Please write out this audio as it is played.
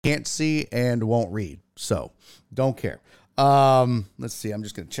can't see and won't read. So don't care. Let's see. I'm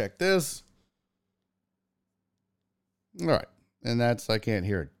just going to check this. All right. And that's, I can't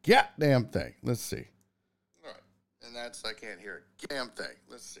hear a goddamn thing. Let's see. All right. And that's, I can't hear a damn thing.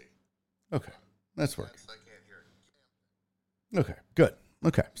 Let's see. Okay. That's working. Okay. Good.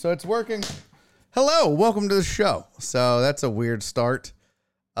 Okay. So it's working. Hello. Welcome to the show. So that's a weird start.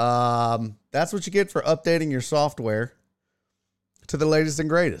 That's what you get for updating your software to the latest and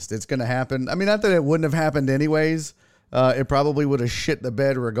greatest. It's going to happen. I mean, not that it wouldn't have happened anyways. It probably would have shit the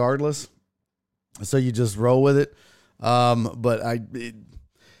bed regardless. So you just roll with it. But I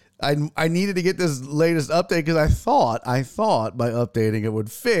needed to get this latest update because I thought by updating it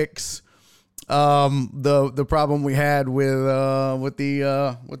would fix the problem we had with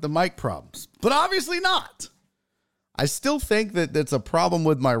the mic problems. But obviously not. I still think that that's a problem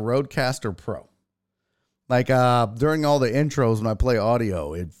with my Rodecaster Pro. Like during all the intros when I play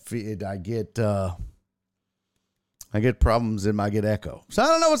audio, I get problems I get echo. So I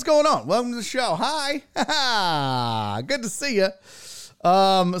don't know what's going on. Welcome to the show. Hi. Good to see you.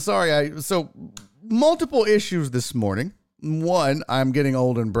 So multiple issues this morning. One, I'm getting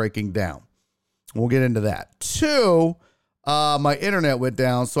old and breaking down. We'll get into that. Two, my internet went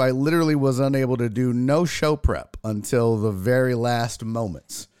down, so I literally was unable to do no show prep until the very last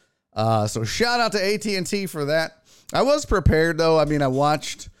moments. So shout out to AT&T for that. I was prepared though. I mean, I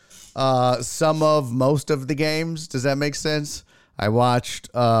watched most of the games. Does that make sense? I watched,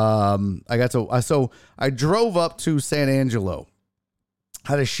 I drove up to San Angelo.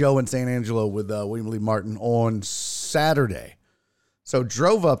 Had a show in San Angelo with William Lee Martin on Saturday. So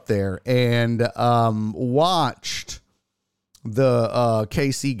drove up there and watched the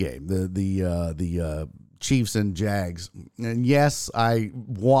KC game, the Chiefs and Jags. And yes, I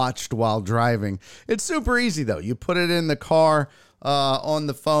watched while driving. It's super easy though. You put it in the car on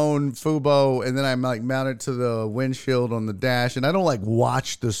the phone, Fubo, and then I'm like mounted to the windshield on the dash. And I don't like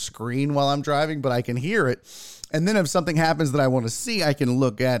watch the screen while I'm driving, but I can hear it. And then if something happens that I want to see, I can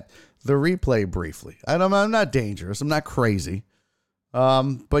look at the replay briefly. I'm not dangerous. I'm not crazy.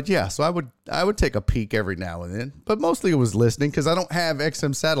 But yeah, so I would take a peek every now and then, but mostly it was listening because I don't have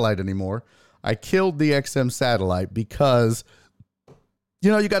XM satellite anymore. I killed the XM satellite because,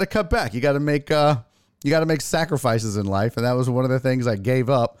 you got to cut back. You got to make sacrifices in life. And that was one of the things I gave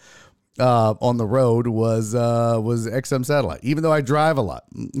up, on the road was XM satellite, even though I drive a lot.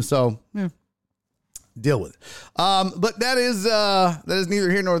 So yeah. Deal with it. But that is neither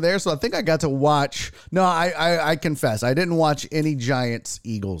here nor there. So I think I got to watch. No, I confess, I didn't watch any Giants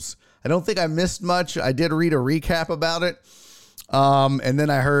Eagles. I don't think I missed much. I did read a recap about it. And then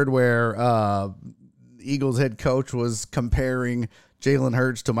I heard where Eagles head coach was comparing Jalen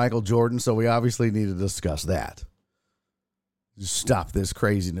Hurts to Michael Jordan. So we obviously need to discuss that. Stop this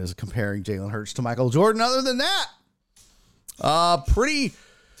craziness comparing Jalen Hurts to Michael Jordan. Other than that, pretty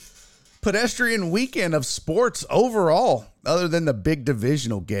pedestrian weekend of sports overall, other than the big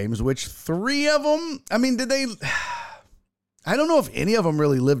divisional games, which 3 of them, I mean, I don't know if any of them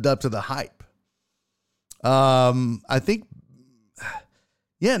really lived up to the hype. I think,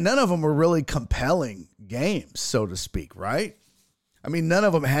 none of them were really compelling games, so to speak, right? I mean, none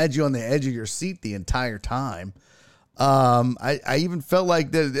of them had you on the edge of your seat the entire time. I even felt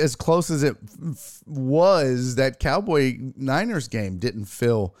like that as close as it was, that Cowboy Niners game didn't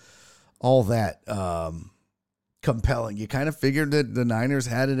feel all that compelling. You kind of figured that the Niners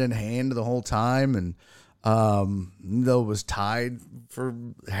had it in hand the whole time, and though it was tied for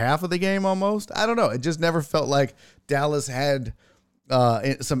half of the game almost. I don't know. It just never felt like Dallas had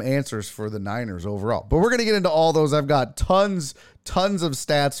some answers for the Niners overall. But we're going to get into all those. I've got tons of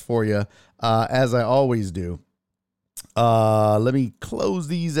stats for you, as I always do. Let me close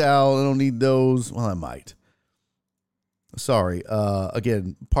these out. I don't need those. Well, I might. Sorry.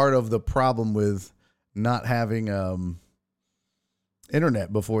 Again, part of the problem with not having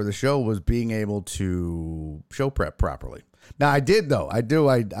internet before the show was being able to show prep properly. Now I did though. I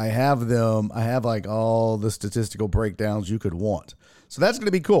have them. I have like all the statistical breakdowns you could want. So that's going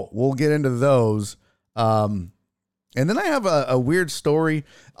to be cool. We'll get into those. And then I have a weird story.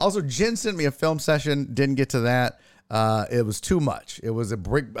 Also, Jen sent me a film session. Didn't get to that. It was too much. It was a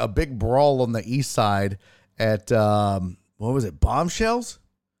big brawl on the east side at, what was it? Bombshells?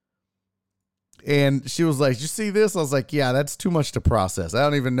 And she was like, "You see this?" I was like, "Yeah, that's too much to process. I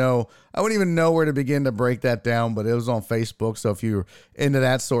wouldn't even know where to begin to break that down." But it was on Facebook, so if you're into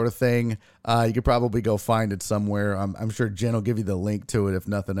that sort of thing, you could probably go find it somewhere. I'm sure Jen will give you the link to it if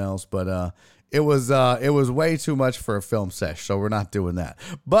nothing else. But it was way too much for a film sesh, so we're not doing that.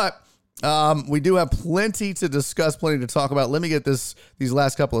 But We do have plenty to discuss, plenty to talk about. Let me get these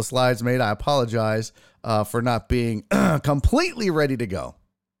last couple of slides made. I apologize for not being completely ready to go.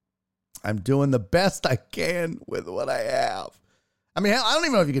 I'm doing the best I can with what I have. I mean, I don't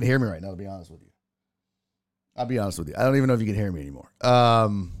even know if you can hear me right now, to be honest with you. I'll be honest with you. I don't even know if you can hear me anymore.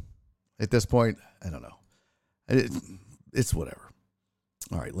 At this point, I don't know. It's whatever.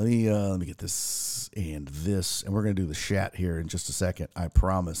 All right, let me get this, and we're gonna do the chat here in just a second. I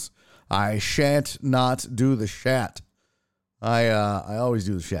promise. I shan't not do the chat. I always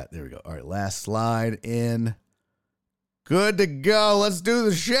do the chat. There we go. All right, last slide in. Good to go. Let's do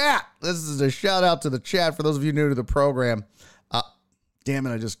the chat. This is a shout out to the chat for those of you new to the program. Damn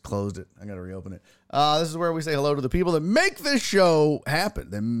it, I just closed it. I got to reopen it. This is where we say hello to the people that make this show happen.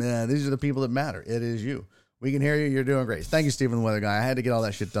 These are the people that matter. It is you. We can hear you. You're doing great. Thank you, Stephen the Weather Guy. I had to get all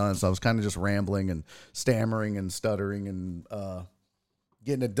that shit done, so I was kind of just rambling and stammering and stuttering and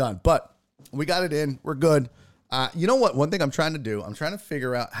getting it done. But we got it in. We're good. You know what? One thing I'm trying to do, I'm trying to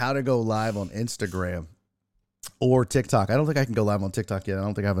figure out how to go live on Instagram or TikTok. I don't think I can go live on TikTok yet. I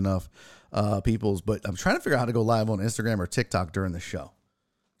don't think I have enough people's, but I'm trying to figure out how to go live on Instagram or TikTok during the show.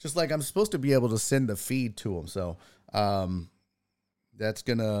 Just like I'm supposed to be able to send a feed to them. So that's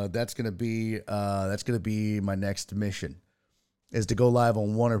gonna be my next mission, is to go live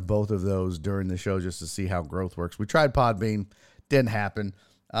on one or both of those during the show just to see how growth works. We tried Podbean, didn't happen.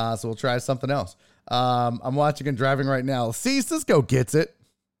 So we'll try something else. I'm watching and driving right now. See, Cisco gets it.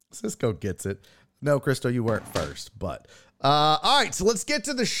 No, Crystal, you weren't first, but all right, so let's get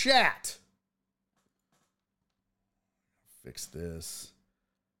to the chat. Fix this.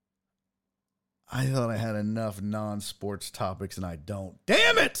 I thought I had enough non-sports topics and I don't.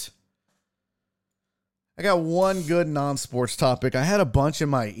 Damn it! I got one good non-sports topic. I had a bunch in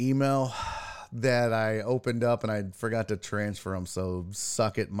my email that I opened up and I forgot to transfer them, so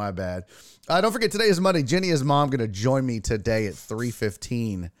suck it, my bad. Don't forget, today is Monday. Jenny, his mom, going to join me today at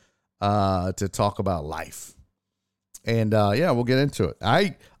 3:15 to talk about life. And yeah, we'll get into it.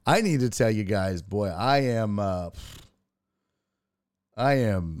 I need to tell you guys, boy, I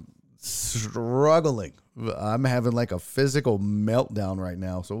am struggling. I'm having like a physical meltdown right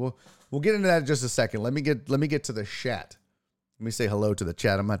now. So we'll get into that in just a second. Let me get to the chat. Let me say hello to the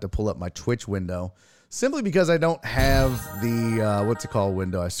chat. I'm going to have to pull up my Twitch window simply because I don't have the, what's it called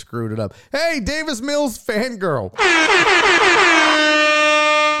window. I screwed it up. Hey, Davis Mills fangirl.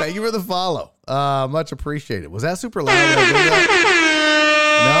 Thank you for the follow. Much appreciated. Was that super loud? When I did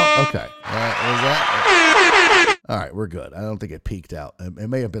that? No? Okay. Was that? All right, we're good. I don't think it peaked out. It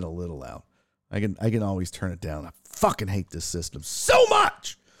may have been a little loud. I can always turn it down. I fucking hate this system so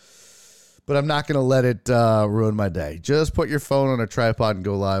much. But I'm not going to let it ruin my day. Just put your phone on a tripod and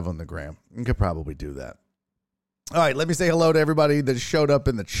go live on the gram. You could probably do that. All right, let me say hello to everybody that showed up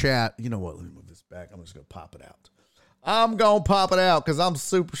in the chat. You know what? Let me move this back. I'm just going to pop it out. I'm going to pop it out because I'm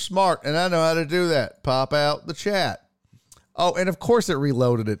super smart and I know how to do that. Pop out the chat. Oh, and of course it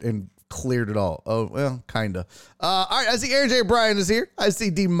reloaded it and cleared it all. Oh, well, kind of. All right, I see Aaron J. Bryan is here. I see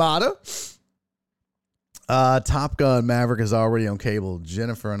D. Mata. Top Gun Maverick is already on cable.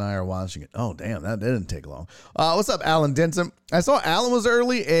 Jennifer and I are watching it. Oh, damn, that didn't take long. What's up, Alan Denson? I saw Alan was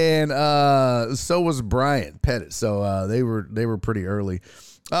early, and so was Brian Pettit. So they were pretty early.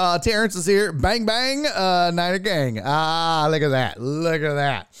 Terrence is here. Bang, bang, Niner Gang. Look at that. Look at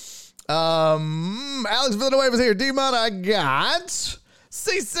that. Alex Villanueva is here. D-Mod, I got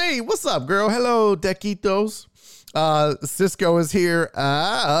CC. What's up, girl? Hello, Dequitos. Cisco is here.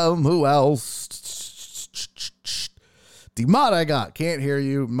 Who else? D-Mod, I got. Can't hear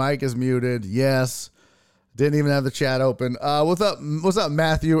you. Mike is muted. Yes. Didn't even have the chat open. What's up? What's up,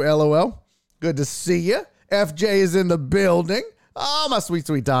 Matthew? LOL. Good to see you. FJ is in the building. Oh, my sweet,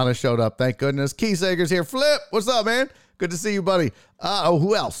 sweet Donna showed up. Thank goodness. Key Sager's here. Flip, what's up, man? Good to see you, buddy.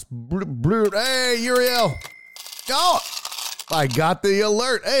 Who else? Hey, Uriel. Oh, I got the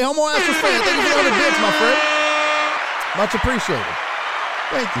alert. Hey, Homo Astros fan. Thank you for the 100 bits, my friend. Much appreciated.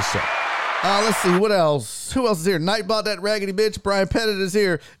 Thank you, sir. Let's see. What else? Who else is here? Nightbot, that raggedy bitch. Brian Pettit is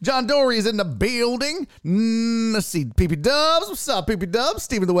here. John Dory is in the building. Let's see. PP Dubs. What's up, PP Dubs?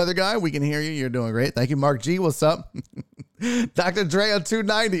 Steven the Weather Guy. We can hear you. You're doing great. Thank you, Mark G. What's up? Dr. Dre on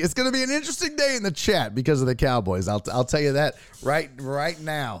 290. It's going to be an interesting day in the chat because of the Cowboys. I'll tell you that right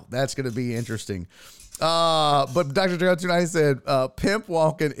now. That's going to be interesting. But Dr. Dre on 290 said, pimp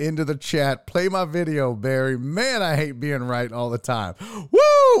walking into the chat. Play my video, Barry. Man, I hate being right all the time. Woo!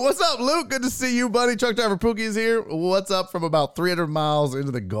 What's up, Luke? Good to see you, buddy. Truck driver Pookie is here. What's up from about 300 miles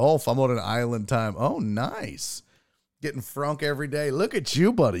into the Gulf? I'm on an island time. Oh, nice. Getting frunk every day. Look at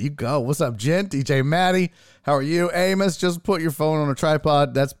you, buddy. You go. What's up, Jen? DJ Maddie. How are you? Amos, just put your phone on a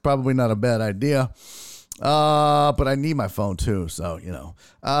tripod. That's probably not a bad idea. But I need my phone too, so, you know.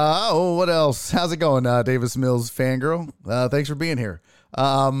 What else? How's it going, Davis Mills fangirl? Thanks for being here.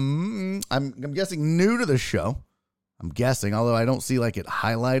 I'm guessing new to the show. I'm guessing, although I don't see like it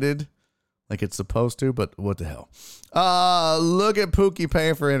highlighted like it's supposed to, but what the hell? Look at Pookie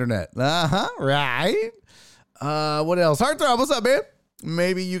paying for internet. Right. What else? Heartthrob, what's up, man?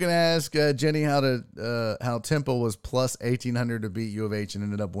 Maybe you can ask Jenny how Temple was plus 1,800 to beat U of H and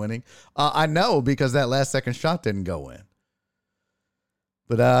ended up winning. I know, because that last second shot didn't go in.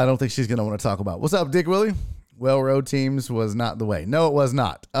 But I don't think she's going to want to talk about it. What's up, Dick Willie? Well, road teams was not the way. No, it was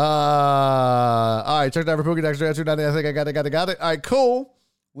not. All right, check it out for Pookie. I think I got it. All right, cool.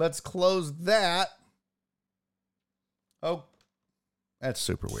 Let's close that. Oh, that's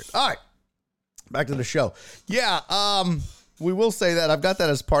super weird. All right. Back to the show. Yeah, we will say that. I've got that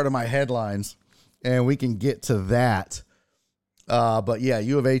as part of my headlines, and we can get to that. But yeah,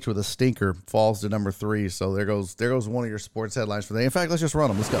 U of H with a stinker falls to number 3. So there goes one of your sports headlines for the day. In fact, let's just run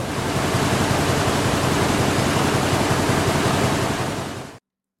them. Let's go.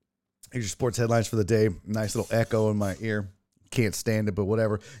 Here's your sports headlines for the day. Nice little echo in my ear. Can't stand it, but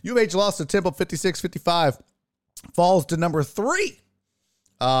whatever. U of H lost to Temple 56-55. Falls to number 3.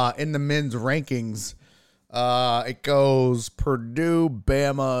 In the men's rankings, it goes Purdue,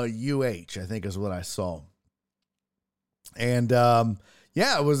 Bama, UH, I think is what I saw. And,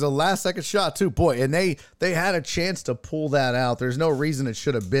 yeah, it was a last-second shot, too. Boy, and they had a chance to pull that out. There's no reason it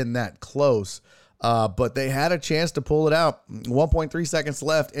should have been that close, but they had a chance to pull it out. 1.3 seconds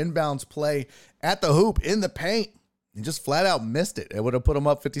left, inbounds play at the hoop in the paint. And just flat out missed it. It would have put them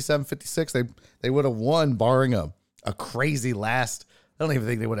up 57-56. They would have won, barring a crazy last. I don't even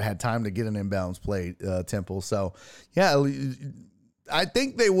think they would have had time to get an inbounds play, Temple. So, yeah, I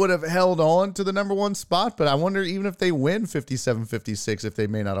think they would have held on to the number 1 spot, but I wonder even if they win 57-56, if they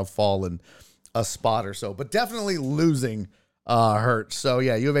may not have fallen a spot or so. But definitely losing hurts. So,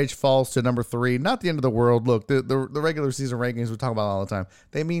 yeah, U of H falls to number 3. Not the end of the world. Look, the regular season rankings we talk about all the time,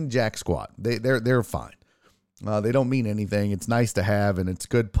 they mean jack squat. They're fine. They don't mean anything. It's nice to have, and it's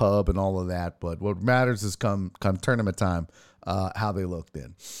good pub and all of that. But what matters is come tournament time, how they look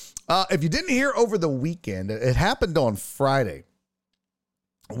then. If you didn't hear over the weekend, it happened on Friday.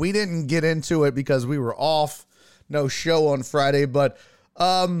 We didn't get into it because we were off. No show on Friday. But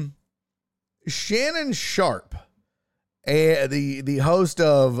Shannon Sharpe, the host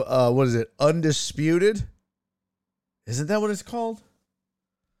of, what is it, Undisputed? Isn't that what it's called?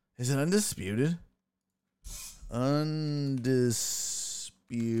 Is it Undisputed?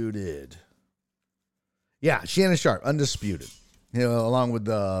 Undisputed. Yeah, Shannon Sharpe, Undisputed. You know, along with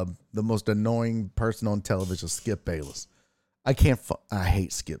the most annoying person on television, Skip Bayless. I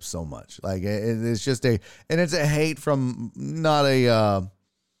hate Skip so much. Like, it's just it's a hate from not a,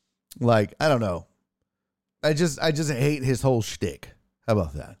 like, I don't know. I just hate his whole shtick. How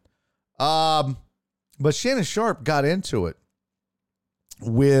about that? But Shannon Sharpe got into it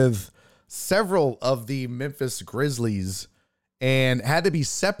with several of the Memphis Grizzlies and had to be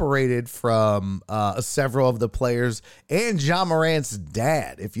separated from several of the players and Ja Morant's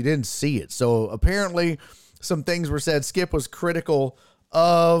dad, if you didn't see it. So apparently some things were said. Skip was critical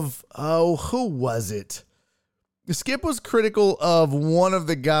of, who was it? Skip was critical of one of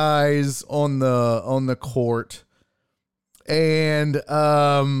the guys on the court, and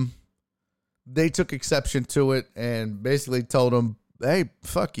they took exception to it and basically told him, hey,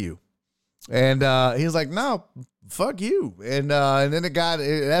 fuck you. And he was like, no, fuck you. And then it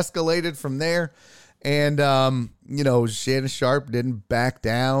escalated from there. And, Shannon Sharpe didn't back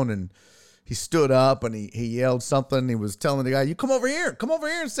down, and he stood up and he yelled something. He was telling the guy, you come over here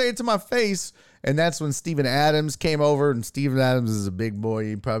and say it to my face. And that's when Steven Adams came over, and Steven Adams is a big boy.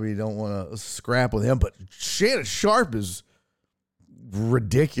 You probably don't want to scrap with him, but Shannon Sharpe is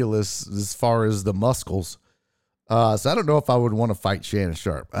ridiculous as far as the muscles. So I don't know if I would want to fight Shannon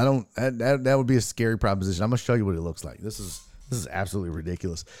Sharpe. That would be a scary proposition. I'm going to show you what he looks like. This is absolutely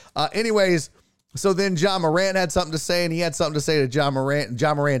ridiculous. Anyways, so then Ja Morant had something to say, and he had something to say to Ja Morant. And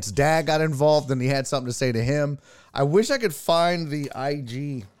Ja Morant's dad got involved, and he had something to say to him. I wish I could find the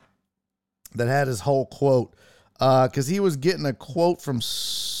IG that had his whole quote, because he was getting a quote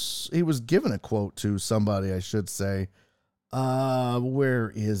he was giving a quote to somebody, I should say.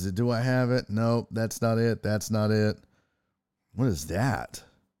 Where is it? Do I have it? No, that's not it. That's not it. What is that?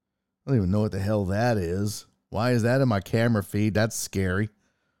 I don't even know what the hell that is. Why is that in my camera feed? That's scary.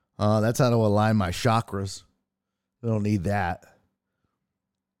 That's how to align my chakras. I don't need that.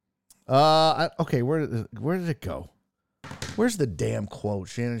 Okay, where did it go? Where's the damn quote?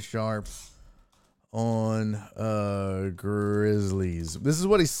 Shannon Sharpe on Grizzlies. This is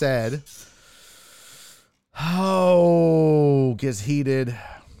what he said. Oh, gets heated.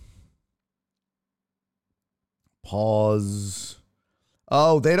 Pause.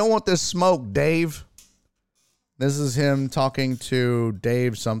 Oh, they don't want this smoke, Dave. This is him talking to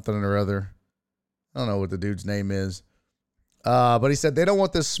Dave something or other. I don't know what the dude's name is. But he said, they don't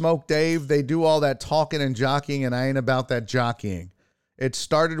want this smoke, Dave. They do all that talking and jockeying, and I ain't about that jockeying. It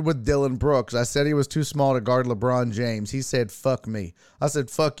started with Dylan Brooks. I said he was too small to guard LeBron James. He said, fuck me. I said,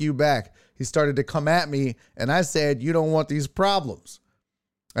 fuck you back. He started to come at me, and I said, you don't want these problems.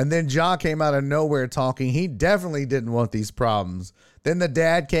 And then Ja came out of nowhere talking. He definitely didn't want these problems. Then the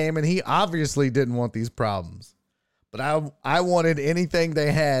dad came, and he obviously didn't want these problems. But I wanted anything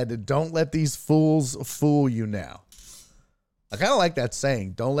they had. Don't let these fools fool you now. I kind of like that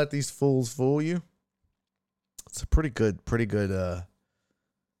saying. Don't let these fools fool you. It's a pretty good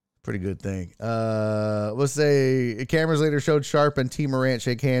thing. Let's say cameras later showed Sharpe and T. Morant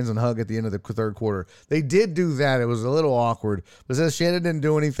shake hands and hug at the end of the third quarter. They did do that. It was a little awkward. But says Shannon didn't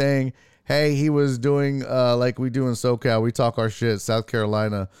do anything. Hey, he was doing like we do in SoCal. We talk our shit. South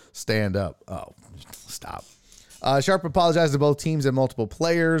Carolina, stand up. Oh, stop. Sharpe apologized to both teams and multiple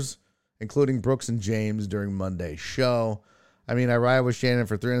players, including Brooks and James, during Monday's show. I mean, I ride with Shannon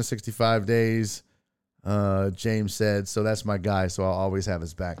for 365 days, James said, so that's my guy, so I'll always have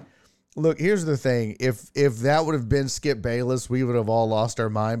his back. Look, here's the thing. If that would have been Skip Bayless, we would have all lost our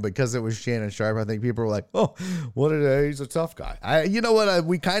mind. Because it was Shannon Sharpe, I think people were like, oh, what a he's a tough guy. You know what?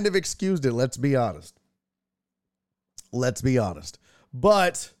 We kind of excused it. Let's be honest.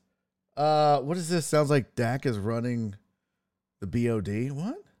 But what is this? Sounds like Dak is running the BOD.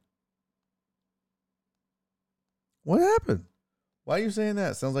 What happened? Why are you saying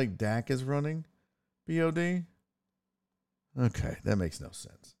that? Sounds like Dak is running BOD. Okay, that makes no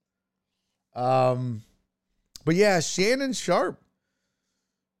sense. But yeah, Shannon Sharpe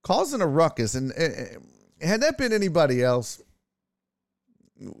causing a ruckus, and had that been anybody else,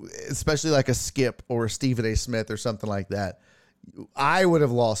 especially like a Skip or a Stephen A. Smith or something like that, I would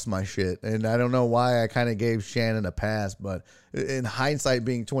have lost my shit. And I don't know why I kind of gave Shannon a pass, but in hindsight,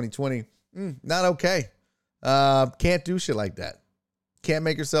 being 2020, not okay. Can't do shit like that. Can't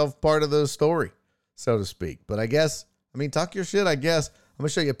make yourself part of the story, so to speak. But I guess, talk your shit, I guess. I'm gonna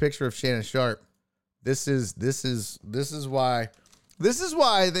show you a picture of Shannon Sharpe. This is why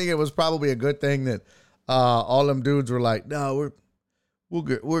I think it was probably a good thing that all them dudes were like, no, we're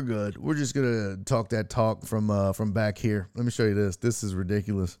good. We're just gonna talk that talk from back here. Let me show you this. This is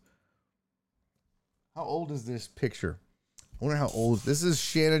ridiculous. How old is this picture? I wonder how old. This is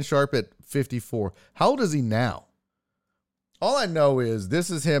Shannon Sharpe at 54. How old is he now? All I know is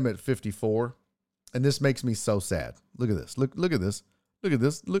this is him at 54, and this makes me so sad. Look at this. Look at this. Look at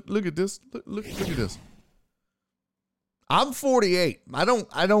this. Look at this. Look at this. I'm 48. I don't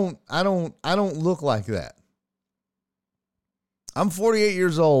look like that. I'm 48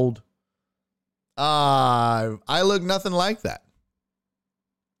 years old. I look nothing like that.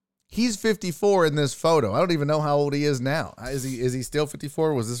 He's 54 in this photo. I don't even know how old he is now. Is he still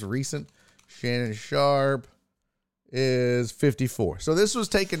 54? Was this recent? Shannon Sharpe is 54. So this was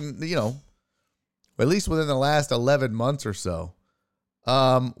taken, at least within the last 11 months or so.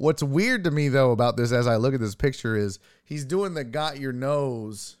 What's weird to me, though, about this as I look at this picture is he's doing the got your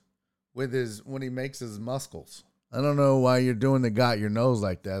nose with when he makes his muscles. I don't know why you're doing the got your nose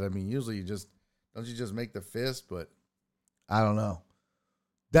like that. Usually don't you just make the fist, but I don't know.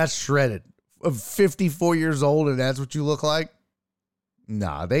 That's shredded. 54 years old and that's what you look like?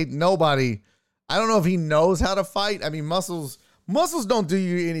 Nah, nobody. I don't know if he knows how to fight. Muscles don't do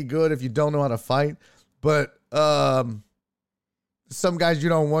you any good if you don't know how to fight. But some guys you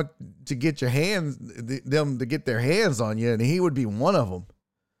don't want to get them to get their hands on you, and he would be one of them.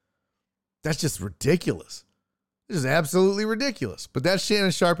 That's just ridiculous. This is absolutely ridiculous. But that's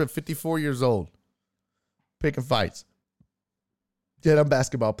Shannon Sharpe at 54 years old. Picking fights. Yeah, them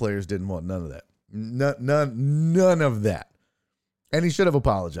basketball players didn't want none of that. None of that. And he should have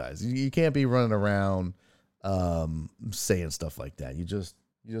apologized. You can't be running around saying stuff like that. You just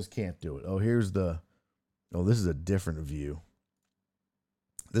can't do it. This is a different view.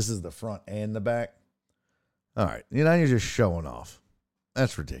 This is the front and the back. All right. You're just showing off.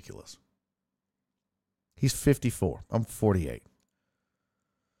 That's ridiculous. He's 54. I'm 48.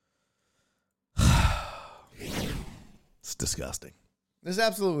 It's disgusting. It's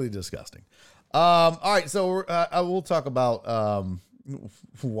absolutely disgusting. All right, so I will talk about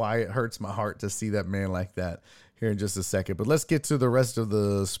why it hurts my heart to see that man like that here in just a second. But let's get to the rest of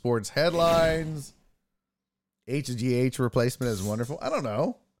the sports headlines HGH replacement is wonderful. I don't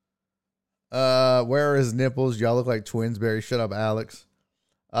know. Where are his nipples? Y'all look like twins, Barry. Shut up, Alex.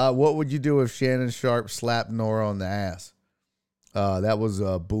 What would you do if Shannon Sharpe slapped Nora on the ass? That was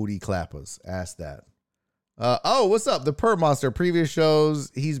Booty Clappers. Asked that. What's up? The Purr Monster. Previous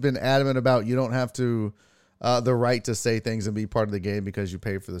shows, he's been adamant about you don't have to the right to say things and be part of the game because you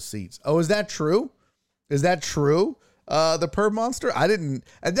pay for the seats. Oh, is that true? Is that true? The Purr Monster? I didn't.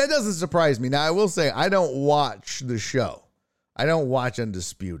 And that doesn't surprise me. Now, I will say I don't watch the show. I don't watch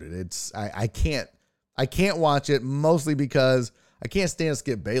Undisputed. I can't watch it mostly because I can't stand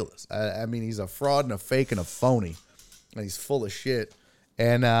Skip Bayless. I mean, he's a fraud and a fake and a phony, and he's full of shit.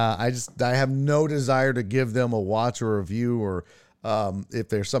 And I have no desire to give them a watch or review, or if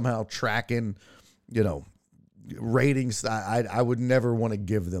they're somehow tracking, ratings. I would never want to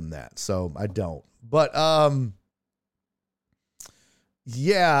give them that, so I don't. But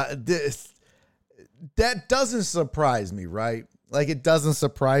yeah, that doesn't surprise me, right? Like, it doesn't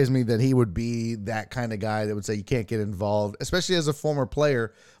surprise me that he would be that kind of guy that would say you can't get involved, especially as a former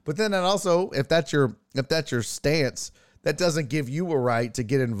player. But then that also, if that's your stance, that doesn't give you a right to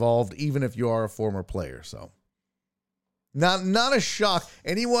get involved, even if you are a former player. So, not a shock.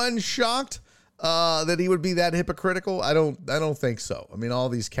 Anyone shocked that he would be that hypocritical? I don't think so. I mean, all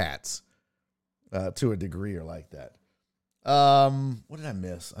these cats, to a degree, are like that. What did I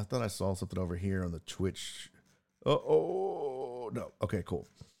miss? I thought I saw something over here on the Twitch. No. Okay, cool.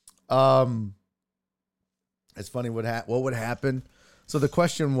 It's funny what would happen. So the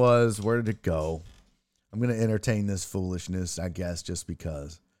question was, where did it go? I'm going to entertain this foolishness, I guess, just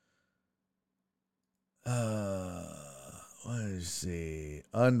because. Let's see.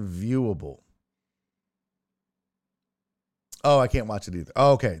 Unviewable. Oh, I can't watch it either.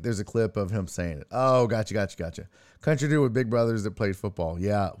 Oh, okay, there's a clip of him saying it. Oh, gotcha. Country dude with big brothers that played football.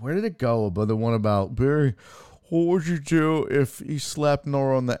 Yeah, where did it go? But the one about, Barry, what would you do if he slapped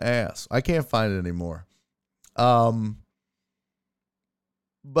Nora on the ass? I can't find it anymore.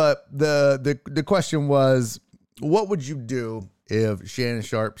 But the question was, what would you do if Shannon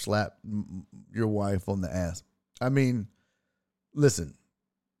Sharpe slapped your wife on the ass? I mean, listen,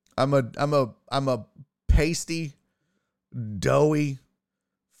 I'm a pasty, doughy,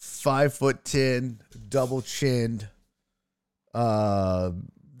 5'10", double chinned,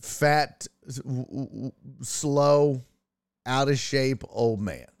 fat, slow, out of shape old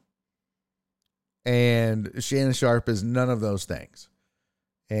man. And Shannon Sharpe is none of those things.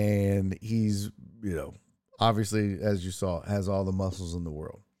 And he's, obviously, as you saw, has all the muscles in the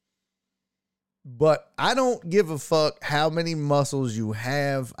world. But I don't give a fuck how many muscles you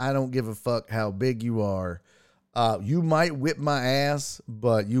have. I don't give a fuck how big you are. You might whip my ass,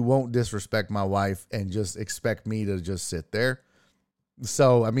 but you won't disrespect my wife and just expect me to just sit there.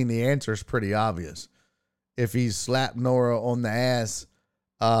 So, I mean, the answer is pretty obvious. If he slapped Nora on the ass,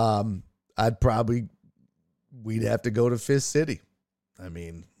 we'd have to go to Fist City. I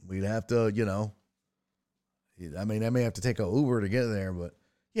mean, we'd have to, I may have to take an Uber to get there, but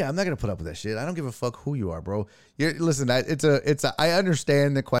yeah, I'm not going to put up with that shit. I don't give a fuck who you are, bro. Listen, I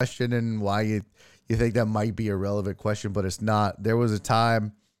understand the question and why you think that might be a relevant question, but it's not. There was a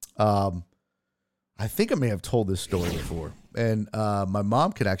time, I think I may have told this story before, and my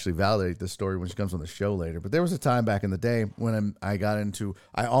mom could actually validate this story when she comes on the show later. But there was a time back in the day when I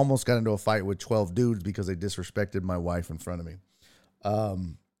almost got into a fight with 12 dudes because they disrespected my wife in front of me.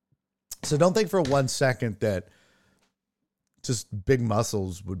 So don't think for 1 second that just big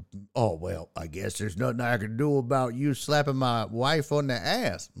muscles would, I guess there's nothing I can do about you slapping my wife on the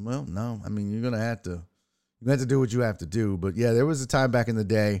ass. Well, no, I mean, you're going to have to do what you have to do. But yeah, there was a time back in the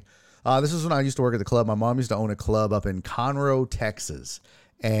day. This was when I used to work at the club. My mom used to own a club up in Conroe, Texas.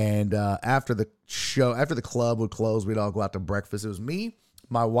 And after the club would close, we'd all go out to breakfast. It was me,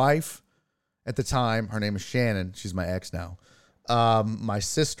 my wife at the time. Her name is Shannon. She's my ex now. My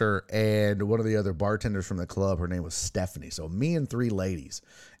sister and one of the other bartenders from the club. Her name was Stephanie. So me and 3 ladies.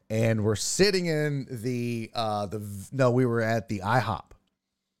 And we're sitting in we were at the IHOP.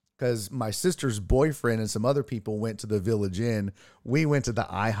 Because my sister's boyfriend and some other people went to the Village Inn. We went to the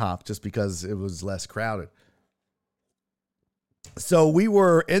IHOP just because it was less crowded. So we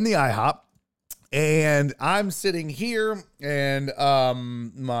were in the IHOP, and I'm sitting here, and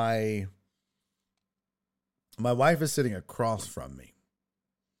my wife is sitting across from me.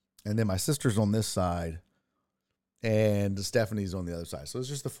 And then my sister's on this side, and Stephanie's on the other side. So it's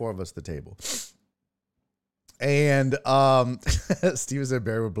just the 4 of us at the table. And Steven said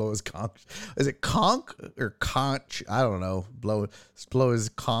Barry would blow his conch. Is it conch or conch? I don't know. Blow his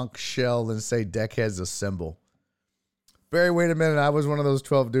conch shell and say deckhead's a symbol. Barry, wait a minute. I was one of those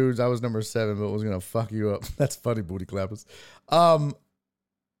 12 dudes. I was number 7, but was going to fuck you up. That's funny, booty clappers. But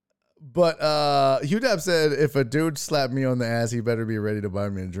Hugh Dap said, if a dude slapped me on the ass, he better be ready to buy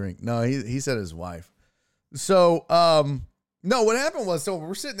me a drink. No, he said his wife. So, no, what happened was, so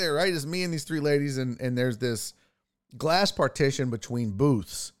we're sitting there, right? It's me and these 3 ladies, and there's this glass partition between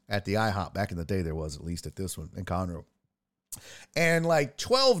booths at the IHOP. Back in the day, there was, at least at this one in Conroe. And like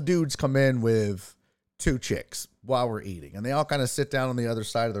 12 dudes come in with 2 chicks while we're eating. And they all kind of sit down on the other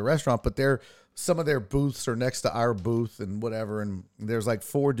side of the restaurant, but some of their booths are next to our booth and whatever. And there's like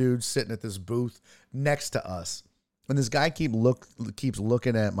 4 dudes sitting at this booth next to us. And this guy keeps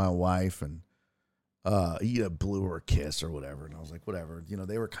looking at my wife, and he blew her a kiss or whatever. And I was like, whatever. You know,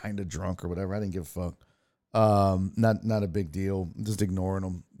 they were kind of drunk or whatever. I didn't give a fuck. Not a big deal. Just ignoring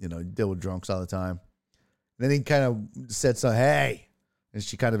them. You know, deal with drunks all the time. And then he kind of said something, hey. And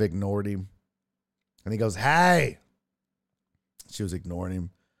she kind of ignored him. And he goes, hey. She was ignoring him.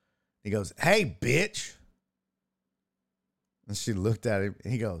 He goes, hey, bitch. And she looked at him.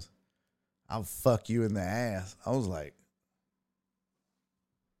 And he goes, I'll fuck you in the ass. I was like,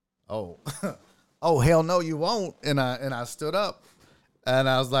 oh, oh, hell no, you won't. And I stood up. And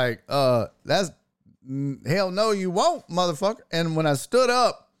I was like, that's hell no, you won't, motherfucker. And when I stood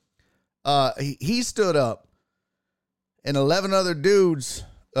up, he stood up. And 11 other dudes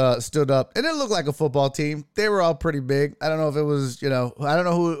stood up. And it looked like a football team. They were all pretty big. I don't know if it was, I don't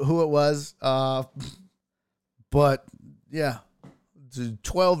know who it was. But yeah,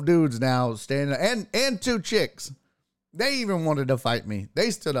 12 dudes now standing, and 2 chicks. They even wanted to fight me. They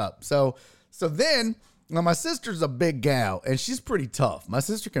stood up. So then, now my sister's a big gal, and she's pretty tough. My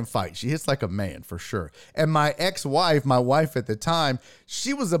sister can fight. She hits like a man for sure. And my ex-wife, my wife at the time,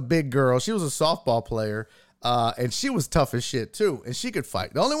 she was a big girl. She was a softball player. And she was tough as shit too, and she could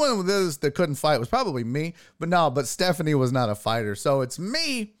fight. The only one with this that couldn't fight was probably me, but Stephanie was not a fighter. So it's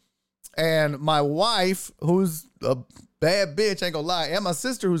me and my wife, who's a bad bitch, ain't gonna lie, and my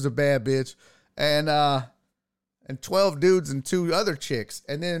sister, who's a bad bitch, and 12 dudes and 2 other chicks.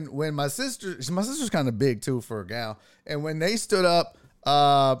 And then when my sister's kind of big too for a gal, and when they stood up,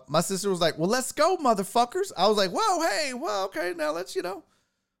 my sister was like, well, let's go, motherfuckers. I was like, whoa, hey, well, okay, now let's,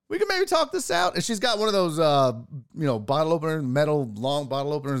 we can maybe talk this out. And she's got one of those, bottle openers, metal long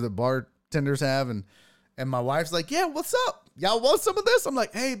bottle openers that bartenders have. And my wife's like, yeah, what's up? Y'all want some of this? I'm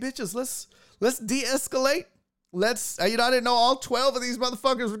like, hey, bitches, let's de-escalate. Let's, I didn't know all 12 of these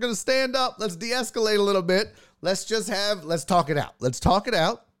motherfuckers were going to stand up. Let's de-escalate a little bit. Let's talk it out. Let's talk it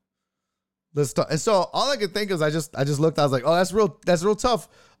out. Let's talk. And so all I could think is I just looked, I was like, oh, that's real tough.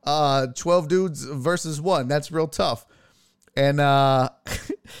 12 dudes versus 1. That's real tough. And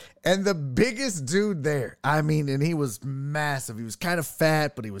and the biggest dude there, and he was massive. He was kind of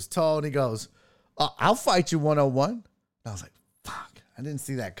fat, but he was tall. And he goes, I'll fight you 1-on-1. And I was like, fuck, I didn't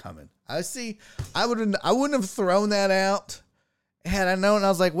see that coming. I wouldn't have thrown that out had I known. I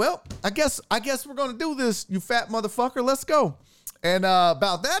was like, well, I guess we're going to do this, you fat motherfucker. Let's go. And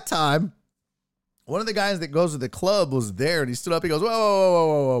about that time, one of the guys that goes to the club was there, and he stood up. He goes, whoa, whoa, whoa,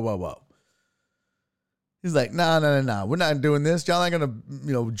 whoa, whoa, whoa, whoa. He's like, nah, we're not doing this. Y'all ain't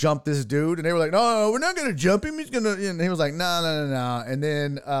gonna, jump this dude. And they were like, no, we're not gonna jump him. He's gonna, and he was like, nah. And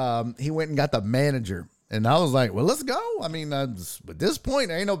then he went and got the manager. And I was like, well, let's go. At this point,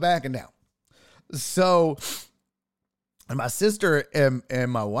 there ain't no backing down. So, and my sister and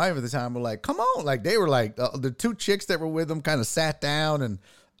my wife at the time were like, come on. Like, they were like, the 2 chicks that were with them kind of sat down, and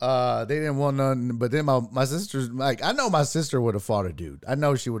they didn't want none. But then my sister's like, I know my sister would have fought a dude. I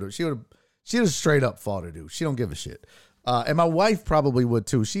know she would have straight up fought a dude. She don't give a shit. And my wife probably would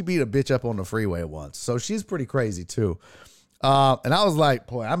too. She beat a bitch up on the freeway once. So she's pretty crazy too. And I was like,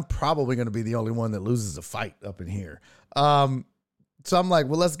 boy, I'm probably going to be the only one that loses a fight up in here. So I'm like,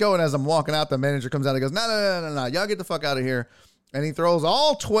 well, let's go. And as I'm walking out, the manager comes out and goes, no. Y'all get the fuck out of here. And he throws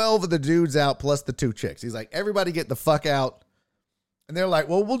all 12 of the dudes out plus the 2 chicks. He's like, everybody get the fuck out. And they're like,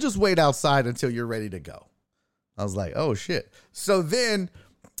 well, we'll just wait outside until you're ready to go. I was like, oh shit. So then,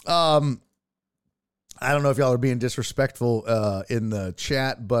 I don't know if y'all are being disrespectful in the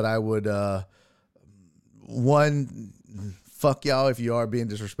chat, but I would, fuck y'all if you are being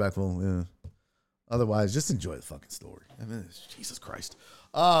disrespectful. Yeah. Otherwise, just enjoy the fucking story. Jesus Christ.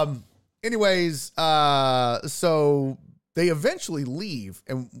 Anyways, so they eventually leave,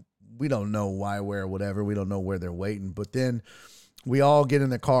 and we don't know why, where, whatever. We don't know where they're waiting. But then we all get in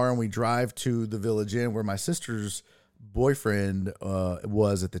the car and we drive to the Village Inn where my sister's boyfriend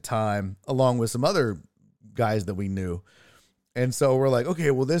was at the time, along with some other guys that we knew. And so we're like,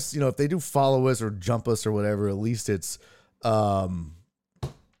 okay, well, this, if they do follow us or jump us or whatever, at least it's a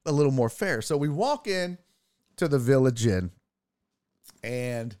little more fair. So we walk in to the Village Inn,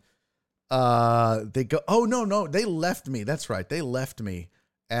 and they go, oh no, they left me. That's right. They left me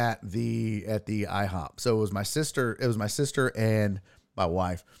at the IHOP. So it was my sister and my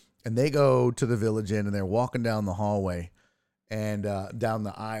wife, and they go to the Village Inn, and they're walking down the hallway and down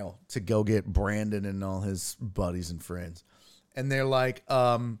the aisle to go get Brandon and all his buddies and friends. And they're like,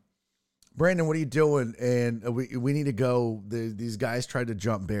 Brandon, what are you doing? And we need to go. These guys tried to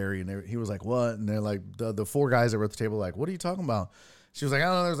jump Barry, and he was like, what? And they're like, the four guys that were at the table were like, what are you talking about? She was like, I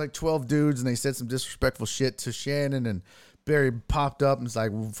don't know. There's like 12 dudes, and they said some disrespectful shit to Shannon, and Barry popped up and was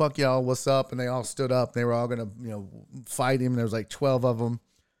like, well, fuck y'all, what's up? And they all stood up. They were all going to, fight him. And there was like 12 of them.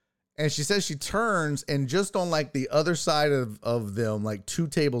 And she says she turns, and just on like the other side of them, like 2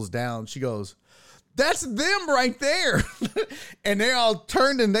 tables down, she goes, that's them right there. And they all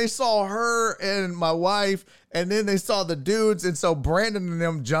turned, and they saw her and my wife, and then they saw the dudes. And so Brandon and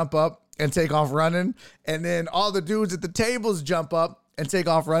them jump up and take off running. And then all the dudes at the tables jump up and take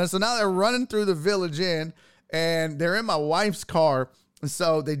off running. So now they're running through the Village Inn, and they're in my wife's car. And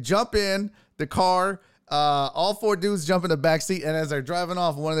so they jump in the car. All 4 dudes jump in the back seat, and as they're driving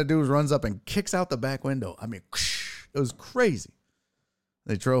off, one of the dudes runs up and kicks out the back window. I mean, it was crazy.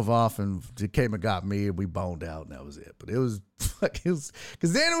 They drove off, and it came and got me, and we boned out, and that was it. But it was because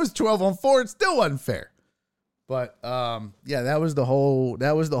then it was 12-on-4. It still wasn't fair. But yeah, that was the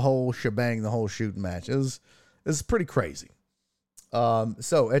whole shebang, the whole shooting match. It was pretty crazy.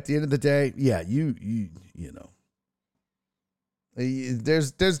 So at the end of the day, yeah, you know.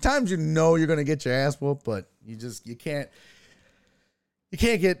 There's times you're going to get your ass whooped, but you can't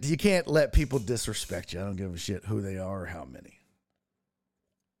let people disrespect you. I don't give a shit who they are or how many.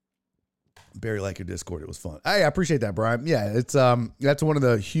 Barry, like your Discord, it was fun. I appreciate that, Brian. Yeah, it's that's one of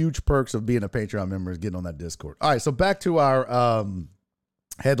the huge perks of being a Patreon member is getting on that Discord. All right, so back to our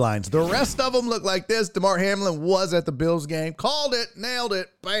headlines. The rest of them look like this. Damar Hamlin was at the Bills game, called it, nailed it,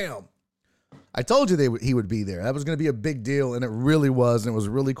 bam. I told you he would be there. That was going to be a big deal, and it really was, and it was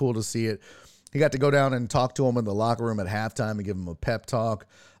really cool to see it. He got to go down and talk to him in the locker room at halftime and give him a pep talk.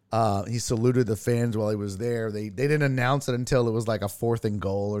 He saluted the fans while he was there. They didn't announce it until it was like a 4th and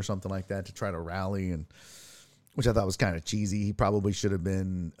goal or something like that to try to rally, and which I thought was kind of cheesy. He probably should have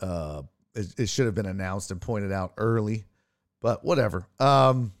been it should have been announced and pointed out early, but whatever.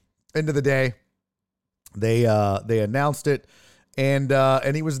 End of the day, they announced it. And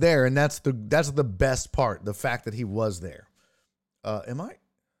he was there, and that's the best part, the fact that he was there. Am I?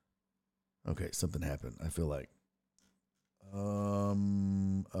 Okay, something happened. I feel like.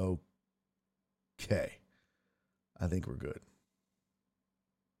 Okay. I think we're good.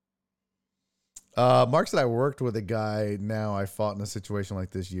 Mark said I worked with a guy. Now I fought in a situation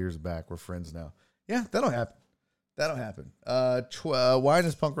like this years back. We're friends now. Yeah, that'll happen. Wine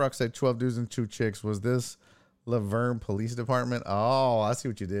is Punk Rock said 12 dudes and 2 chicks. Was this Laverne Police Department? Oh, I see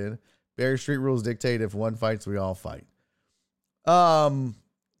what you did. Barry, street rules dictate if one fights, we all fight.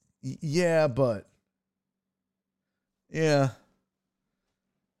 Yeah, but yeah,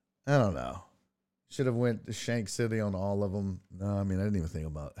 I don't know. Should have went to Shank City on all of them. No, I mean, I didn't even think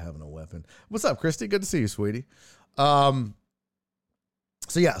about having a weapon. What's up, Christy? Good to see you, sweetie. So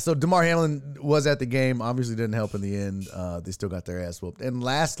Damar Hamlin was at the game. Obviously didn't help in the end. They still got their ass whooped. And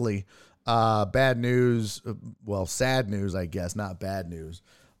lastly, bad news. Well, sad news, I guess, not bad news,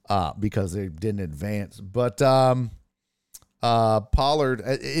 because they didn't advance. But Pollard,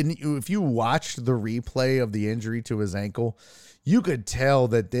 if you watched the replay of the injury to his ankle, you could tell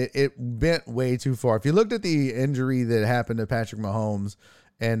that it bent way too far. If you looked at the injury that happened to Patrick Mahomes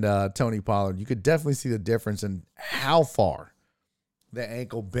and Tony Pollard, you could definitely see the difference in how far the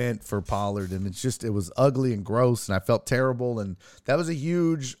ankle bent for Pollard. And it was ugly and gross, and I felt terrible. And that was a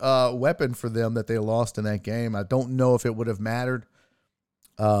huge weapon for them that they lost in that game. I don't know if it would have mattered.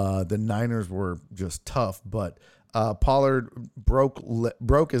 The Niners were just tough, but Pollard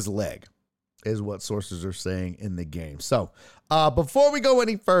broke his leg, is what sources are saying in the game. So before we go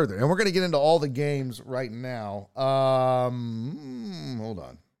any further, and we're going to get into all the games right now. Hold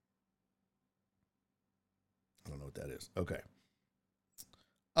on. I don't know what that is. Okay.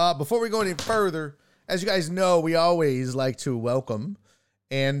 Before we go any further, as you guys know, we always like to welcome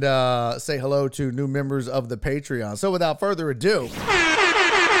and say hello to new members of the Patreon. So without further ado, gotta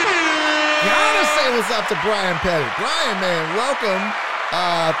say what's up to Brian Pettit. Brian, man, welcome.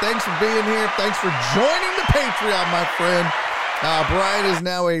 Thanks for being here. Thanks for joining the Patreon, my friend. Brian is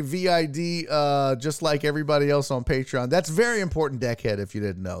now a VID, just like everybody else on Patreon. That's very important, deckhead, if you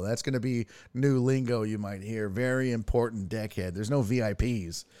didn't know. That's going to be new lingo you might hear. Very important deckhead. There's no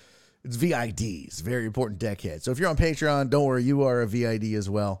VIPs. It's VIDs, very important deckhead. So if you're on Patreon, don't worry, you are a VID as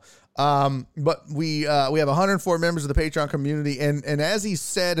well. But we have 104 members of the Patreon community, and as he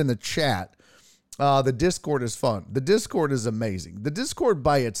said in the chat, the Discord is fun. The Discord is amazing. The Discord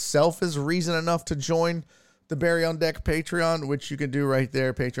by itself is reason enough to join the Barry on Deck Patreon, which you can do right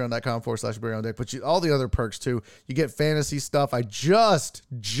there, patreon.com/Barry on Deck. But all the other perks too. You get fantasy stuff. I just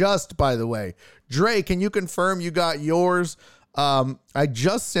by the way, Dre, can you confirm you got yours? I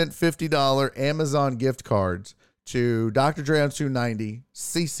just sent $50 Amazon gift cards to Dr. Dre on 290,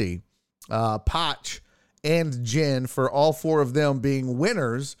 CC, Potch, and Jen for all four of them being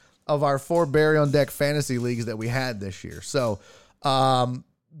winners of our 4 Barry on Deck fantasy leagues that we had this year. So,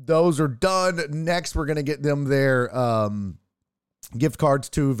 those are done. Next, we're going to get them their gift cards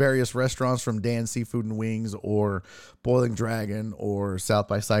to various restaurants from Dan's Seafood and Wings or Boiling Dragon or South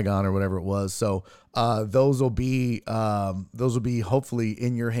by Saigon or whatever it was. So those will be hopefully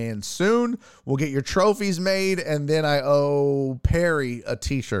in your hands soon. We'll get your trophies made, and then I owe Perry a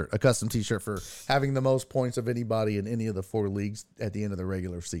custom t-shirt for having the most points of anybody in any of the 4 leagues at the end of the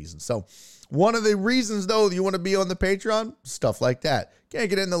regular season. So one of the reasons, though, you want to be on the Patreon, stuff like that. Can't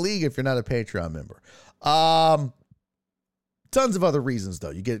get in the league if you're not a Patreon member. Tons of other reasons,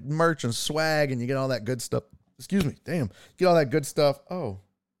 though. You get merch and swag, and you get all that good stuff. Excuse me. Damn. Get all that good stuff. Oh,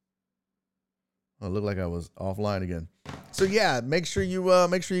 it looked like I was offline again. So, yeah, make sure you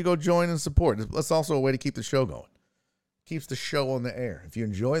go join and support. That's also a way to keep the show going. Keeps the show on the air. If you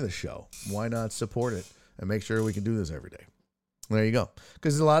enjoy the show, why not support it and make sure we can do this every day? There you go.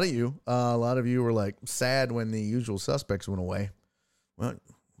 Because a lot of you were like sad when the Usual Suspects went away. Well,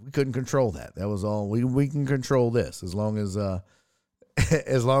 we couldn't control that. That was all. We can control this as long as I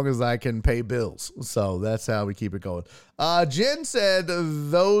can pay bills. So that's how we keep it going. Jen said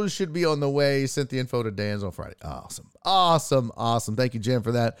those should be on the way. Sent the info to Dan's on Friday. Awesome. Thank you, Jen,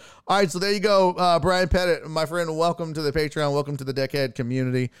 for that. All right, so there you go. Brian Pettit, my friend, welcome to the Patreon. Welcome to the Deckhead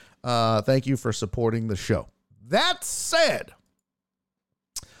community. Thank you for supporting the show. That said,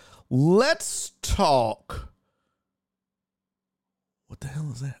 let's talk. What the hell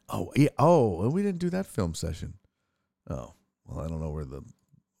is that? Oh, yeah. Oh, we didn't do that film session. Oh, well, I don't know where the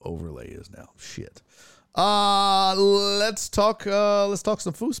overlay is now. Shit. Let's talk some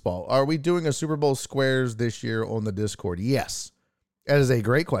foosball. Are we doing a Super Bowl squares this year on the Discord? Yes. That is a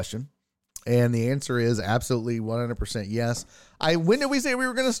great question. And the answer is absolutely 100% yes. When did we say we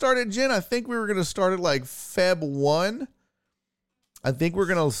were going to start it, Jen? I think we were going to start it like Feb 1. I think we're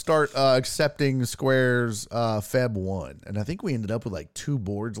going to start accepting squares Feb 1. And I think we ended up with like 2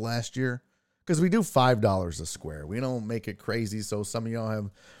 boards last year because we do $5 a square. We don't make it crazy. So some of y'all have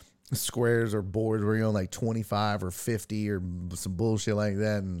squares or boards where you're on like 25 or 50 or some bullshit like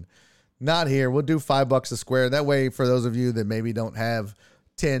that. And not here. We'll do $5 a square. That way, for those of you that maybe don't have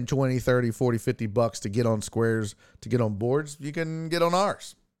 10, 20, 30, 40, $50 to get on squares, to get on boards, you can get on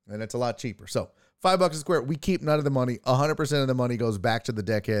ours. And it's a lot cheaper. So $5 a square. We keep none of the money. 100% of the money goes back to the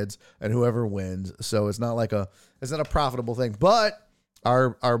deckheads and whoever wins. So it's not like it's not a profitable thing. But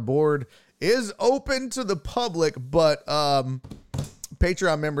our board is open to the public. But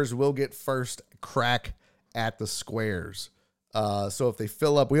Patreon members will get first crack at the squares. So if they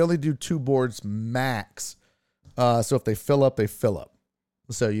fill up, we only do 2 boards max. So if they fill up, they fill up.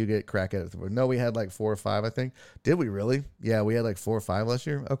 So you get crack at it. No, we had like 4 or 5, I think. Did we really? Yeah, we had like 4 or 5 last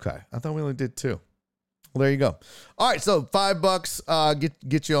year. Okay, I thought we only did 2. Well, there you go. All right, so $5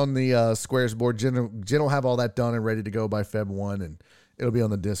 get you on the squares board. Jen will have all that done and ready to go by Feb 1, and it'll be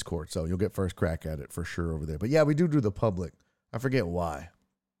on the Discord. So you'll get first crack at it for sure over there. But yeah, we do the public. I forget why.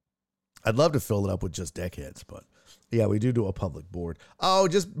 I'd love to fill it up with just deckheads, but yeah, we do a public board. Oh,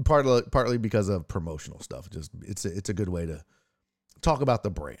 just partly because of promotional stuff. Just it's a good way to talk about the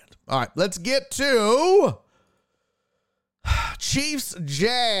brand. All right, let's get to Chiefs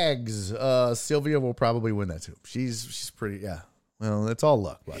Jags. Sylvia will probably win that too. She's pretty, yeah. Well, it's all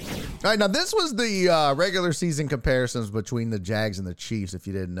luck. But. All right, now this was the regular season comparisons between the Jags and the Chiefs, if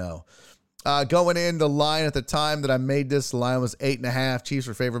you didn't know. Going in, the line at the time that I made this, the line was 8.5. Chiefs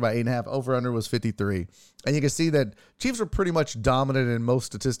were favored by 8.5. Over-under was 53. And you can see that Chiefs were pretty much dominant in most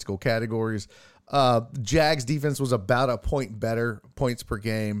statistical categories. Jags defense was about a point better, points per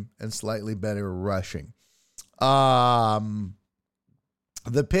game, and slightly better rushing. The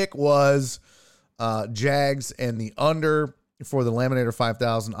pick was Jags and the under for the Laminator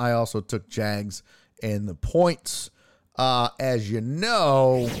 5000. I also took Jags and the points. As you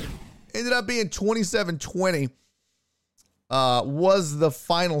know, ended up being 27-20 was the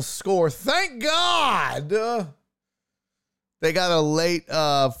final score. Thank God they got a late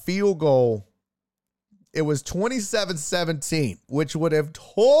field goal it was 27-17, which would have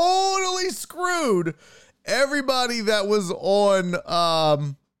totally screwed everybody that was on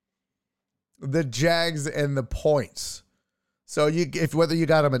the Jags and the points. So whether you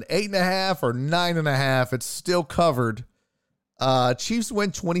got them at 8.5 or 9.5, it's still covered. Chiefs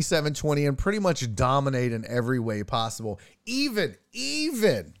win 27-20 and pretty much dominate in every way possible. Even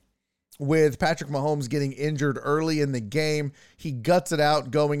with Patrick Mahomes getting injured early in the game, he guts it out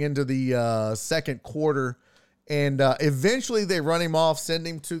going into the second quarter. And eventually they run him off, send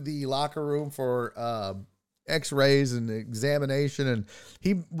him to the locker room for x-rays and examination. And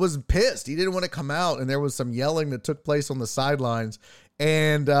he was pissed. He didn't want to come out. And there was some yelling that took place on the sidelines.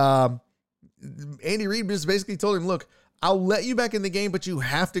 And Andy Reid just basically told him, look, I'll let you back in the game, but you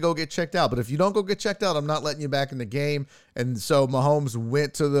have to go get checked out. But if you don't go get checked out, I'm not letting you back in the game. And so Mahomes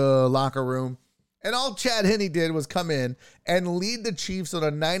went to the locker room, and all Chad Henne did was come in and lead the Chiefs on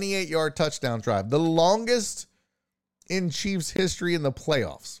a 98-yard touchdown drive, the longest in Chiefs history in the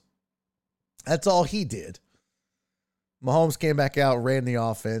playoffs. That's all he did. Mahomes came back out, ran the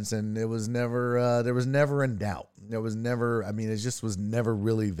offense, and it was never, there was never in doubt. There was never, it just was never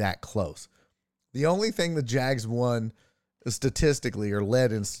really that close. The only thing the Jags won statistically or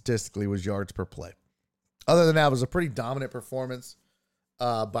led in statistically was yards per play. Other than that, it was a pretty dominant performance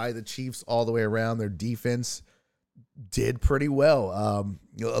by the Chiefs all the way around. Their defense did pretty well,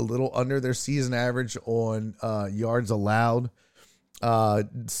 a little under their season average on yards allowed.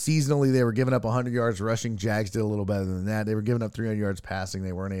 Seasonally, they were giving up 100 yards rushing. Jags did a little better than that. They were giving up 300 yards passing.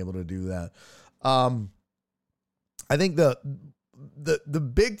 They weren't able to do that. I think the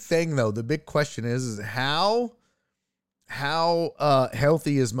big thing, though, the big question is how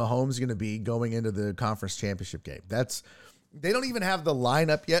healthy is Mahomes going to be going into the conference championship game? They don't even have the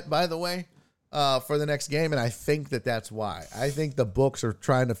lineup yet, by the way, for the next game. And I think that's why. I think the books are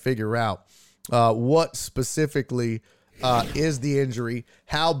trying to figure out what specifically is the injury,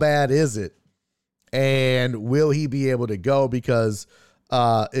 how bad is it, and will he be able to go? Because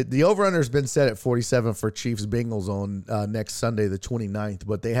the over-under has been set at 47 for Chiefs Bengals on next Sunday, the 29th,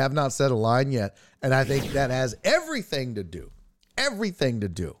 but they have not set a line yet. And I think that has everything to do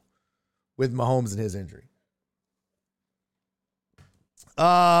with Mahomes and his injury.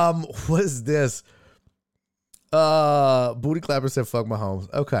 What is this? Booty Clapper said, fuck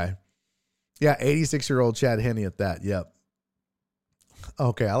Mahomes. Okay. Yeah, 86-year-old Chad Henne at that. Yep.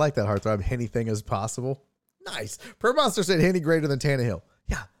 Okay, I like that heartthrob. Anything is possible. Nice. Per Monster said Henne greater than Tannehill.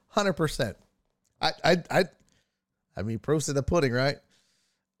 Yeah, 100%. I mean, proof's in the pudding, right?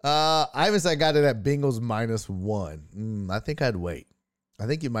 I got it at Bengals -1. I think I'd wait. I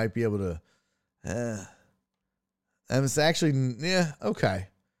think you might be able to. And it's actually, yeah, okay.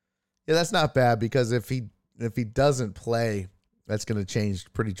 Yeah, that's not bad because if he doesn't play, that's going to change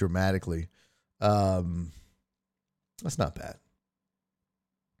pretty dramatically. That's not bad.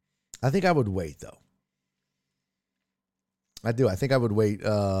 I think I would wait, though. I do. I think I would wait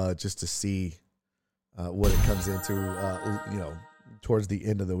just to see what it comes into, towards the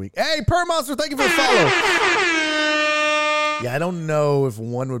end of the week. Hey, Per Monster, thank you for the follow. Yeah, I don't know if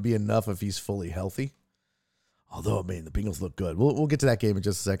one would be enough if he's fully healthy. Although, the Bengals look good. We'll get to that game in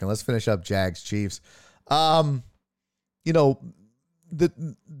just a second. Let's finish up Jags Chiefs.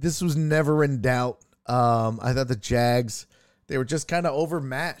 This was never in doubt. I thought the Jags, they were just kind of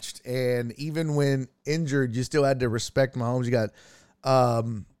overmatched. And even when injured, you still had to respect Mahomes. You got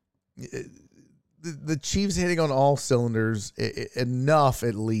the Chiefs hitting on all cylinders, enough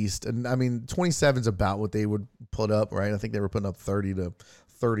at least. And 27 is about what they would put up, right? I think they were putting up 30 to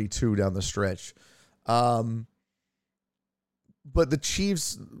 32 down the stretch. But the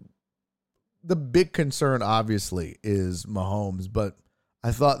Chiefs, the big concern obviously is Mahomes, but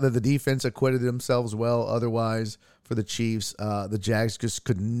I thought that the defense acquitted themselves well. Otherwise, for the Chiefs, the Jags just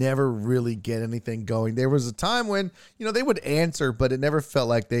could never really get anything going. There was a time when, they would answer, but it never felt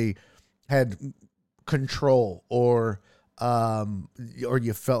like they had control or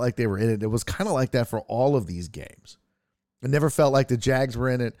you felt like they were in it. It was kind of like that for all of these games. It never felt like the Jags were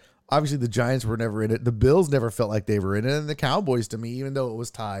in it. Obviously, the Giants were never in it. The Bills never felt like they were in it. And the Cowboys, to me, even though it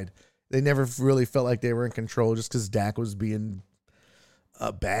was tied, they never really felt like they were in control just because Dak was being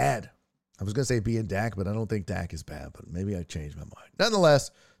bad. I was going to say being Dak, but I don't think Dak is bad. But maybe I changed my mind.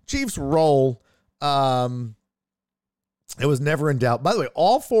 Nonetheless, Chiefs roll. It was never in doubt. By the way,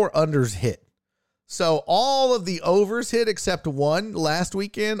 all 4 unders hit. So all of the overs hit except one last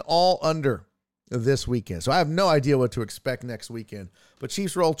weekend, all under this weekend. So I have no idea what to expect next weekend. But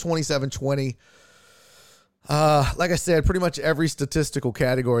Chiefs roll 27-20. Like I said, pretty much every statistical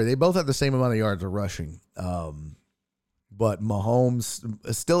category, they both have the same amount of yards of rushing. But Mahomes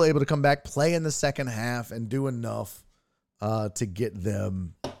is still able to come back, play in the second half, and do enough to get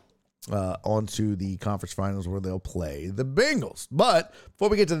them onto the conference finals where they'll play the Bengals. But before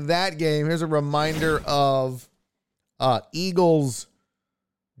we get to that game, here's a reminder of Eagles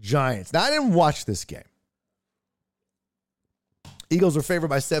Giants. Now, I didn't watch this game. Eagles were favored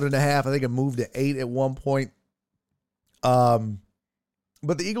by 7.5. I think it moved to 8 at one point.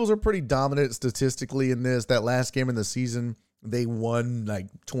 But the Eagles are pretty dominant statistically in this. That last game in the season, they won like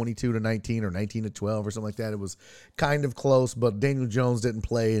 22-19 or 19-12 or something like that. It was kind of close, but Daniel Jones didn't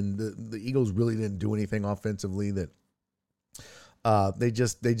play, and the Eagles really didn't do anything offensively. That they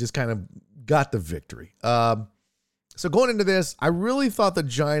just kind of got the victory. So going into this, I really thought the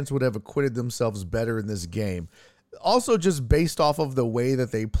Giants would have acquitted themselves better in this game. Also, just based off of the way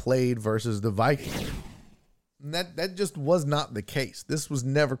that they played versus the Vikings. And that just was not the case. This was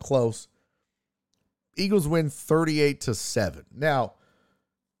never close. Eagles win 38-7. Now,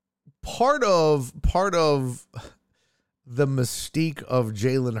 part of the mystique of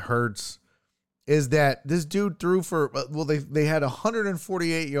Jalen Hurts is that this dude threw for, well, they had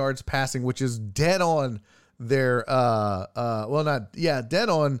 148 yards passing, which is dead on their dead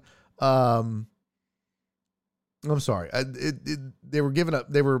on. I'm sorry. They were giving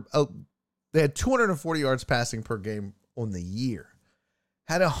up. They had 240 yards passing per game on the year.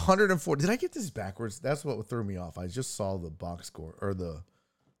 Had 140. Did I get this backwards? That's what threw me off. I just saw the box score or the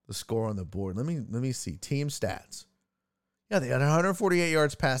score on the board. Let me see. Team stats. Yeah, they had 148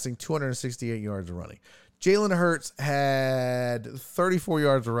 yards passing, 268 yards running. Jalen Hurts had 34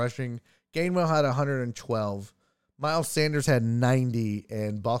 yards rushing. Gainwell had 112. Miles Sanders had 90,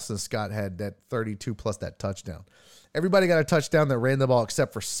 and Boston Scott had that 32 plus that touchdown. Everybody got a touchdown that ran the ball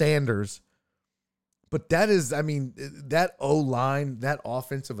except for Sanders. But that is, I mean, that O-line, that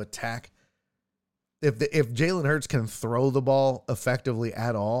offensive attack, if Jalen Hurts can throw the ball effectively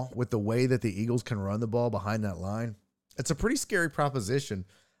at all with the way that the Eagles can run the ball behind that line, it's a pretty scary proposition.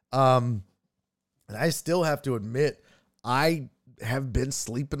 And I still have to admit, I have been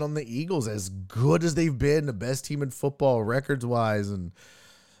sleeping on the Eagles as good as they've been, the best team in football records-wise. And,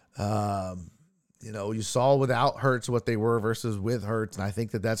 you saw without Hurts what they were versus with Hurts, and I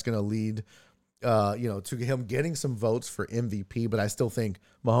think that that's going to lead to him getting some votes for MVP, but I still think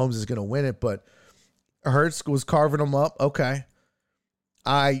Mahomes is going to win it. But Hurts was carving them up. Okay.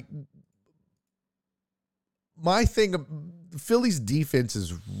 Philly's defense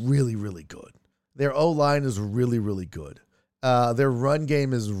is really, really good. Their O-line is really, really good. Their run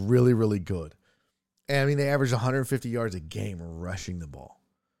game is really, really good. And I mean, they average 150 yards a game rushing the ball.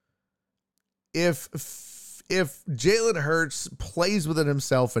 If Jalen Hurts plays with it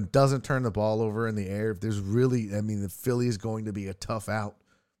himself and doesn't turn the ball over in the air, the Philly is going to be a tough out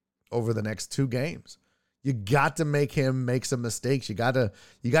over the next two games. You got to make him make some mistakes. You got to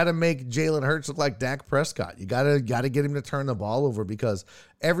make Jalen Hurts look like Dak Prescott. You got to get him to turn the ball over, because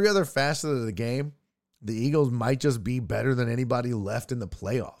every other facet of the game, the Eagles might just be better than anybody left in the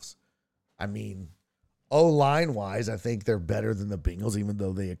playoffs. I mean, O-line wise, I think they're better than the Bengals, even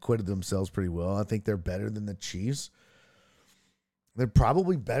though they acquitted themselves pretty well. I think they're better than the Chiefs. They're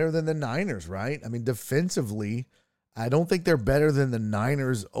probably better than the Niners, right? I mean, defensively, I don't think they're better than the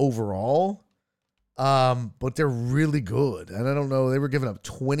Niners overall, but they're really good. And I don't know, they were giving up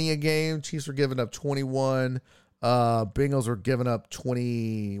 20 a game. Chiefs were giving up 21. Bengals were giving up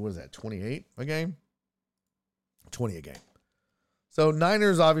 28 a game? 20 a game. So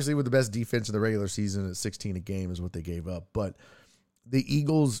Niners, obviously, with the best defense in the regular season at 16 a game is what they gave up. But the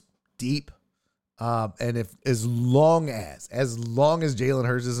Eagles deep, and if as long as Jalen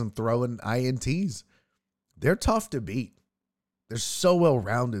Hurts isn't throwing INTs, they're tough to beat. They're so well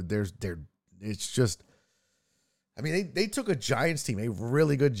rounded. It's just, I mean, they took a Giants team, a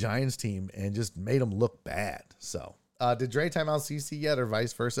really good Giants team, and just made them look bad. So. Did Dre time out CC yet, or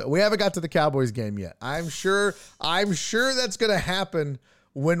vice versa? We haven't got to the Cowboys game yet. I'm sure that's going to happen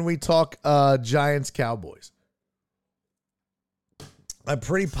when we talk Giants Cowboys. I'm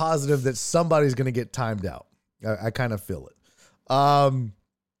pretty positive that somebody's going to get timed out. I kind of feel it.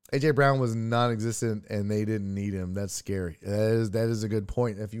 AJ Brown was non-existent, and they didn't need him. That's scary. That is a good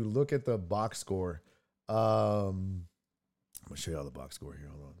point. If you look at the box score, I'm going to show you all the box score here.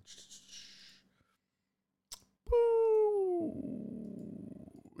 Hold on.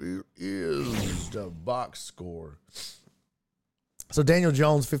 Here is the box score. So Daniel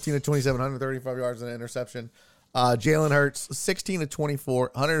Jones, 15-27, 135 yards and an interception. Jalen Hurts,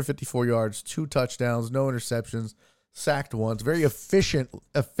 16-24, 154 yards, 2 touchdowns, no interceptions, sacked once. Very efficient,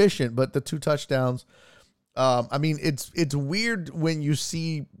 but the 2 touchdowns. I mean, it's weird when you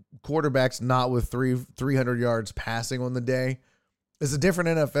see quarterbacks not with 300 yards passing on the day. It's a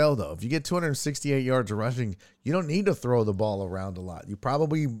different NFL, though. If you get 268 yards rushing, you don't need to throw the ball around a lot. You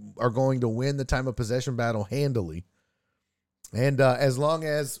probably are going to win the time of possession battle handily. And as long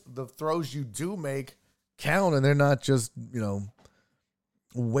as the throws you do make count and they're not just,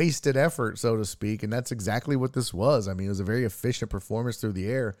 wasted effort, so to speak. And that's exactly what this was. I mean, it was a very efficient performance through the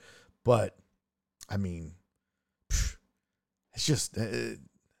air. But, I mean, it's just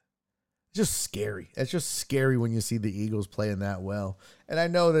scary. It's just scary when you see the Eagles playing that well. And I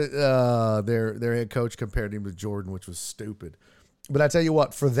know that their head coach compared him to Jordan, which was stupid. But I tell you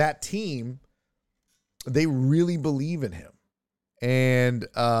what, for that team, they really believe in him. And,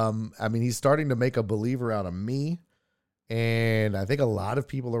 I mean, he's starting to make a believer out of me. And I think a lot of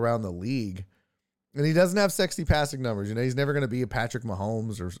people around the league. And he doesn't have sexy passing numbers. He's never going to be a Patrick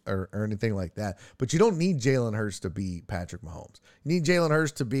Mahomes or anything like that. But you don't need Jalen Hurts to be Patrick Mahomes. You need Jalen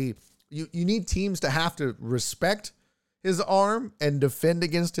Hurts to be... You need teams to have to respect his arm and defend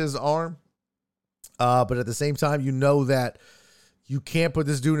against his arm. But at the same time, you know that you can't put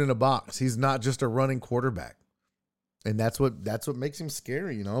this dude in a box. He's not just a running quarterback. And that's what makes him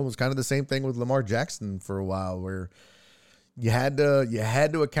scary. It was kind of the same thing with Lamar Jackson for a while, where you had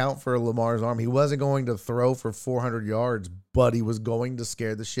to account for Lamar's arm. He wasn't going to throw for 400 yards, but he was going to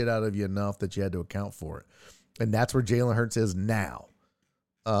scare the shit out of you enough that you had to account for it. And that's where Jalen Hurts is now.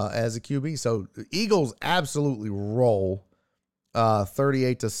 As a QB. So the Eagles absolutely roll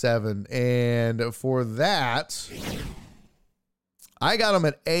 38-7. And for that, I got them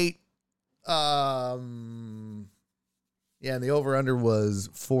at 8. And the over-under was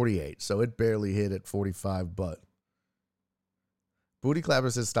 48. So it barely hit at 45, but Booty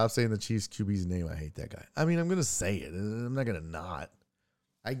Clapper says, stop saying the Chiefs QB's name. I hate that guy. I mean, I'm going to say it. I'm not going to not.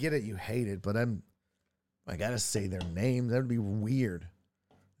 I get it. You hate it, but I got to say their name. That would be weird.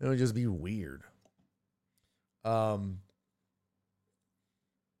 It would just be weird.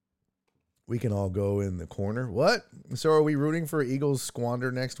 We can all go in the corner. What? So are we rooting for Eagles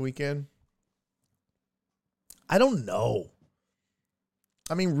squander next weekend? I don't know.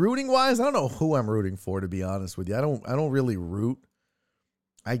 I mean, rooting wise, I don't know who I'm rooting for, to be honest with you. I don't really root.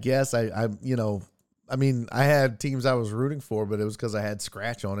 I guess I had teams I was rooting for, but it was because I had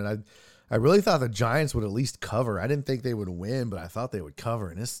scratch on it. I really thought the Giants would at least cover. I didn't think they would win, but I thought they would cover,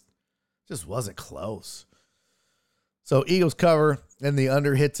 and this just wasn't close. So Eagles cover, and the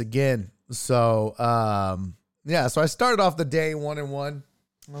under hits again. So, so I started off the day 1-1.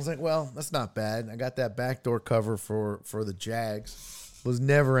 I was like, well, that's not bad. I got that backdoor cover for the Jags. Was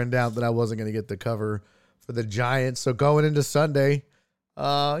never in doubt that I wasn't going to get the cover for the Giants. So going into Sunday,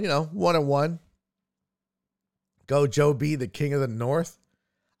 1-1. Go Joe B, the king of the North.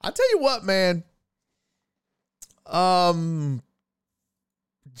 I'll tell you what, man.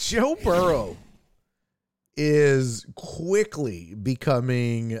 Joe Burrow is quickly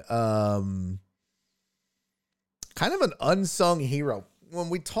becoming kind of an unsung hero. When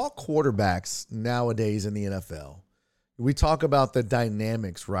we talk quarterbacks nowadays in the NFL, we talk about the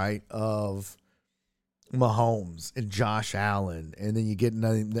dynamics, right, of Mahomes and Josh Allen. And then you get,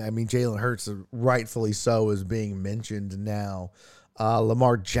 Jalen Hurts, rightfully so, is being mentioned now.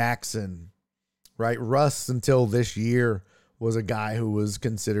 Lamar Jackson, right? Russ, until this year, was a guy who was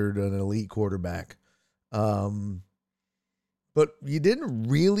considered an elite quarterback. But you didn't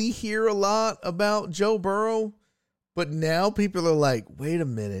really hear a lot about Joe Burrow. But now people are like, wait a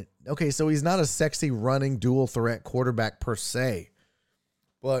minute. Okay, so he's not a sexy running dual threat quarterback per se.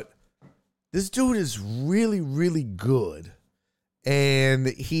 But this dude is really, really good. And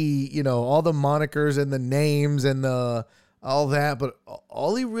he, all the monikers and the names and all that, but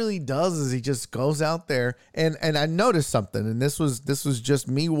all he really does is he just goes out there and I noticed something, and this was just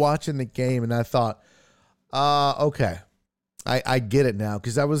me watching the game, and I thought, okay, I get it now,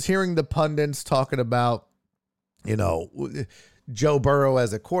 because I was hearing the pundits talking about, Joe Burrow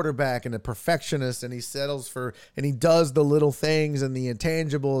as a quarterback and a perfectionist, and he settles for, and he does the little things and the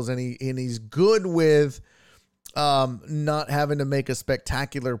intangibles, and he's good with not having to make a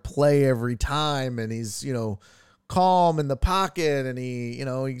spectacular play every time, and he's calm in the pocket, and he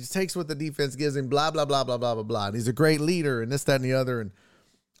takes what the defense gives him, blah blah blah blah blah blah blah, and he's a great leader, and this, that, and the other. And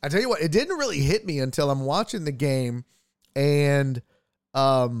I tell you what, it didn't really hit me until I'm watching the game, and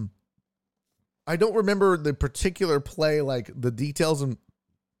I don't remember the particular play, like the details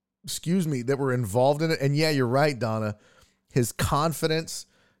that were involved in it. And yeah, you're right, Donna. His confidence,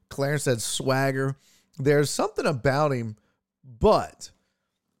 Clarence said swagger. There's something about him, but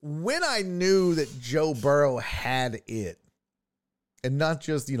when I knew that Joe Burrow had it, and not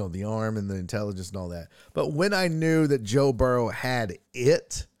just, the arm and the intelligence and all that, but when I knew that Joe Burrow had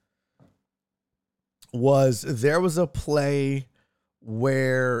it, was there was a play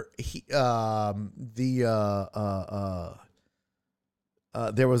where there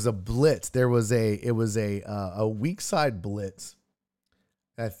was a blitz. It was a weak side blitz.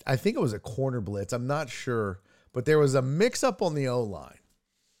 I think it was a corner blitz. I'm not sure, but there was a mix up on the O-line,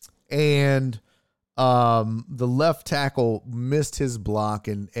 and the left tackle missed his block,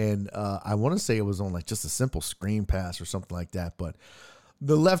 and I want to say it was on like just a simple screen pass or something like that, but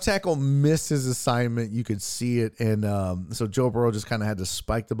the left tackle missed his assignment. You could see it, and so Joe Burrow just kind of had to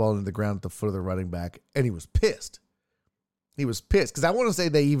spike the ball into the ground at the foot of the running back, and he was pissed. He was pissed because I want to say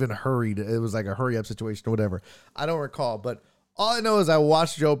they even hurried. It was like a hurry up situation or whatever. I don't recall, but all I know is I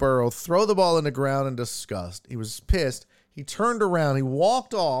watched Joe Burrow throw the ball in the ground in disgust. He was pissed. He turned around. He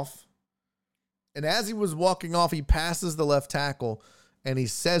walked off. And as he was walking off, he passes the left tackle and he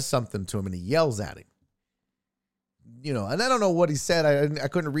says something to him and he yells at him. You know, and I don't know what he said. I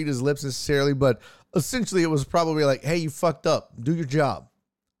couldn't read his lips necessarily, but essentially it was probably like, hey, you fucked up. Do your job.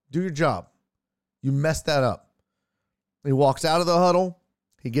 Do your job. You messed that up. He walks out of the huddle.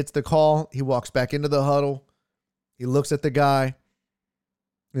 He gets the call. He walks back into the huddle. He looks at the guy.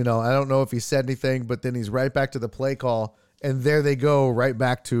 You know, I don't know if he said anything, but then he's right back to the play call. And there they go, right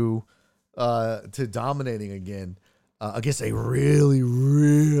back to dominating again against a really,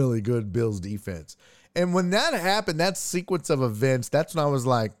 really good Bills defense. And when that happened, that sequence of events, that's when I was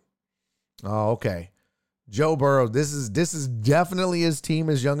like, oh, okay. Joe Burrow, this is definitely his team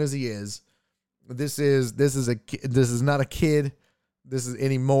as young as he is. This is not a kid. This is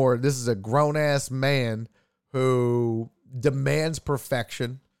anymore. This is a grown-ass man who demands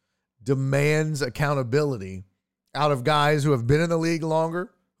perfection, demands accountability out of guys who have been in the league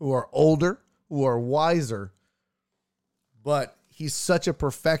longer, who are older, who are wiser. But he's such a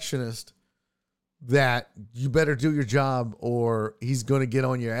perfectionist that you better do your job or he's going to get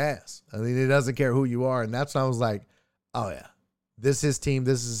on your ass. I mean, he doesn't care who you are. And that's when I was like, oh yeah, this is his team.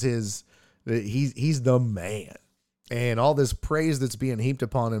 This is his, he's the man. And all this praise that's being heaped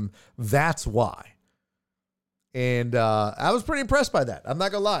upon him, that's why. And I was pretty impressed by that. I'm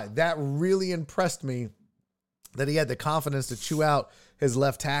not going to lie. That really impressed me that he had the confidence to chew out his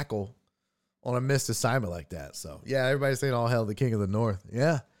left tackle on a missed assignment like that. So, yeah, everybody's saying all hell the king of the North.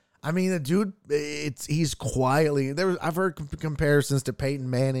 Yeah. I mean, the dude, he's quietly, I've heard comparisons to Peyton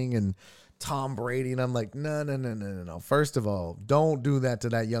Manning and Tom Brady, and I'm like, no. First of all, don't do that to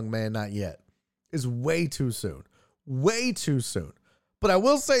that young man, not yet. It's way too soon. Way too soon. But I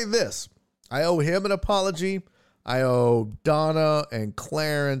will say this. I owe him an apology. I owe Donna and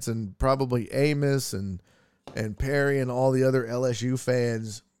Clarence and probably Amos and Perry and all the other LSU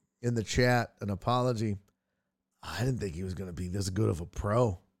fans in the chat an apology. I didn't think he was going to be this good of a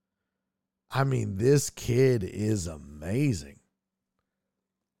pro. I mean, this kid is amazing.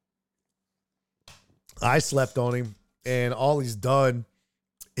 I slept on him, and all he's done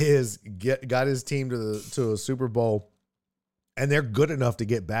is got his team to a Super Bowl, and they're good enough to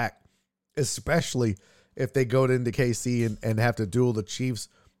get back, especially if they go into KC and have to duel the Chiefs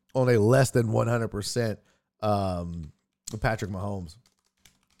on a less than 100% Patrick Mahomes.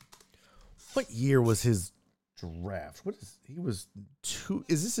 What year was his draft? Is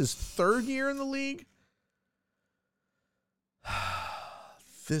this his third year in the league?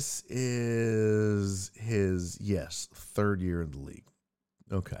 This is his, third year in the league.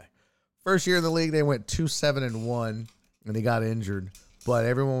 Okay. First year in the league, they went 2-7-1, and he got injured. But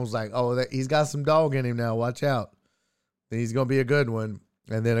everyone was like, oh, he's got some dog in him now. Watch out. He's going to be a good one.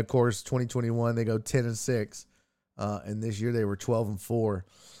 And then, of course, 2021, they go 10-6. And this year, they were 12-4.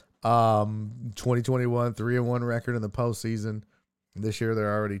 2021, 3-1 record in the postseason. This year,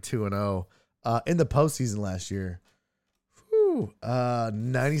 they're already 2-0. In the postseason last year,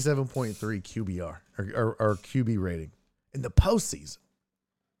 97.3 QBR or QB rating in the postseason.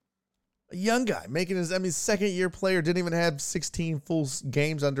 A young guy making his, second year player, didn't even have 16 full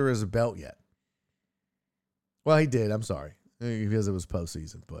games under his belt yet. Well, he did. I'm sorry, because it was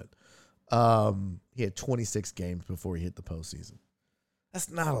postseason, but he had 26 games before he hit the postseason. That's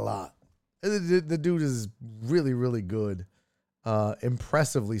not a lot. The dude is really, really good.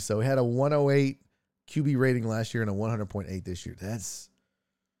 Impressively so. He had a 108 QB rating last year and a 100.8 this year. That's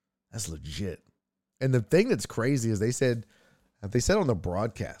legit. And the thing that's crazy is they said on the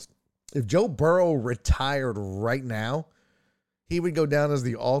broadcast, if Joe Burrow retired right now, he would go down as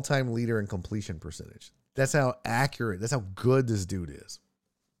the all-time leader in completion percentage. That's how accurate, that's how good this dude is.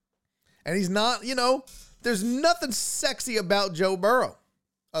 And he's not, there's nothing sexy about Joe Burrow.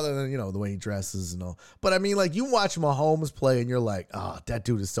 Other than, the way he dresses and all. But I mean, like, you watch Mahomes play and you're like, oh, that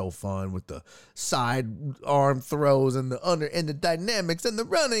dude is so fun with the side arm throws and the dynamics and the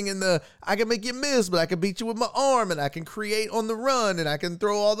running and I can make you miss, but I can beat you with my arm and I can create on the run and I can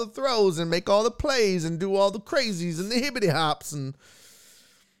throw all the throws and make all the plays and do all the crazies and the hibbity hops and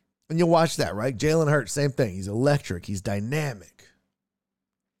you watch that, right? Jalen Hurts, same thing. He's electric. He's dynamic.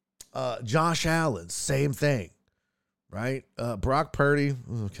 Josh Allen, same thing. Right? Brock Purdy,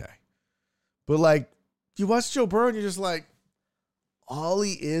 okay. But, like, you watch Joe Burrow and you're just like, all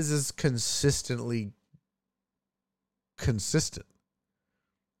he is consistently consistent.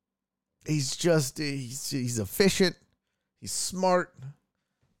 He's efficient. He's smart.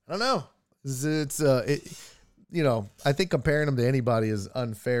 I don't know. I think comparing him to anybody is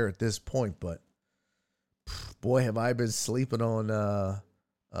unfair at this point, but boy, have I been sleeping on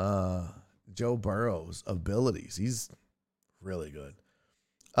Joe Burrow's abilities. He's really good.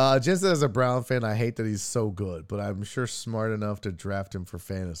 Just as a Brown fan, I hate that he's so good, but I'm sure smart enough to draft him for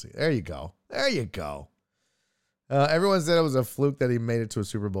fantasy. There you go. Everyone said it was a fluke that he made it to a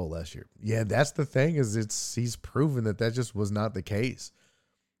Super Bowl last year. Yeah, that's the thing he's proven that just was not the case.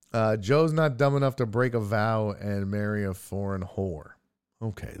 Joe's not dumb enough to break a vow and marry a foreign whore.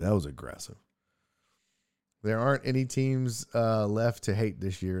 Okay, that was aggressive. There aren't any teams left to hate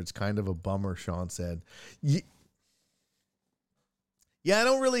this year. It's kind of a bummer, Sean said. Yeah, I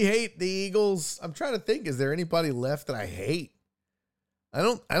don't really hate the Eagles. I'm trying to think, is there anybody left that I hate? I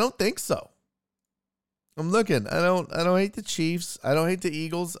don't think so. I'm looking. I don't hate the Chiefs. I don't hate the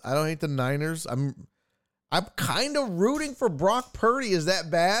Eagles. I don't hate the Niners. I'm kind of rooting for Brock Purdy. Is that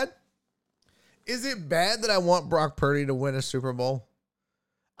bad? Is it bad that I want Brock Purdy to win a Super Bowl?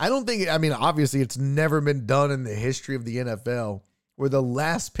 I don't think, obviously it's never been done in the history of the NFL where the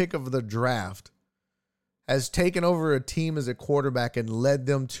last pick of the draft has taken over a team as a quarterback and led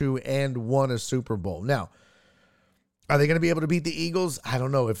them to and won a Super Bowl. Now, are they going to be able to beat the Eagles? I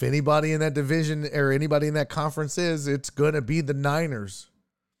don't know. If anybody in that division or anybody in that conference it's going to be the Niners.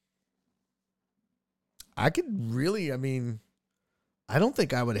 I don't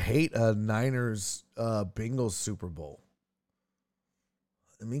think I would hate a Niners Bengals Super Bowl.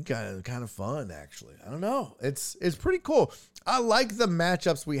 Kind of fun, actually. I don't know. It's pretty cool. I like the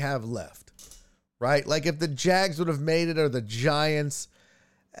matchups we have left, right? Like if the Jags would have made it or the Giants,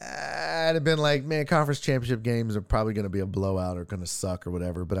 I'd have been like, man, conference championship games are probably going to be a blowout or going to suck or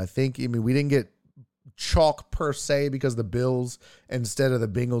whatever. But I think, we didn't get chalk per se because the Bills instead of the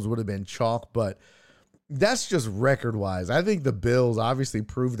Bengals would have been chalk, but that's just record-wise. I think the Bills obviously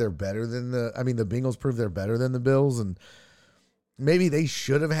proved they're better than the Bengals proved they're better than the Bills, and maybe they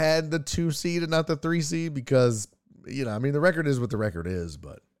should have had the 2 seed and not the 3 seed because, the record is what the record is,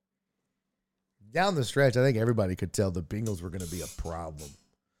 but down the stretch, I think everybody could tell the Bengals were going to be a problem,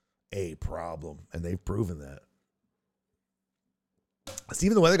 and they've proven that.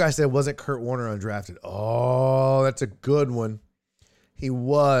 Stephen the Weather Guy said, wasn't Kurt Warner undrafted? Oh, that's a good one. He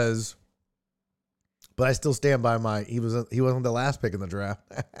was. But I still stand by he wasn't the last pick in the draft.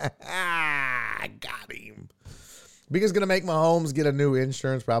 I got him. Because going to make Mahomes get a new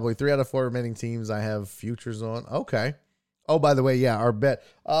insurance, probably 3 out of 4 remaining teams I have futures on. Okay. Oh, by the way, yeah, our bet.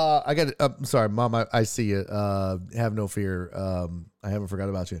 I got it. Sorry, Mom, I see you. Have no fear. I haven't forgot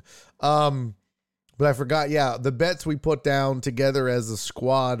about you. But I forgot, yeah, the bets we put down together as a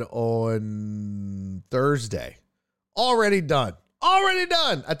squad on Thursday. Already done.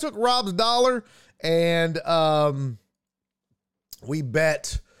 I took Rob's dollar and we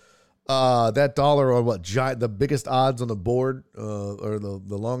bet that dollar on the biggest odds on the board or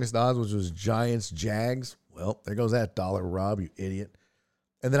the longest odds, which was Giants Jags. Well, there goes that dollar, Rob, you idiot.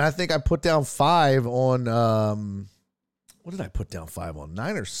 And then I think I put down 5 on what did I put down 5 on?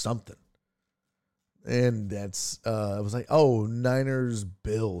 Niners something. And that's it was like, Niners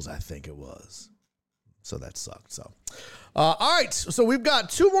Bills, I think it was. So that sucked. So all right, so we've got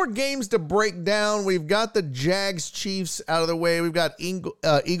 2 more games to break down. We've got the Jags Chiefs out of the way. We've got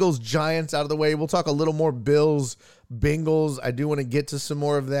Eagles Giants out of the way. We'll talk a little more Bills Bengals. I do want to get to some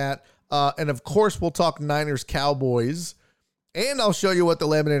more of that. And of course, we'll talk Niners Cowboys. And I'll show you what the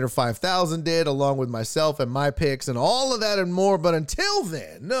Laminator 5000 did along with myself and my picks and all of that and more. But until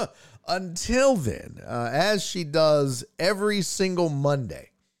then, as she does every single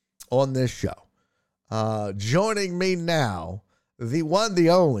Monday on this show, joining me now, the one, the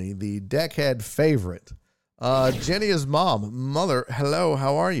only, the Deckhead favorite, Jenny's mom. Mother, hello,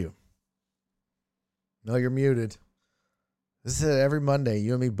 how are you? No, you're muted. This is every Monday.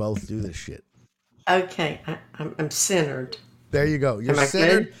 You and me both do this shit. Okay, I'm centered. There you go. You're Am I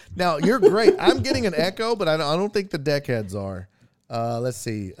centered. good? Now, you're great. I'm getting an echo, but I don't think the Deckheads are. Let's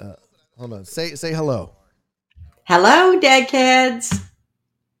see. Hold on. Say hello. Hello, deckheads.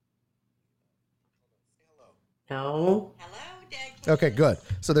 No. Okay, good.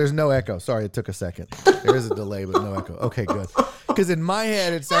 So there's no echo. Sorry, it took a second. There is a delay, but no echo. Okay, good. Because in my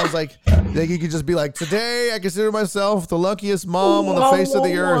head, it sounds like you could just be like, today I consider myself the luckiest mom on the face of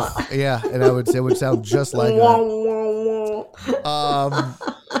the earth. Yeah, and it would sound just like that.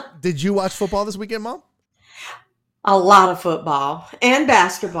 Did you watch football this weekend, Mom? A lot of football and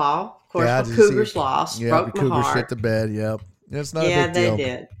basketball. Of course, the Cougars lost. Yeah, broke the Cougars my heart. shit the bed. Yep. It's not a Yeah, big deal. they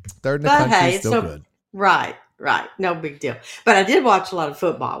did. Third in the But country hey, is it's still no good. right. No big deal. But I did watch a lot of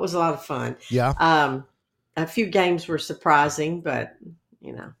football. It was a lot of fun. Yeah. A few games were surprising, but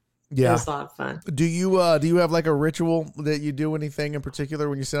it was a lot of fun. Do you have like a ritual that you do anything in particular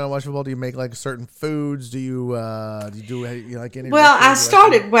when you sit down and watch football? Do you make like certain foods? Do you do like any? Well, I rituals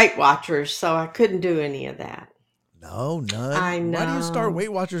started Weight Watchers, so I couldn't do any of that. No, none. I know. Why do you start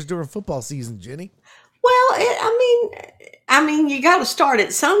Weight Watchers during football season, Jenny? Well, I mean, you got to start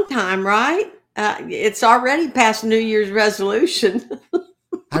it sometime, right? It's already past New Year's resolution.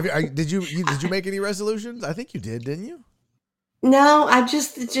 Did you make any resolutions? I think you did, didn't you? No, I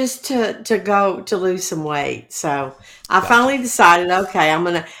just to go to lose some weight. So I finally decided, okay, I'm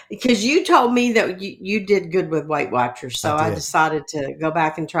gonna, because you told me that you did good with Weight Watchers, so I decided to go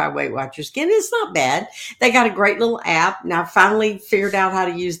back and try Weight Watchers again. It's not bad. They got a great little app. Now I finally figured out how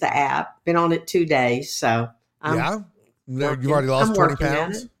to use the app. Been on it 2 days, so you've already lost 20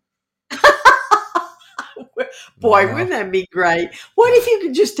 pounds. Boy, Wow. wouldn't that be great? What if you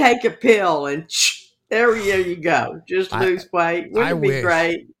could just take a pill and there you go, just lose weight? Wouldn't it be wish.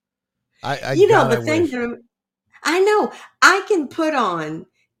 great? I know I can put on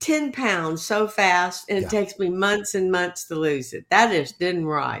 10 pounds so fast, and it takes me months and months to lose it. That just didn't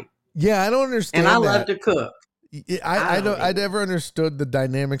right. Yeah, I don't understand. And I that. love to cook. I never understood the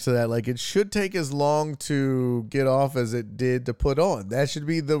dynamics of that. Like, it should take as long to get off as it did to put on. That should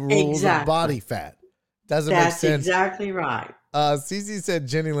be the rules of body fat. Doesn't make sense. That's exactly right. Cece said,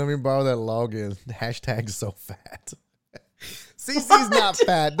 Jenny, let me borrow that login. Hashtag so fat. Cece's not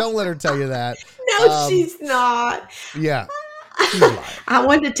fat. Don't let her tell you that. No, she's not. Yeah. I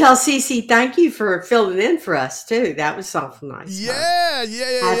wanted to tell Cece thank you for filling in for us too. That was something nice. Yeah.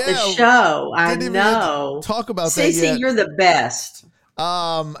 At the show. I know. Talk about Cece, that yet. you're the best.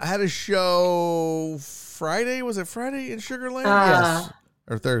 I had a show Friday. Was it Friday in Sugar Land? Yes.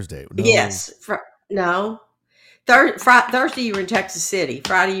 Or Thursday? No. Yes. No. Thursday you were in Texas City.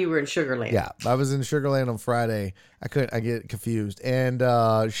 Friday you were in Sugar Land. Yeah, I was in Sugar Land on Friday. I get confused. And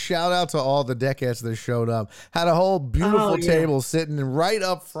shout out to all the deckheads that showed up. Had a whole beautiful table sitting right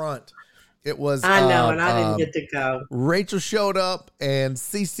up front. It was I know, and I didn't get to go. Rachel showed up, and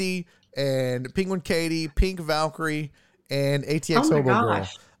Cece, and Penguin Katie, Pink Valkyrie, and ATX Hobo Girl.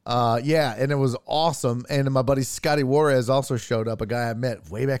 And it was awesome. And my buddy Scotty Juarez also showed up, a guy I met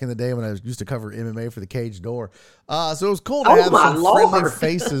way back in the day when I used to cover MMA for the Cage Door. So it was cool to have some friendly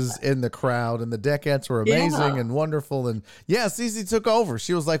faces in the crowd, and the deckettes were amazing and wonderful. And Cece took over.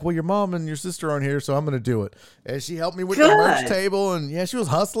 She was like, well, your mom and your sister aren't here, so I'm going to do it. And she helped me with the merch table, and she was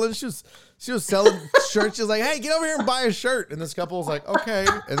hustling. She was selling shirts. She was like, hey, get over here and buy a shirt. And this couple was like, okay.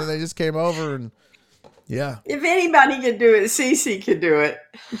 And then they just came over and if anybody could do it, Cece could do it.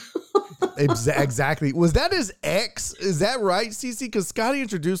 Exactly. Was that his ex? Is that right, Cece? Because Scotty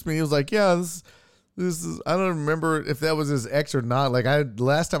introduced me. He was like, yeah, this is, I don't remember if that was his ex or not. Like,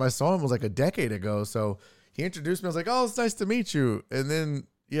 last time I saw him was like a decade ago. So he introduced me. I was like, oh, it's nice to meet you. And then,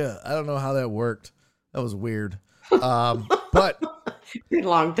 I don't know how that worked. That was weird. But been a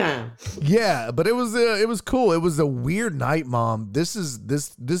long time. Yeah, but it was cool. It was a weird night, Mom.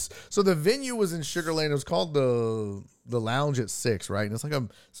 So the venue was in Sugar Land. It was called the Lounge at 6, right? And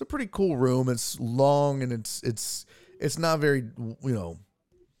it's a pretty cool room. It's long, and it's not very,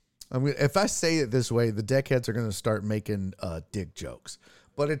 I mean, if I say it this way, the deckheads are going to start making dick jokes.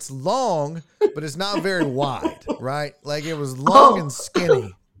 But it's long, but it's not very wide, right? Like, it was long and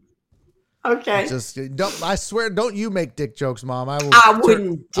skinny. Okay. I swear, don't you make dick jokes, Mom. I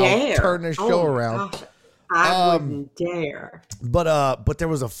wouldn't dare. I'll turn this show around. Gosh, I wouldn't dare. But there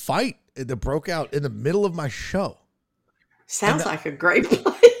was a fight that broke out in the middle of my show. Sounds like a great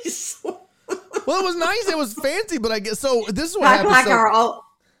place. Well, it was nice. It was fancy, but I guess so. This is what happened. Like our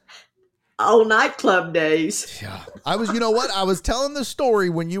old nightclub days. Yeah, I was. You know what? I was telling the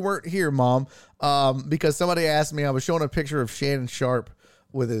story when you weren't here, Mom, because somebody asked me. I was showing a picture of Shannon Sharp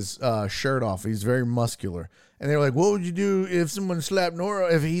with his shirt off. He's very muscular. And they were like, what would you do if someone slapped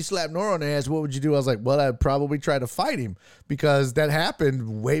Nora? If he slapped Nora on the ass, what would you do? I was like, well, I'd probably try to fight him, because that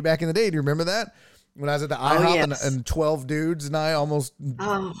happened way back in the day. Do you remember that? when I was at the IHOP yes. and 12 dudes and I almost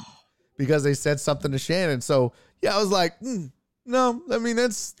Oh, because they said something to Shannon. So yeah, I was like, no, I mean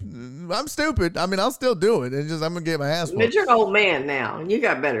I'm stupid. I mean, I'll still do it. It's just I'm gonna get my ass but whooped. you're an old man now, and you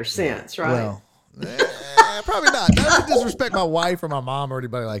got better sense, right? Well, probably not. I don't disrespect my wife or my mom or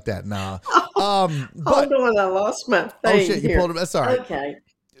anybody like that. Nah. But Hold on, I lost my thing. shit, you here. pulled it. That's all right. Okay.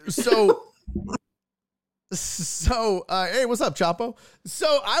 So, hey, what's up, Chapo?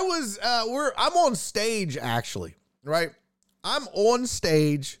 So I'm on stage actually, right? I'm on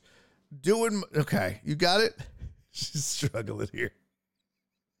stage doing. Okay, you got it. She's struggling here.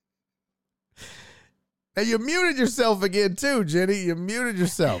 And you muted yourself again too, Jenny. You muted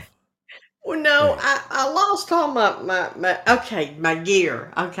yourself. Well, no, I lost all my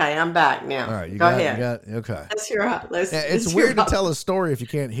gear. Okay, I'm back now. All right, you Go got ahead. okay. Let's hear it. It's weird to tell a story if you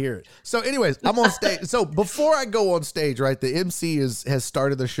can't hear it. So, anyways, I'm on stage. So before I go on stage, right, the MC has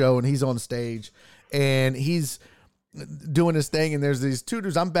started the show and he's on stage and he's doing his thing. And there's these two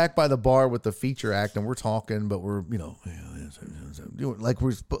dudes. I'm back by the bar with the feature act and we're talking, but we're doing like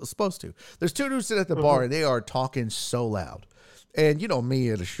we're supposed to. There's two dudes sitting at the bar and they are talking so loud. And you know me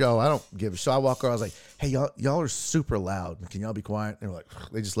at a show, I don't give a shit. I walk around, I was like, hey, y'all are super loud. Can y'all be quiet? And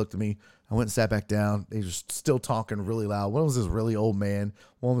they just looked at me. I went and sat back down. They were still talking really loud. One was this really old man.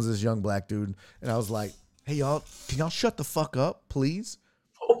 One was this young black dude. And I was like, hey, y'all, can y'all shut the fuck up, please?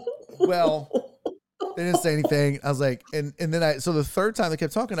 Well, they didn't say anything. I was like, and then so the third time they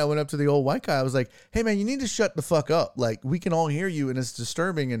kept talking, I went up to the old white guy. I was like, hey man, you need to shut the fuck up. Like we can all hear you and it's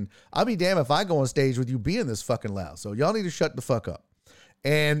disturbing. And I'll be damned if I go on stage with you being this fucking loud. So y'all need to shut the fuck up.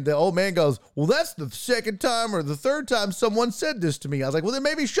 And the old man goes, well, that's the second time or the third time someone said this to me. I was like, well, then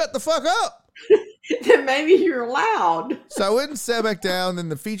maybe shut the fuck up. Then maybe you're loud. So I went and sat back down. Then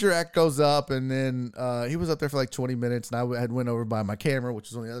the feature act goes up, and then he was up there for like 20 minutes, and I had went over by my camera, which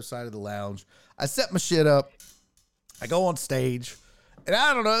was on the other side of the lounge. I set my shit up. I go on stage, and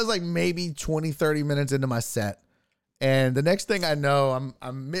I don't know, it was like maybe 20, 30 minutes into my set. And the next thing I know,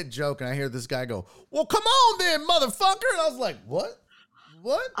 I'm mid-joke, and I hear this guy go, well, come on then, motherfucker. And I was like, what?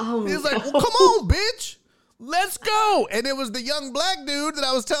 Oh, He was like, well, come on, bitch. Let's go. And it was the young black dude that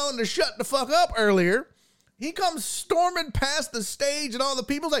I was telling to shut the fuck up earlier. He comes storming past the stage and all the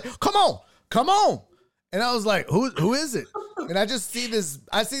people's like, come on. And I was like, who is it? And I see this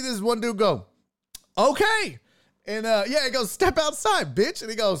one dude go, okay. And he goes, step outside, bitch.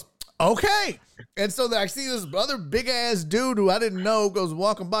 And he goes, okay. And so I see this other big ass dude who I didn't know goes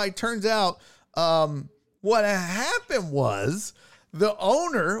walking by. Turns out what happened was the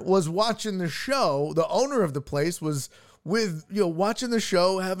owner was watching the show. The owner of the place was watching the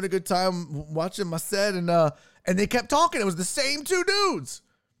show, having a good time, watching my set, and they kept talking. It was the same two dudes.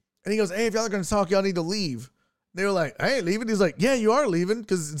 And he goes, hey, if y'all are going to talk, y'all need to leave. They were like, I ain't leaving. He's like, yeah, you are leaving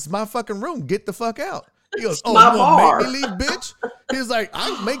because it's my fucking room. Get the fuck out. He goes, oh, you want to make me leave, bitch? He was like,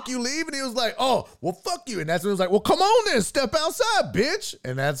 I'll make you leave. And he was like, oh, well, fuck you. And that's when he was like, well, come on then, step outside, bitch.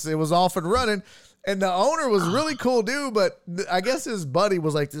 And it was off and running. And the owner was really cool dude, but I guess his buddy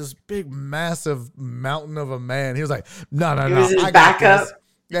was like this big, massive mountain of a man. He was like, no, I got this.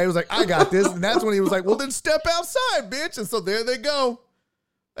 Yeah, he was like, I got this. And that's when he was like, well, then step outside, bitch. And so there they go.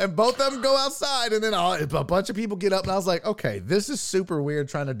 And both of them go outside. And then a bunch of people get up. And I was like, okay, this is super weird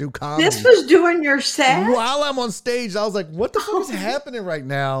trying to do comedy. This was doing your set? While I'm on stage, I was like, what the fuck is happening right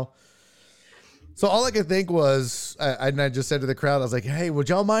now? So all I could think was, I just said to the crowd, I was like, hey, would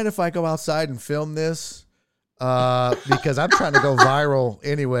y'all mind if I go outside and film this? Because I'm trying to go viral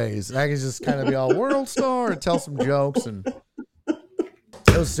anyways. And I can just kind of be all world star and tell some jokes. And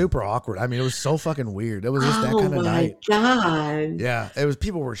it was super awkward. I mean, it was so fucking weird. It was just that kind of night. Oh, my God. Yeah. It was,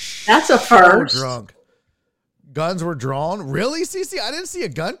 people were That's a first. drunk. Guns were drawn. Really, Cece? I didn't see a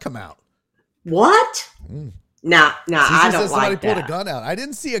gun come out. What? No, I don't somebody like pulled that. a gun out. I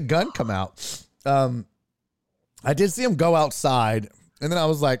didn't see a gun come out. I did see him go outside, and then I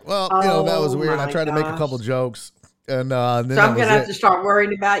was like, well, that was weird. I tried to make a couple jokes, and then so I'm gonna have to start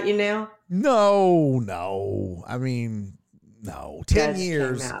worrying about you now. No. I mean, no. 10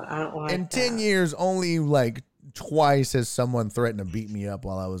 years. I don't like in that. 10 years, only like twice has someone threatened to beat me up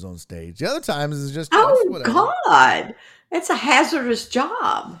while I was on stage. The other times is just whatever. God, it's a hazardous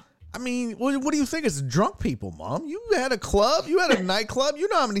job. I mean, what do you think? It's drunk people, Mom. You had a club. You had a nightclub. You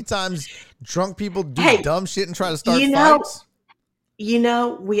know how many times drunk people do dumb shit and try to start fights?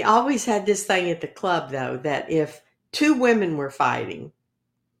 We always had this thing at the club, though, that if two women were fighting,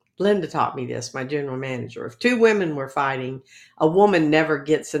 Linda taught me this, my general manager. If two women were fighting, a woman never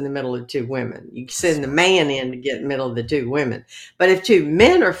gets in the middle of two women. You send the man in to get in the middle of the two women. But if two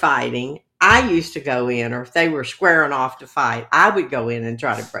men are fighting, I used to go in, or if they were squaring off to fight, I would go in and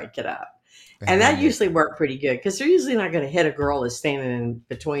try to break it up. And that usually worked pretty good because they're usually not going to hit a girl that's standing in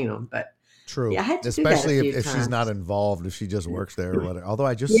between them. But true. yeah, I had to Especially do that if she's not involved, if she just works there or whatever. Although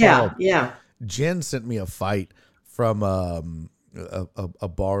I just saw Jen sent me a fight from a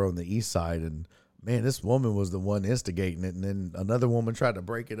bar on the east side, and man, this woman was the one instigating it, and then another woman tried to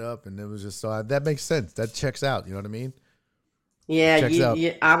break it up, and it was just that makes sense. That checks out. You know what I mean? Yeah,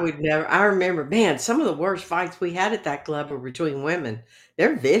 I would never. I remember, man, some of the worst fights we had at that club were between women.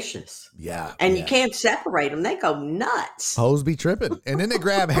 They're vicious. Yeah. And you can't separate them. They go nuts. Hoes be tripping. And then they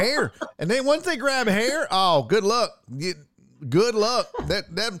grab hair. And then once they grab hair, oh, good luck. Good luck.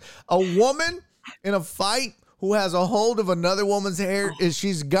 That a woman in a fight who has a hold of another woman's hair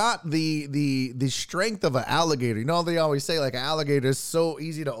she's got the strength of an alligator. You know, they always say like an alligator is so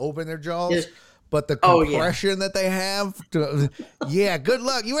easy to open their jaws. But the compression that they have, good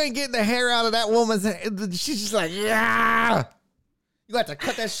luck. You ain't getting the hair out of that woman's head. She's just like, yeah. You got to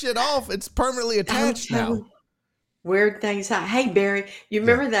cut that shit off. It's permanently attached now. Weird things happen. Hey, Barry, you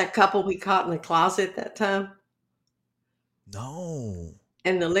remember that couple we caught in the closet that time? No.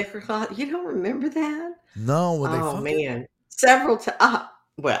 In the liquor closet? You don't remember that? No. Oh, man. Several times.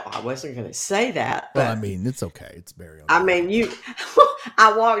 Well, I wasn't going to say that. But, well, I mean, it's okay. It's Barry. I mean,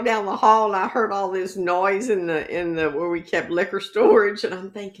 I walked down the hall and I heard all this noise in the where we kept liquor storage, and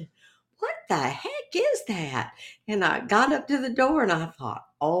I'm thinking, what the heck is that? And I got up to the door and I thought,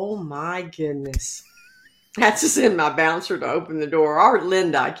 oh my goodness. I had to send my bouncer to open the door, or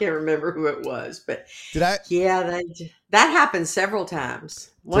Linda. I can't remember who it was, but that happened several times.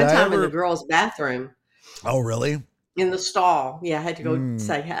 One time in the girls' bathroom. Oh, really? In the stall. Yeah, I had to go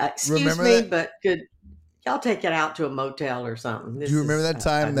say, excuse me, but could y'all take it out to a motel or something? Do you remember that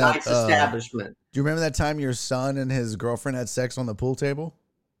time that nice establishment? Do you remember that time your son and his girlfriend had sex on the pool table?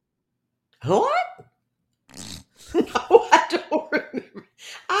 What? No, I don't remember.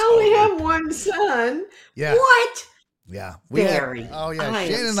 I only have one son. Yeah. What? Yeah. Barry.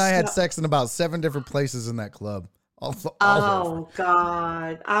 Shannon and I had sex in about 7 different places in that club. Oh,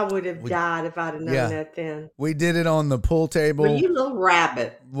 God. I would have died if I'd have known that then. We did it on the pool table. Well, you little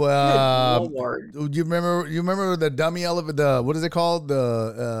rabbit. Well, do you remember the dummy elevator? What is it called?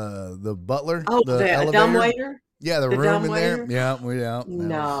 The butler? Oh, the elevator? Dumbwaiter? Yeah, the room in there. Yeah.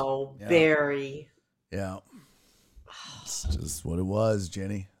 No, Barry. Yeah. It's just what it was,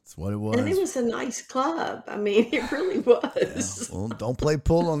 Jenny. It's what it was. And it was a nice club. I mean, it really was. Yeah. Well, don't play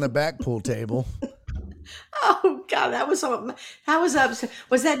pool on the back pool table. Oh God, that was upstairs.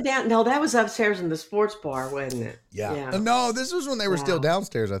 Was that down? No, that was upstairs in the sports bar, wasn't it? Yeah. No, this was when they were still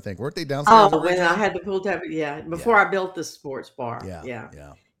downstairs. I think weren't they downstairs? Oh, when I had the pool table. Yeah, before I built the sports bar.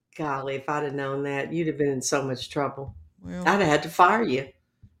 Yeah. Golly, if I'd have known that, you'd have been in so much trouble. Well, I'd have had to fire you.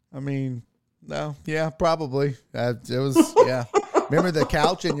 I mean, no, probably. It was Remember the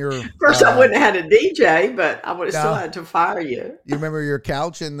couch in your? Of course, I wouldn't have had a DJ, but I would have still had to fire you. You remember your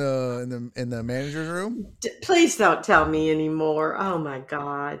couch in the manager's room? Please don't tell me anymore. Oh my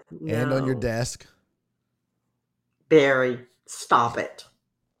God! No. And on your desk, Barry, stop it.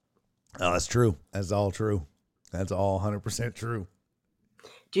 Oh, that's true. That's all true. That's all 100% true.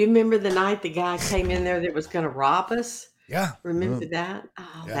 Do you remember the night the guy came in there that was going to rob us? Yeah. Remember that?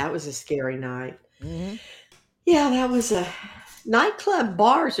 Oh, that was a scary night. Mm-hmm. Yeah, that was a nightclub.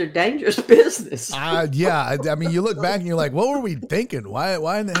 Bars are dangerous business. I mean, you look back and you're like, what were we thinking?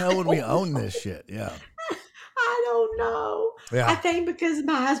 Why in the hell would we own this shit? Yeah. I don't know. Yeah. I think because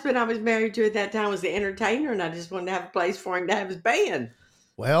my husband I was married to at that time was the entertainer, and I just wanted to have a place for him to have his band.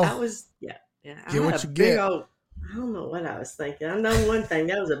 Well, that was get what you get. I don't know what I was thinking. I know one thing.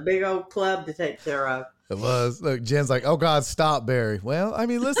 That was a big old club to take care of. It was. Look, Jen's like, oh, God, stop, Barry. Well, I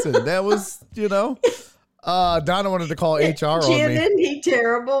mean, listen, that was, Donna wanted to call HR on me. Isn't he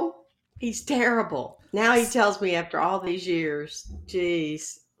terrible? He's terrible. Now he tells me after all these years.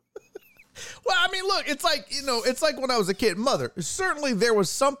 Jeez. Well, I mean, look, it's like, it's like when I was a kid. Mother, certainly there was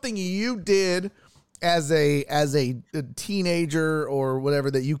something you did as a teenager or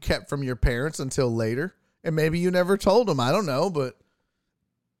whatever that you kept from your parents until later. And maybe you never told them. I don't know, but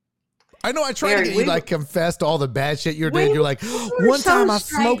I know I tried to get you confess to all the bad shit you did. You're like, one time I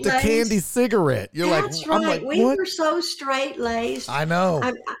smoked a candy cigarette. You're That's like, right. I'm like, we what? were so straight laced. I know.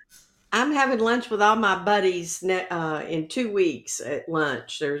 I'm having lunch with all my buddies in 2 weeks at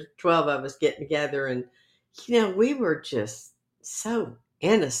lunch. There's 12 of us getting together, and we were just so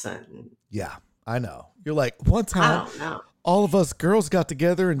innocent. Yeah, I know. You're like, one time. I don't know. All of us girls got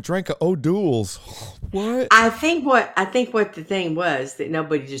together and drank a O'Doul's. What? I think what the thing was that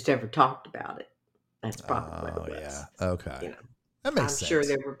nobody just ever talked about it. That's probably what it was. Yeah. Okay. That makes I'm sense. sure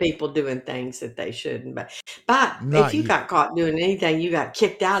there were people doing things that they shouldn't, but Not if you you. got caught doing anything, you got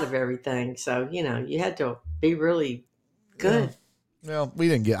kicked out of everything. So, you had to be really good. Well, I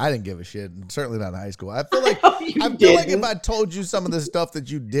didn't give a shit. Certainly not in high school. I feel like You I feel didn't. like if I told you some of the stuff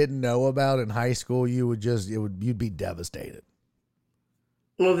that you didn't know about in high school, you'd be devastated.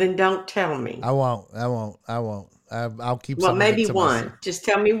 Well, then don't tell me. I won't. I'll keep. Well, some maybe of it to one. myself. Just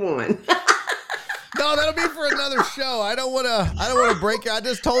tell me one. No, that'll be for another show. I don't want to break you. I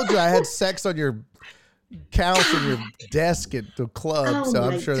just told you I had sex on your couch and your desk at the club, so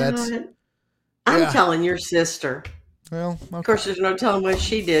I'm sure that's. I'm telling your sister. Well, okay. Of course, there's no telling what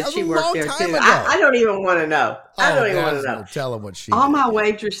she did. That was She a worked long there time too. ago. I don't even want to know. I don't even want to there's know. no telling what she All did. my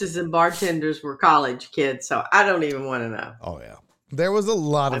waitresses and bartenders were college kids, so I don't even want to know. Oh yeah, there was a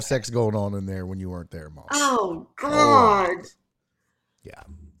lot of sex going on in there when you weren't there, Mom. Oh God. Yeah.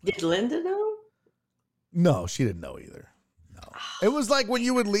 Did Linda know? No, she didn't know either. No. It was like when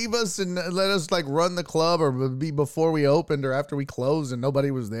you would leave us and let us like run the club, or be before we opened or after we closed, and nobody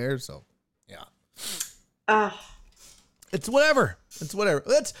was there. So, yeah. It's whatever.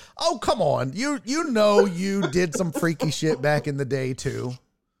 Oh, come on. You did some freaky shit back in the day too.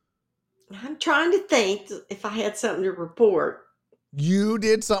 I'm trying to think if I had something to report. You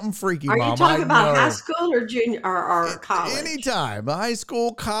did something freaky, Are Mom. you talking about know. high school or junior or college? Anytime. High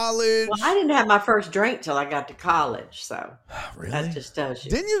school, college. Well, I didn't have my first drink till I got to college, so Really? that just tells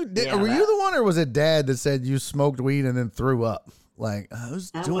you. Didn't you? Were you the one, or was it Dad that said you smoked weed and then threw up? Like,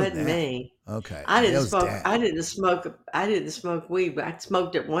 who's That doing wasn't that? me. Okay, I it didn't was smoke. Dad. I didn't smoke weed, but I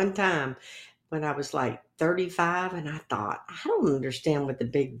smoked it one time when I was like 35, and I thought, I don't understand what the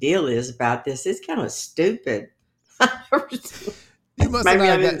big deal is about this. It's kind of stupid. You must Maybe I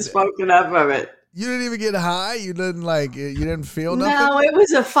have didn't smoke enough of it. You didn't even get high. You didn't You didn't feel nothing. No, it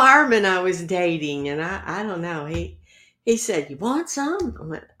was a fireman I was dating, and I don't know. He said, "You want some?" I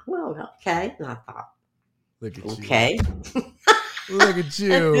went, "Well, okay." And I thought, Look at you. "Okay." Look at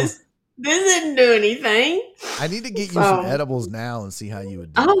you. This didn't do anything. I need to get you some edibles now and see how you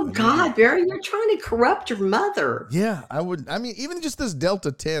would do. Oh God, Barry, you're trying to corrupt your mother. Yeah, I would. I mean, even just this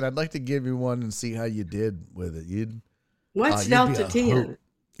Delta 10, I'd like to give you one and see how you did with it. What's you'd Delta be a 10? hoot.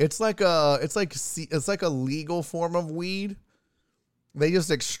 It's like a legal form of weed. They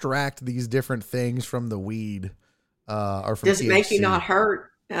just extract these different things from the weed, or from Does it make you THC. not hurt?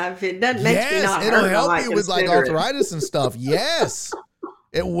 If it doesn't make me not it'll hurt, help you with like arthritis and stuff. Yes,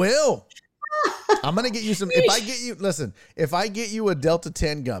 it will. I'm gonna get you some. If I get you a Delta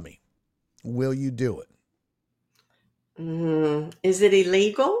 10 gummy, will you do it? Is it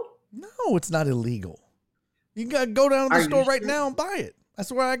illegal? No, it's not illegal. You gotta go down to the store right now and buy it.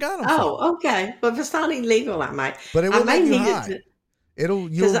 That's where I got them. Oh, okay. But if it's not illegal, I might. But it will make you need high.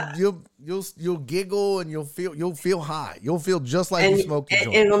 You'll You'll giggle and you'll feel high. You'll feel just like you smoked a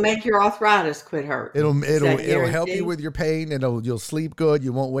joint. And it'll make your arthritis quit hurt. It'll help you with your pain. You'll sleep good.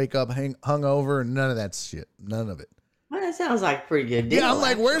 You won't wake up hungover and none of that shit. None of it. Well, that sounds like a pretty good deal. Yeah, I'm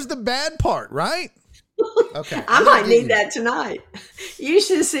like, where's the bad part, right? Okay. I might need that tonight. You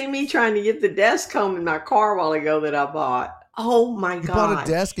should see me trying to get the desk home in my car a while ago that I bought. Oh my God. You bought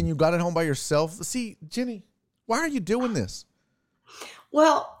a desk and you got it home by yourself? See, Jenny, why are you doing this?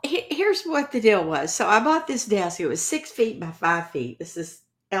 Well, here's what the deal was. So I bought this desk. It was 6 feet by 5 feet. This is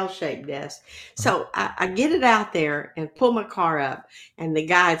L-shaped desk. So I get it out there and pull my car up. And the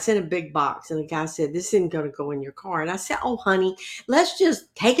guy, it's in a big box. And the guy said, "This isn't going to go in your car." And I said, "Oh, honey, let's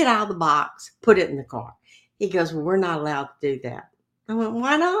just take it out of the box, put it in the car." He goes, "Well, we're not allowed to do that." I went,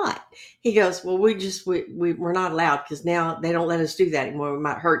 "Why not?" He goes, "Well, we're not allowed because now they don't let us do that anymore. We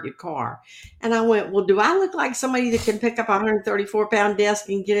might hurt your car." And I went, "Well, do I look like somebody that can pick up a 134-pound desk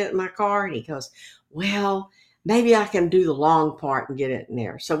and get it in my car?" And he goes, "Well, maybe I can do the long part and get it in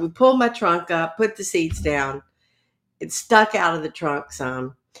there." So we pulled my trunk up, put the seats down. It stuck out of the trunk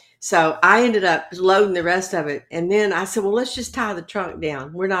some. So I ended up loading the rest of it. And then I said, "Well, let's just tie the trunk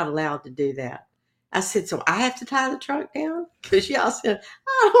down. We're not allowed to do that." I said, "So I have to tie the trunk down?" Because y'all said,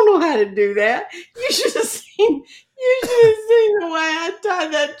 "I don't know how to do that." You should have seen the way I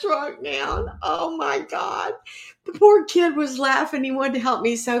tied that trunk down. Oh my God. The poor kid was laughing. He wanted to help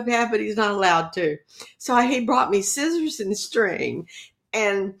me so bad, but he's not allowed to. So he brought me scissors and string.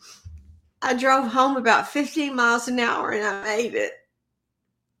 And I drove home about 15 miles an hour and I made it.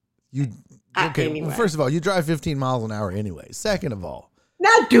 Anyway. Well, first of all, you drive 15 miles an hour anyway. Second of all, no,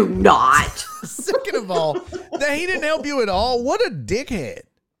 do not. Second of all, he didn't help you at all. What a dickhead.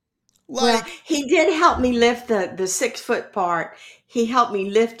 Well, he did help me lift the 6-foot part. He helped me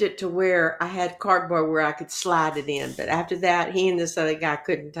lift it to where I had cardboard where I could slide it in. But after that, he and this other guy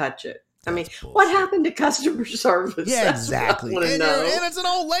couldn't touch it. I mean, what happened to customer service? Yeah, exactly. And it's an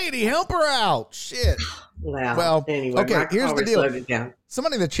old lady. Help her out. Shit. Well, anyway, okay, here's the deal. Down.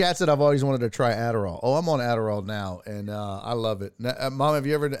 Somebody in the chat said I've always wanted to try Adderall. Oh, I'm on Adderall now, and I love it. Mom, have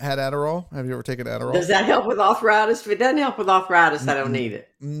you ever had Adderall? Have you ever taken Adderall? Does that help with arthritis? If it doesn't help with arthritis, I don't need it.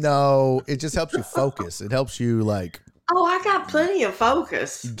 No, it just helps you focus. It helps you like. Oh, I got plenty of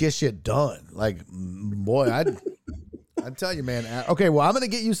focus. Get shit done. Like, boy, I'd tell you, man. Okay, well, I'm going to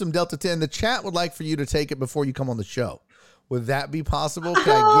get you some Delta 10. The chat would like for you to take it before you come on the show. Would that be possible?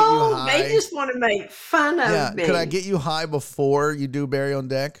 Could I get you high? They just want to make fun of me. Could I get you high before you do Barry on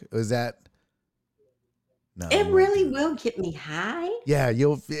Deck? Is that? No. It really will get me high. Yeah,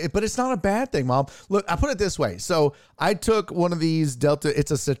 but it's not a bad thing, Mom. Look, I put it this way. So I took one of these Delta.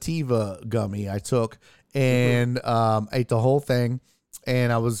 It's a sativa gummy I took and ate the whole thing.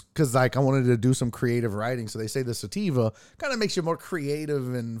 And I wanted to do some creative writing. So they say the sativa kind of makes you more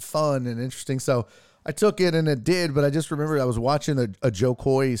creative and fun and interesting. So I took it and it did, but I just remember I was watching a Joe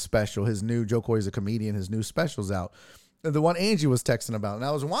Coy special. Joe Coy is a comedian. His new special's out. The one Angie was texting about. And I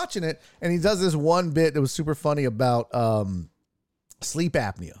was watching it, and he does this one bit that was super funny about sleep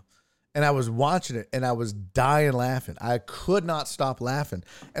apnea. And I was watching it, and I was dying laughing. I could not stop laughing.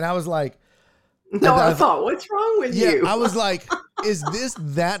 And I was like... No, I thought, what's wrong with you? I was like, is this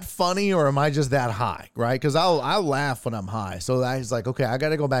that funny or am I just that high? Right? Because I'll laugh when I'm high. So I was like, okay, I got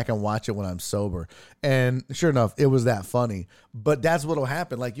to go back and watch it when I'm sober. And sure enough, it was that funny. But that's what'll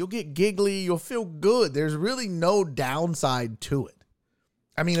happen. Like, you'll get giggly. You'll feel good. There's really no downside to it.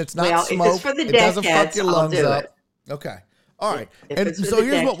 I mean, it's not smoke. If it's for the it doesn't deckheads, fuck your lungs I'll do up. it. Okay. All right. If And so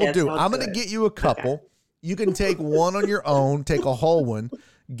here's what we'll do. I'm going to get you a couple. Okay. You can take one on your own, take a whole one.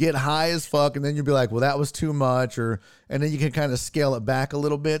 Get high as fuck, and then you'll be like, well, that was too much, and then you can kind of scale it back a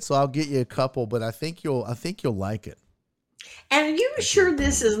little bit. So I'll get you a couple, but I think you'll like it. And are you sure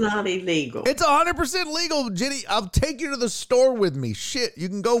this is not illegal? It's 100% legal, Jenny. I'll take you to the store with me. Shit, you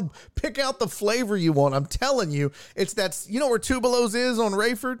can go pick out the flavor you want. I'm telling you, it's that. You know where Tubelos is on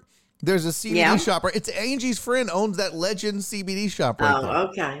Rayford? There's a CBD shop. It's Angie's friend owns that Legend CBD shop right there.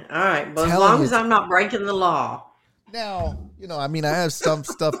 Okay, all right. Well, as long as I'm not breaking the law. Now, I mean, I have some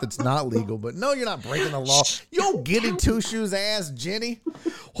stuff that's not legal, but no, you're not breaking the law. You don't get in Two Shoes ass, Jenny.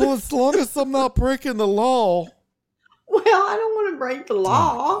 Well, as long as I'm not breaking the law. Well, I don't want to break the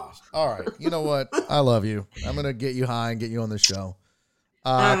law. All right. You know what? I love you. I'm going to get you high and get you on the show.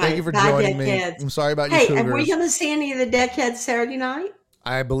 Thank you for joining me. I'm sorry about you Cougars. Are we going to see any of the Deckheads Saturday night?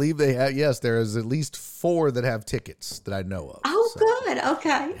 I believe they have. Yes, there is at least 4 that have tickets that I know of. Oh, so. Good. Okay.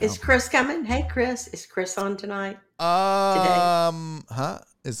 Yeah. Is Chris coming? Hey, Chris. Is Chris on tonight?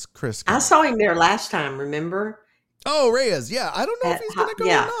 Is Chris coming? I saw him there last time, remember? Oh, Reyes. Yeah. I don't know if he's going to go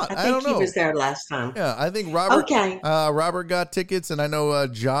or not. I think he was there last time. Yeah. I think Robert got tickets, and I know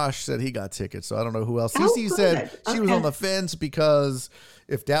Josh said he got tickets, so I don't know who else. Cece said she was on the fence because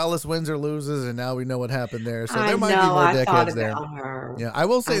if Dallas wins or loses, and now we know what happened there. So there might be more Deckheads there. Her. Yeah, I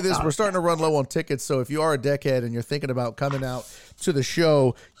will say this. We're starting to run low on tickets. So if you are a Deckhead and you're thinking about coming out to the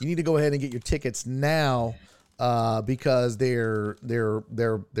show, you need to go ahead and get your tickets now because they're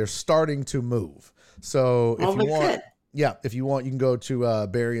starting to move. So if you want, if you want, you can go to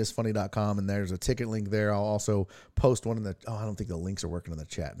barryisfunny.com and there's a ticket link there. I'll also post one in the, I don't think the links are working in the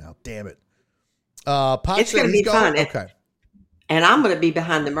chat now. Damn it. It's going to be fun. Okay. And I'm going to be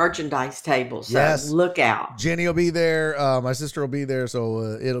behind the merchandise table, so look out. Jenny will be there. My sister will be there,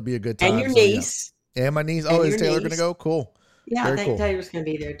 so it'll be a good time. And your niece. Yeah. And my niece. Oh, is Taylor going to go? Cool. Yeah, I think Taylor's going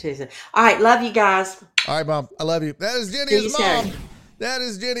to be there too. So. All right, love you guys. All right, Mom. I love you. That is Jenny's mom. That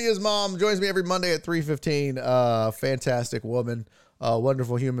is Jenny's mom. Joins me every Monday at 3:15. Fantastic woman.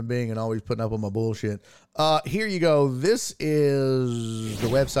 Wonderful human being and always putting up with my bullshit. Here you go. This is the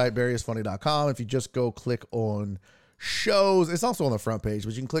website, barryisfunny.com. If you just go click on shows, it's also on the front page,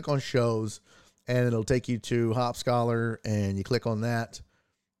 but you can click on shows and it'll take you to Hop Scholar, and you click on that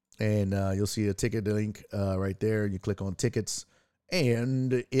and you'll see a ticket link right there. You click on tickets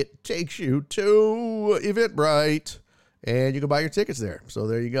and it takes you to Eventbrite and you can buy your tickets there. So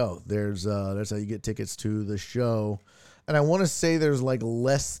there you go. There's that's how you get tickets to the show. And I want to say there's like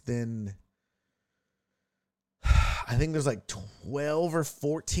less than, I think there's like 12 or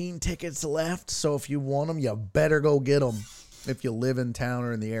 14 tickets left. So if you want them, you better go get them if you live in town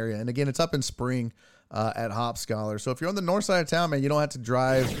or in the area. And again, it's up in Spring at Hop Scholar. So if you're on the north side of town, man, you don't have to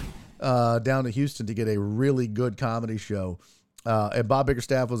drive down to Houston to get a really good comedy show. And Bob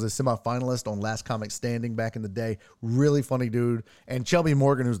Bickerstaff was a semifinalist on Last Comic Standing back in the day. Really funny dude. And Shelby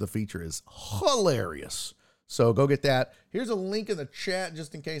Morgan, who's the feature, is hilarious. So go get that. Here's a link in the chat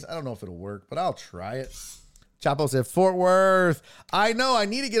just in case. I don't know if it'll work, but I'll try it. Chapo said Fort Worth. I know. I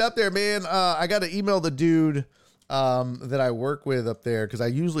need to get up there, man. I got to email the dude that I work with up there because I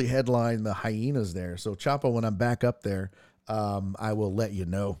usually headline the Hyenas there. So Chapo, when I'm back up there, I will let you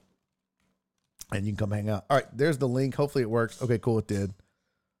know. And you can come hang out. All right, there's the link. Hopefully it works. Okay, cool. It did.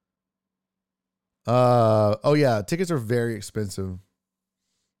 Oh yeah, tickets are very expensive.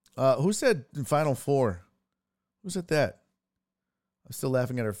 Who said Final Four? Who said that? I'm still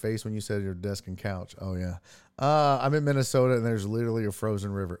laughing at her face when you said your desk and couch. Oh yeah. I'm in Minnesota and there's literally a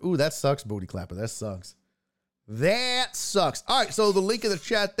frozen river. Ooh, that sucks, booty clapper. That sucks. That sucks. All right, so the link in the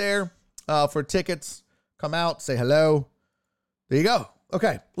chat there for tickets. Come out, say hello. There you go.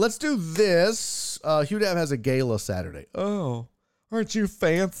 Okay, let's do this. Hugh Dab has a gala Saturday. Oh, aren't you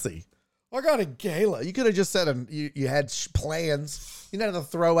fancy? I got a gala. You could have just said you had plans. You didn't have to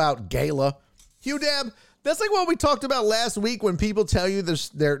throw out gala. Hugh Dab, that's like what we talked about last week when people tell you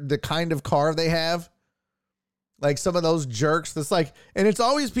the kind of car they have. Like some of those jerks. That's like, and it's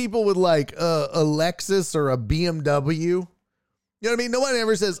always people with like a Lexus or a BMW. You know what I mean? No one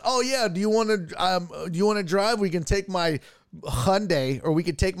ever says, "Oh yeah, do you want to drive? We can take my Hyundai or we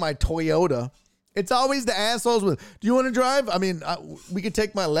could take my Toyota." It's always the assholes with, "Do you want to drive? I mean, we could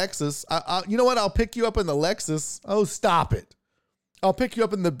take my Lexus. You know what? I'll pick you up in the Lexus." Oh, stop it. I'll pick you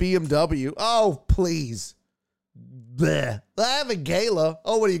up in the BMW. Oh, please. Bleh. I have a gala.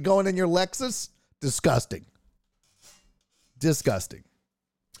 Oh, what are you going in your Lexus? Disgusting. Disgusting.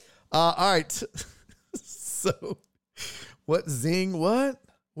 All right. So, what? Zing? What?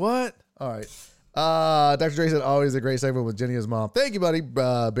 All right. Dr. Dre said, always a great segment with Jenny as mom. Thank you, buddy.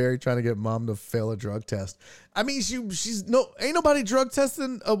 Barry trying to get mom to fail a drug test. I mean, ain't nobody drug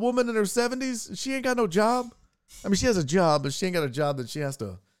testing a woman in her 70s. She ain't got no job. I mean, she has a job, but she ain't got a job that she has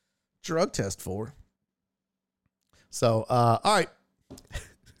to drug test for. So, all right.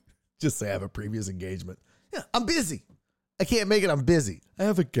 Just say I have a previous engagement. Yeah, I'm busy. I can't make it. I'm busy. I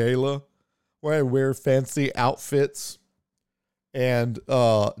have a gala where I wear fancy outfits and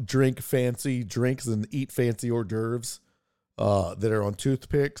drink fancy drinks and eat fancy hors d'oeuvres that are on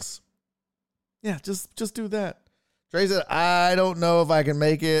toothpicks. Yeah, just do that. Trey said, I don't know if I can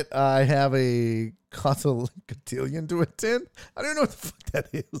make it. I have a cotillion to attend. I don't know what the fuck that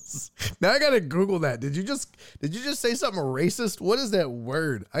is. Now I gotta Google that. Did you just say something racist? What is that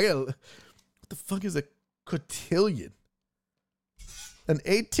word? What the fuck is a cotillion? An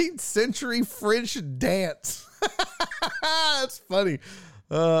 18th century French dance. That's funny.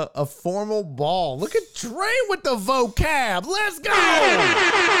 A formal ball. Look at Dre with the vocab. Let's go.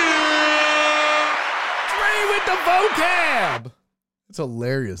 Dre with the vocab. It's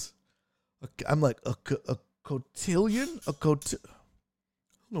hilarious. I'm like, a cotillion? I don't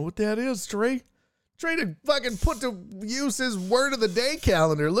know what that is, Dre. Dre to fucking put to use his word of the day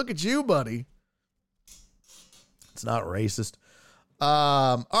calendar. Look at you, buddy. It's not racist.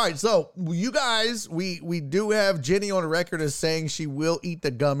 All right, so you guys, we do have Jenny on record as saying she will eat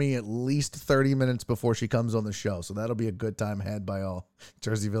the gummy at least 30 minutes before she comes on the show. So that'll be a good time had by all.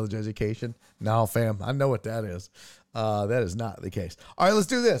 Jersey Village Education. No, fam, I know what that is. That is not the case. All right, let's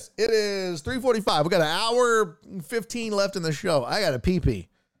do this. It is 3:45. We got an hour 15 left in the show. I got a pee-pee.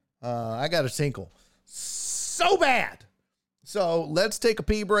 I got a tinkle. So bad. So let's take a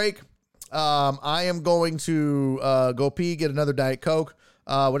pee break. I am going to go pee, get another Diet Coke.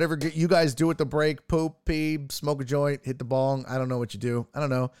 Whatever you guys do at the break, poop, pee, smoke a joint, hit the bong. I don't know what you do. I don't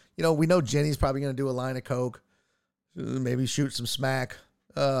know. You know, we know Jenny's probably going to do a line of Coke. Maybe shoot some smack.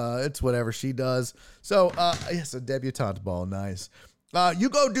 It's whatever she does. So, yes, a debutante ball. Nice. You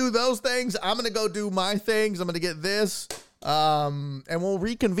go do those things. I'm going to go do my things. I'm going to get this. And we'll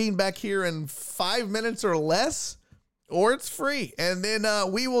reconvene back here in 5 minutes or less. Or it's free. And then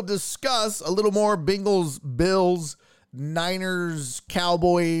we will discuss a little more Bengals, Bills, Niners,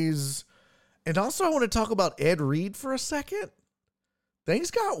 Cowboys. And also I want to talk about Ed Reed for a second.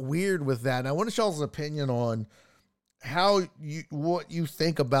 Things got weird with that. And I want y'all's opinion on what you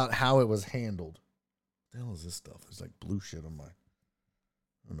think about how it was handled. What the hell is this stuff? There's like blue shit on my...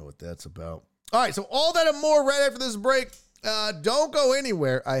 I don't know what that's about. All right, so all that and more right after this break. Don't go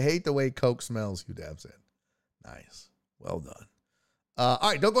anywhere. I hate the way Coke smells, Hugh Dab said. Nice. Well done. All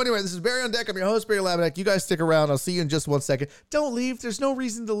right, don't go anywhere. This is Barry on Deck. I'm your host, Barry Laminack. You guys stick around. I'll see you in just 1 second. Don't leave. There's no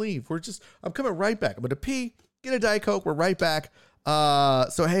reason to leave. I'm coming right back. I'm going to pee, get a Diet Coke. We're right back.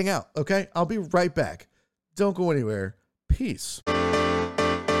 So hang out, okay? I'll be right back. Don't go anywhere. Peace.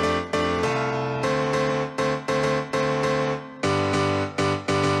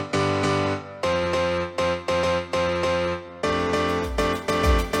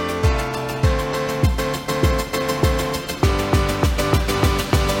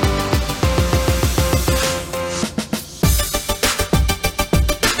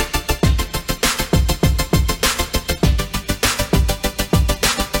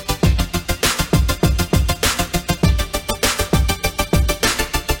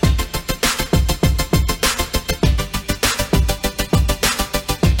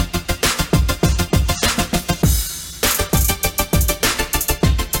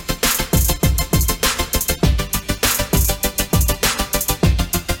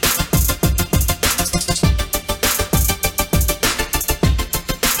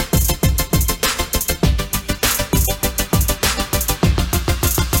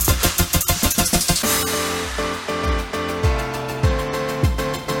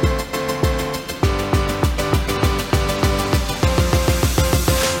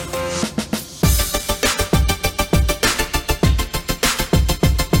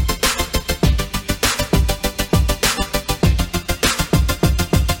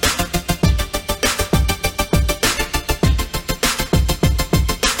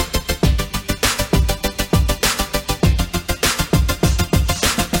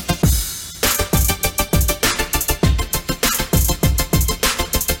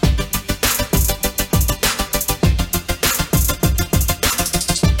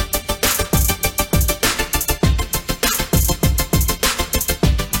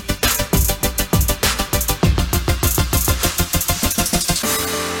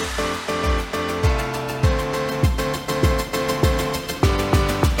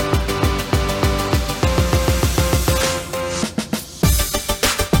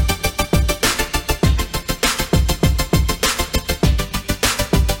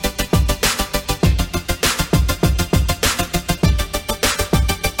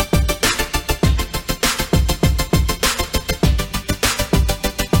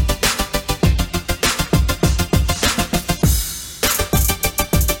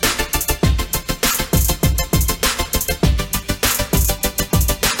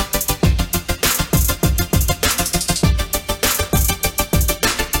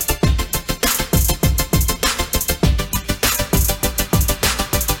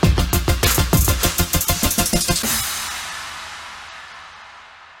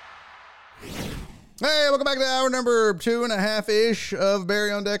 Hey, welcome back to hour number 2.5-ish of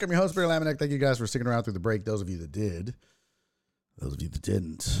Barry on Deck. I'm your host, Barry Laminack. Thank you guys for sticking around through the break. Those of you that did, those of you that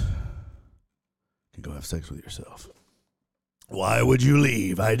didn't, can go have sex with yourself. Why would you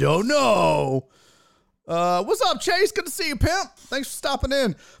leave? I don't know. What's up, Chase? Good to see you, pimp. Thanks for stopping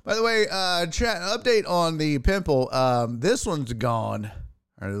in. By the way, chat update on the pimple. This one's gone.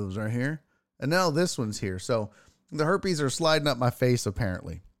 Are those right here? And now this one's here. So the herpes are sliding up my face,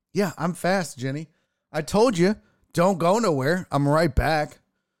 apparently. Yeah, I'm fast, Jenny. I told you, don't go nowhere. I'm right back.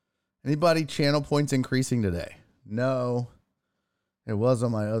 Anybody channel points increasing today? No. It was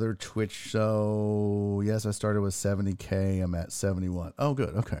on my other Twitch. So, yes, I started with 70K. I'm at 71. Oh,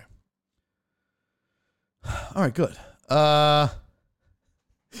 good. Okay. All right, good. Our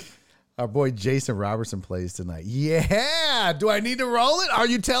boy Jason Robertson plays tonight. Yeah. Do I need to roll it? Are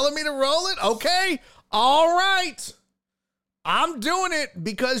you telling me to roll it? Okay. All right. I'm doing it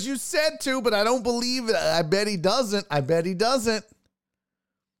because you said to, but I don't believe it. I bet he doesn't. I bet he doesn't.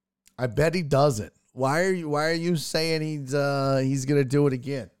 Why are you saying he's gonna do it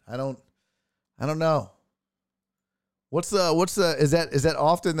again? I don't know. Is that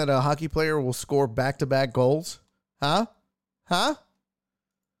often that a hockey player will score back-to-back goals? Huh? You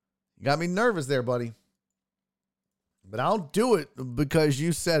got me nervous there, buddy. But I'll do it because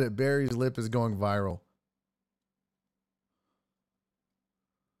you said it. Barry's lip is going viral.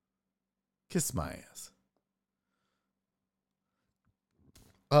 Kiss my ass.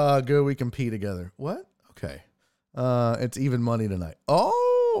 Good, we can pee together. What? Okay. It's even money tonight.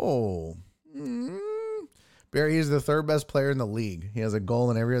 Oh. Barry is the third best player in the league. He has a goal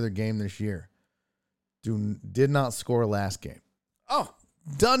in every other game this year. Did not score last game. Oh,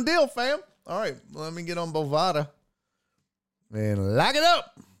 done deal, fam. All right, let me get on Bovada. And lock it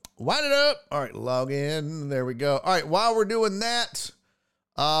up. Wind it up. All right, log in. There we go. All right, while we're doing that,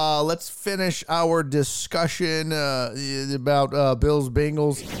 let's finish our discussion about Bills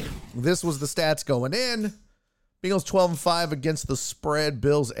Bengals. This was the stats going in. Bengals 12-5 against the spread.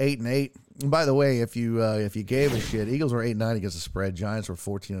 Bills 8-8. And by the way, if you gave a shit, Eagles were 8-9 against the spread. Giants were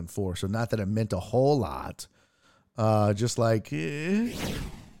 14-4. So not that it meant a whole lot. Just like Jags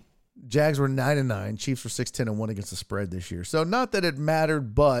were 9-9. Chiefs were 6-10-1 against the spread this year. So not that it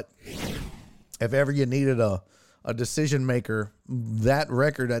mattered, but if ever you needed a decision maker, that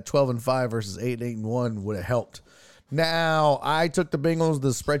record at 12-5 versus 8-1 would have helped. Now, I took the Bengals. The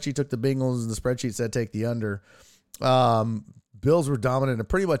spreadsheet took the Bengals. The spreadsheet said take the under. Bills were dominant in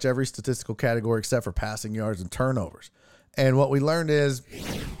pretty much every statistical category except for passing yards and turnovers. And what we learned is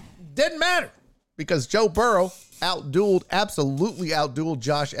didn't matter because Joe Burrow absolutely outdueled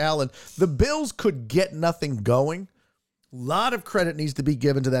Josh Allen. The Bills could get nothing going. A lot of credit needs to be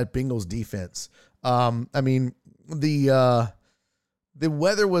given to that Bengals defense. I mean, the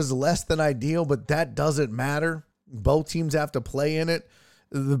weather was less than ideal, but that doesn't matter. Both teams have to play in it.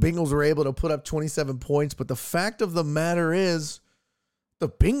 The Bengals were able to put up 27 points, but the fact of the matter is the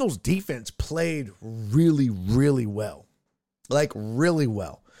Bengals defense played really, really well. Like really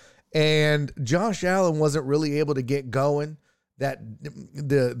well. And Josh Allen wasn't really able to get going. That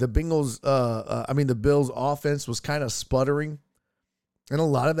the Bengals, the Bills offense was kind of sputtering. And a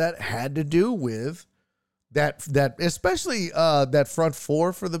lot of that had to do with that especially that front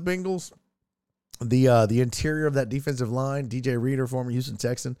four for the Bengals. The interior of that defensive line, DJ Reader, former Houston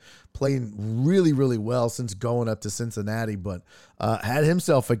Texan, playing really, really well since going up to Cincinnati, but had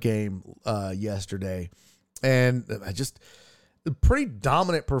himself a game yesterday. And just a pretty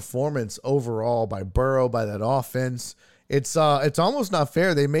dominant performance overall by Burrow, by that offense. It's almost not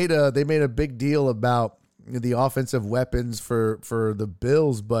fair. They made a big deal about the offensive weapons for the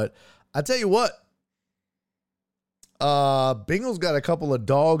Bills, but I tell you what, Bengals got a couple of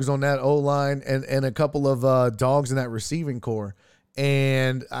dogs on that O-line and a couple of dogs in that receiving core.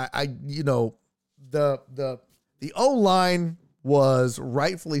 And the O-line was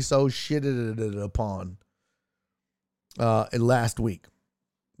rightfully so shitted upon last week.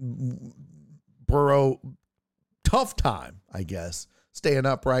 Burrow, tough time, I guess, staying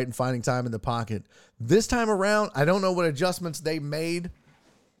upright and finding time in the pocket. This time around, I don't know what adjustments they made,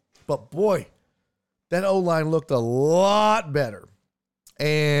 but boy, that O-line looked a lot better.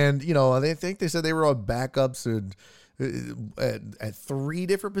 And, they said they were on backups at 3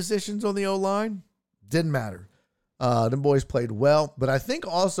 different positions on the O-line. Didn't matter. Them boys played well. But I think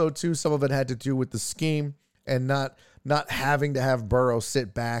also, too, some of it had to do with the scheme and not having to have Burrow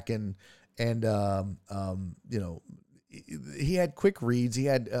sit back and he had quick reads. He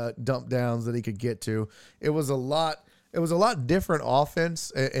had dump downs that he could get to. It was a lot different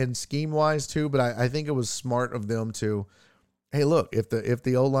offense and scheme wise too, but I think it was smart of them to hey, look, if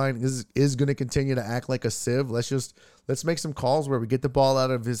the O-line is going to continue to act like a sieve, let's make some calls where we get the ball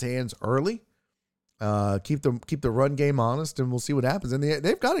out of his hands early. Keep the run game honest, and we'll see what happens. And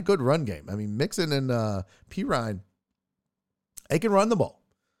they've got a good run game. I mean, Mixon and Pirine, they can run the ball,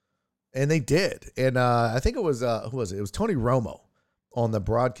 and they did. And I think it was who was it? It was Tony Romo on the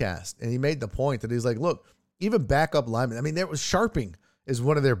broadcast, and he made the point that he's like, look, even backup linemen. I mean, there was Sharping is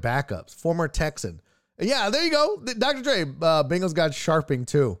one of their backups, former Texan. And yeah, there you go, Dr. Dre. Bengals got Sharping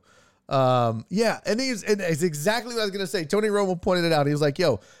too. Yeah, and it's exactly what I was gonna say. Tony Romo pointed it out. He was like,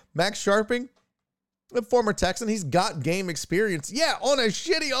 yo, Max Sharping, the former Texan, he's got game experience. Yeah, on a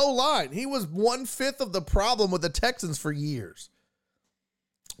shitty O-line. He was 1/5 of the problem with the Texans for years.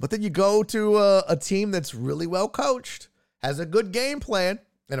 But then you go to a team that's really well coached, has a good game plan,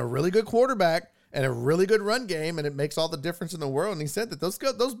 and a really good quarterback, and a really good run game, and it makes all the difference in the world. And he said that those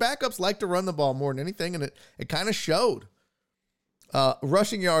backups like to run the ball more than anything, and it kind of showed.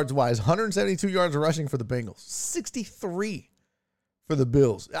 Rushing yards wise, 172 yards of rushing for the Bengals, 63 for the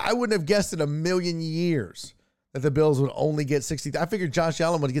Bills. I wouldn't have guessed in a million years that the Bills would only get 60. I figured Josh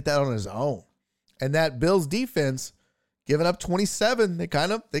Allen would get that on his own. And that Bills defense giving up 27, they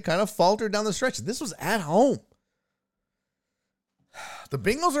kind of faltered down the stretch. This was at home. The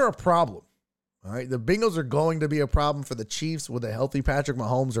Bengals are a problem. All right, the Bengals are going to be a problem for the Chiefs with a healthy Patrick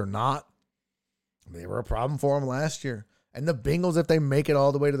Mahomes or not. They were a problem for them last year. And the Bengals, if they make it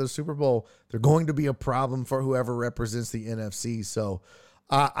all the way to the Super Bowl, they're going to be a problem for whoever represents the NFC. So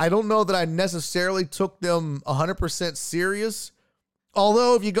I don't know that I necessarily took them 100% serious.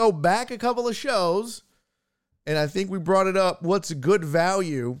 Although if you go back a couple of shows, and I think we brought it up, what's good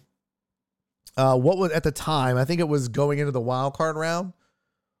value? What was at the time? I think it was going into the wild card round.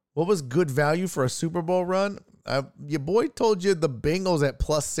 What was good value for a Super Bowl run? Your boy told you the Bengals at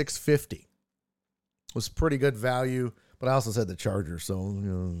plus 650 was pretty good value. But I also said the Chargers, so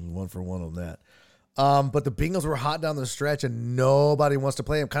 1 for 1 on that. But the Bengals were hot down the stretch, and nobody wants to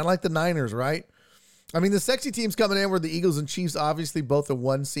play them. Kind of like the Niners, right? I mean, the sexy teams coming in were the Eagles and Chiefs, obviously both a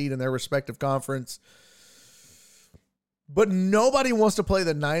 1 seed in their respective conference. But nobody wants to play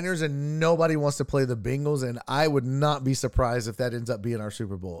the Niners, and nobody wants to play the Bengals, and I would not be surprised if that ends up being our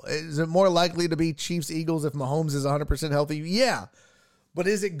Super Bowl. Is it more likely to be Chiefs-Eagles if Mahomes is 100% healthy? Yeah. But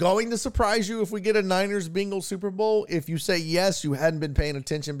is it going to surprise you if we get a Niners-Bengals Super Bowl? If you say yes, you hadn't been paying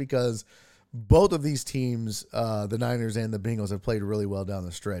attention, because both of these teams, the Niners and the Bengals, have played really well down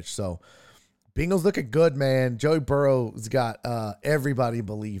the stretch. So Bengals looking good, man. Joey Burrow's got everybody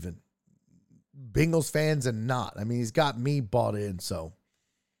believing. Bengals fans and not. I mean, he's got me bought in. So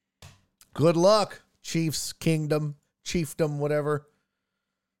good luck, Chiefs Kingdom, Chiefdom, whatever.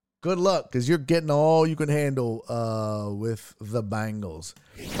 Good luck, because you're getting all you can handle with the Bengals.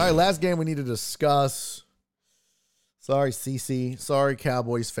 All right, last game we need to discuss. Sorry, CC. Sorry,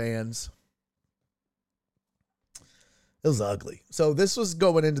 Cowboys fans. It was ugly. So this was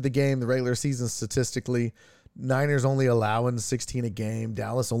going into the game, the regular season statistically. Niners only allowing 16 a game.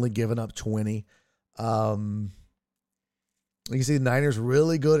 Dallas only giving up 20. You can see the Niners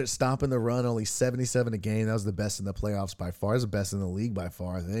really good at stopping the run, only 77 a game. That was the best in the playoffs by far. It was the best in the league by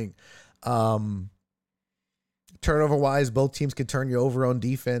far, I think. Turnover-wise, both teams can turn you over on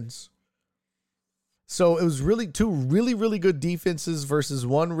defense. So it was really two really good defenses versus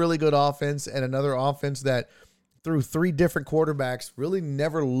one really good offense, and another offense that through 3 different quarterbacks really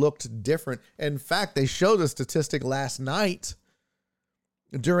never looked different. In fact, they showed a statistic last night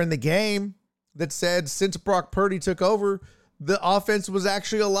during the game that said since Brock Purdy took over, the offense was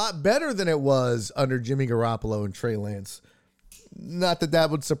actually a lot better than it was under Jimmy Garoppolo and Trey Lance. Not that that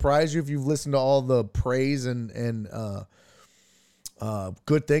would surprise you if you've listened to all the praise and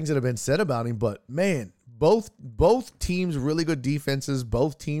good things that have been said about him. But man, both teams really good defenses,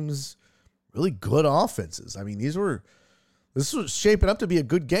 both teams really good offenses. I mean, this was shaping up to be a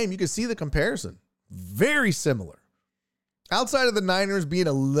good game. You can see the comparison. Very similar. Outside of the Niners being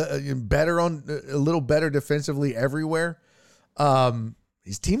a little better defensively everywhere,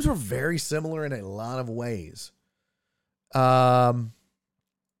 these teams were very similar in a lot of ways. That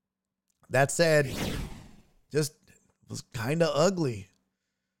said, just was kind of ugly,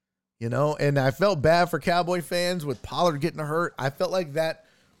 and I felt bad for Cowboy fans with Pollard getting hurt. I felt like that.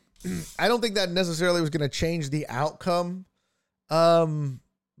 I don't think that necessarily was going to change the outcome. And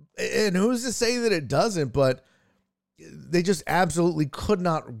who's to say that it doesn't, but they just absolutely could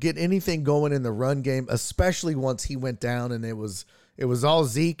not get anything going in the run game, especially once he went down and it was all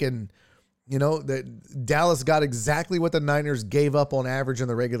Zeke, and that Dallas got exactly what the Niners gave up on average in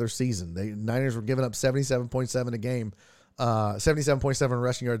the regular season. The Niners were giving up 77.7 a game, 77.7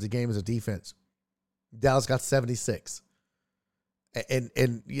 rushing yards a game as a defense. Dallas got 76.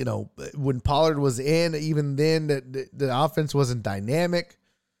 And when Pollard was in, even then the offense wasn't dynamic.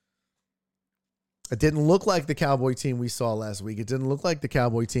 It didn't look like the Cowboy team we saw last week. It didn't look like the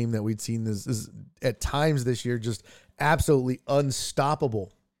Cowboy team that we'd seen this at times this year, just absolutely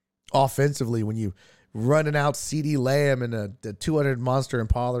unstoppable offensively when you running out CeeDee Lamb and a 200 monster and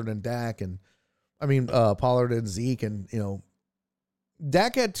Pollard and Dak Pollard and Zeke, and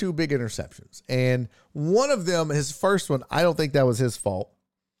Dak had 2 big interceptions, and one of them, his first one, I don't think that was his fault.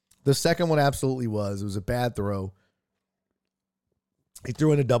 The second one absolutely was. It was a bad throw. He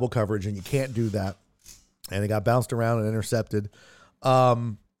threw into double coverage, and you can't do that. And it got bounced around and intercepted.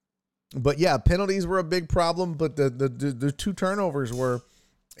 But yeah, penalties were a big problem, but the 2 turnovers were.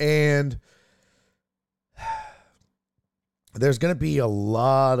 And there's going to be a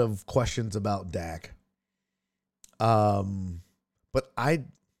lot of questions about Dak. But I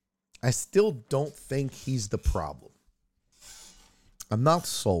still don't think he's the problem. I'm not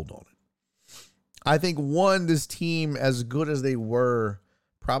sold on it. I think, one, this team, as good as they were,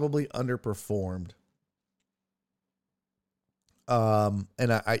 probably underperformed. And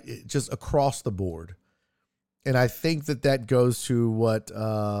I just across the board. And I think that goes to what,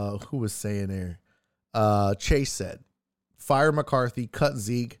 who was saying there? Chase said, fire McCarthy, cut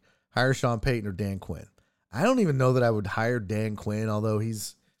Zeke, hire Sean Payton or Dan Quinn. I don't even know that I would hire Dan Quinn, although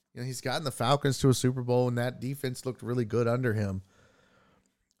he's gotten the Falcons to a Super Bowl and that defense looked really good under him.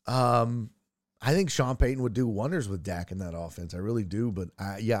 I think Sean Payton would do wonders with Dak in that offense. I really do. But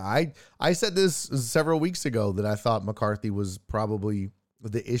I said this several weeks ago that I thought McCarthy was probably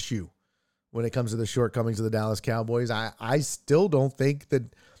the issue when it comes to the shortcomings of the Dallas Cowboys. I still don't think that.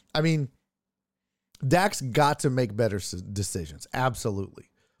 I mean, Dak's got to make better decisions. Absolutely.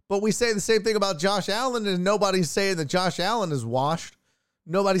 But we say the same thing about Josh Allen, and nobody's saying that Josh Allen is washed.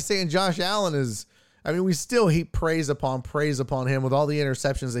 Nobody's saying Josh Allen is. I mean, we still heap praise upon him with all the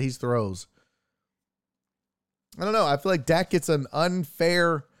interceptions that he throws. I don't know. I feel like Dak gets an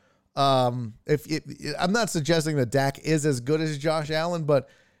unfair. I'm not suggesting that Dak is as good as Josh Allen, but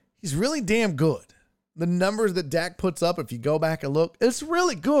he's really damn good. The numbers that Dak puts up, if you go back and look, it's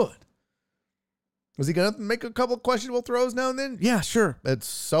really good. Was he going to make a couple of questionable throws now and then? Yeah, sure.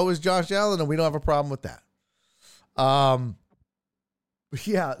 So is Josh Allen, and we don't have a problem with that.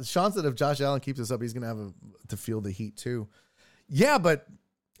 Yeah, Sean said if Josh Allen keeps this up, he's going to have to feel the heat too. Yeah, but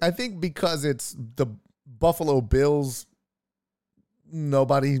I think because it's the Buffalo Bills,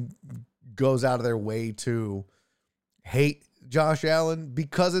 nobody goes out of their way to hate Josh Allen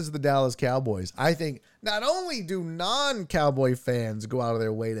because it's the Dallas Cowboys. I think not only do non-Cowboy fans go out of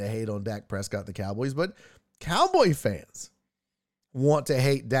their way to hate on Dak Prescott, the Cowboys, but Cowboy fans want to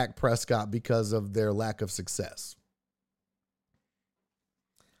hate Dak Prescott because of their lack of success.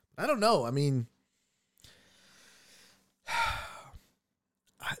 I don't know. I mean,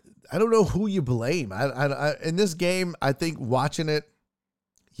 I don't know who you blame. I in this game, I think watching it,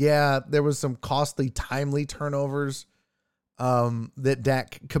 yeah, there was some costly, timely turnovers that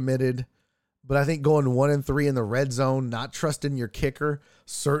Dak committed. But I think going 1-3 in the red zone, not trusting your kicker,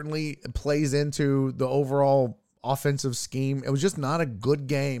 certainly plays into the overall offensive scheme. It was just not a good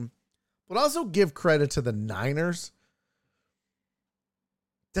game. But also give credit to the Niners.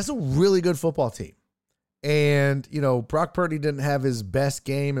 That's a really good football team. And, Brock Purdy didn't have his best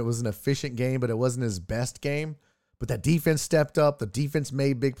game. It was an efficient game, but it wasn't his best game. But that defense stepped up. The defense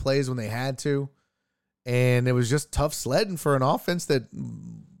made big plays when they had to. And it was just tough sledding for an offense that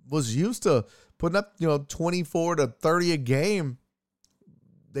was used to putting up, 24 to 30 a game.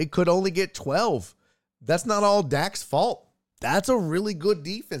 They could only get 12. That's not all Dak's fault. That's a really good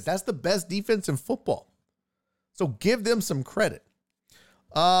defense. That's the best defense in football. So give them some credit.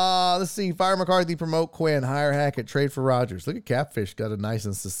 Let's see. Fire McCarthy, promote Quinn, hire Hackett, trade for Rodgers. Look at Catfish, got a nice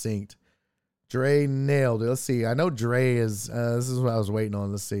and succinct. Dre nailed it. Let's see. I know Dre is, this is what I was waiting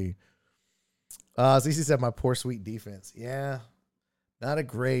on. Let's see. CC said my poor sweet defense. Yeah. Not a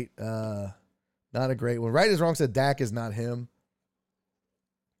great one. Right is wrong said Dak is not him.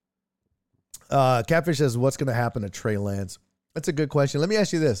 Catfish says, what's going to happen to Trey Lance? That's a good question. Let me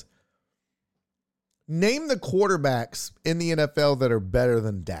ask you this. Name the quarterbacks in the NFL that are better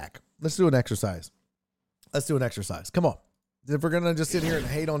than Dak. Let's do an exercise. Come on. If we're going to just sit here and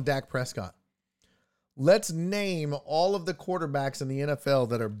hate on Dak Prescott, let's name all of the quarterbacks in the NFL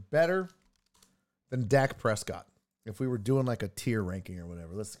that are better than Dak Prescott. If we were doing like a tier ranking or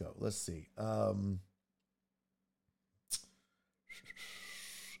whatever. Let's go. Let's see.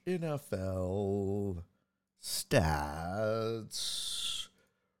 NFL stats.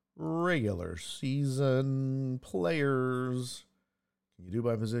 Regular season players. Can you do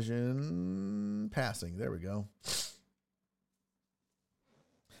by position? Passing. There we go.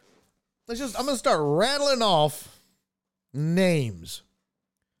 I'm going to start rattling off names.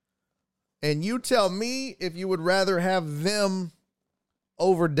 And you tell me if you would rather have them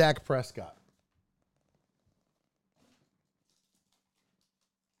over Dak Prescott.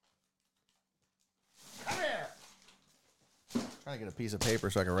 Come here. Trying to get a piece of paper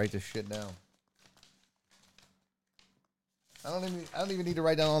so I can write this shit down. I don't even need to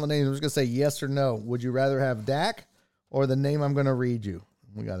write down all the names. I'm just going to say yes or no. Would you rather have Dak or the name I'm going to read you?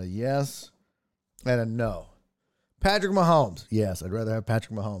 We got a yes and a no. Patrick Mahomes. Yes, I'd rather have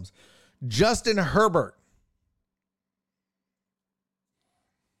Patrick Mahomes. Justin Herbert.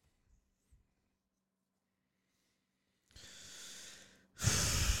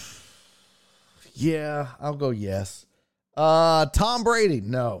 Yeah, I'll go yes. Tom Brady.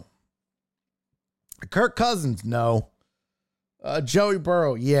 No. Kirk Cousins. No. Joey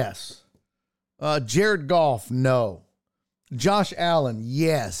Burrow, yes. Jared Goff, no. Josh Allen,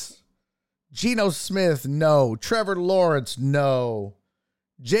 yes. Geno Smith, no. Trevor Lawrence, no.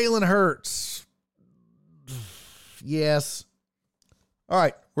 Jalen Hurts, yes. All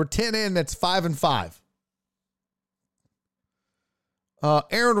right, we're 10 in. That's 5-5.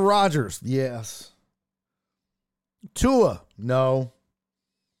 Aaron Rodgers, yes. Tua, no.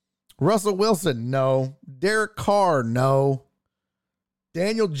 Russell Wilson, no. Derek Carr, no.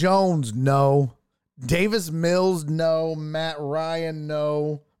 Daniel Jones, no. Davis Mills, no. Matt Ryan,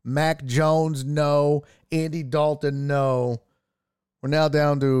 no. Mac Jones, no. Andy Dalton, no. We're now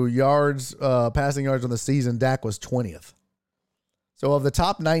down to yards, passing yards on the season. Dak was 20th. So of the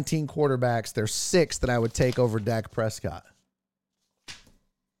top 19 quarterbacks, there's 6 that I would take over Dak Prescott.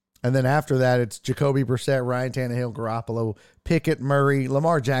 And then after that, it's Jacoby Brissett, Ryan Tannehill, Garoppolo, Pickett, Murray,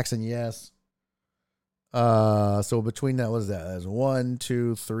 Lamar Jackson, yes. So between that, what is that? That's 1,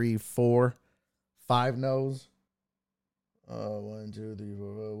 2, 3, 4, 5 no's. 1, 2, 3,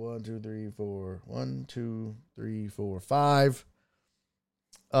 4, 1, 2, 3, 4, 1, 2, 3, 4, 5.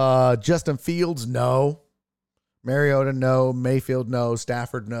 Justin Fields, no. Mariota, no. Mayfield, no.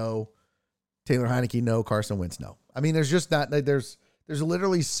 Stafford, no. Taylor Heineke, no. Carson Wentz, no. I mean, there's just not, there's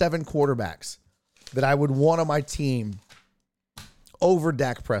literally 7 quarterbacks that I would want on my team over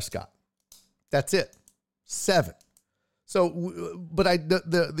Dak Prescott. That's it. 7. So, but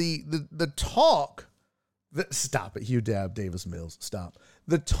the talk. Stop it, Hugh Dab, Davis Mills. Stop.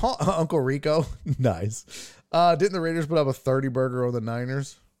 The talk, Uncle Rico. Nice. Didn't the Raiders put up a 30 burger on the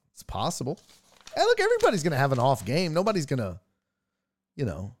Niners? It's possible. Hey, look, everybody's gonna have an off game. Nobody's gonna,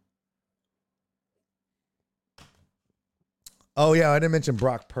 Oh yeah, I didn't mention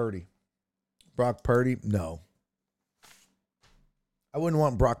Brock Purdy. Brock Purdy, no. I wouldn't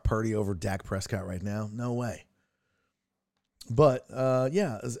want Brock Purdy over Dak Prescott right now. No way. But,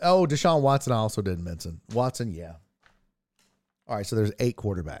 yeah. Oh, Deshaun Watson I also didn't mention. Watson, yeah. All right, so there's 8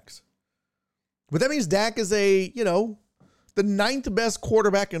 quarterbacks. But that means Dak is the 9th best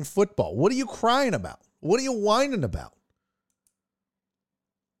quarterback in football. What are you crying about? What are you whining about?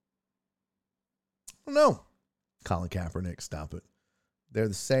 I don't know. Colin Kaepernick, stop it. They're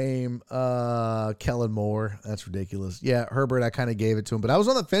the same. Kellen Moore, that's ridiculous. Yeah, Herbert, I kind of gave it to him, but I was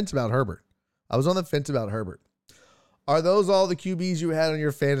on the fence about Herbert. Are those all the QBs you had on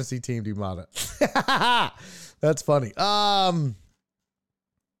your fantasy team, Dumata? That's funny.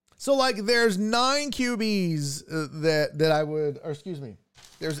 So like there's 9 QBs that I would, or excuse me,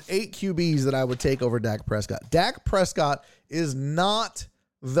 there's 8 QBs that I would take over Dak Prescott. Dak Prescott is not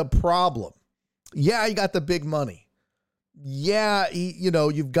the problem. Yeah, he got the big money. Yeah,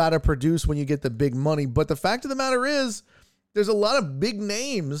 you've got to produce when you get the big money. But the fact of the matter is, there's a lot of big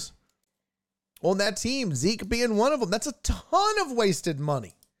names on that team. Zeke being one of them. That's a ton of wasted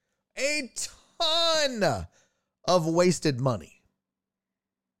money. A ton of wasted money.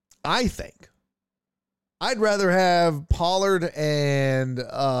 I think. I'd rather have Pollard and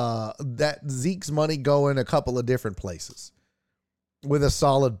that Zeke's money go in a couple of different places with a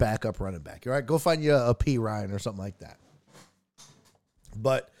solid backup running back. All right, go find you a P. Ryan or something like that.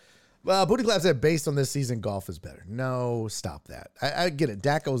 But Booty Clap said based on this season, Goff is better. No, stop that. I get it.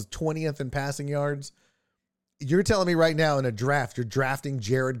 Dak goes 20th in passing yards. You're telling me right now in a draft, you're drafting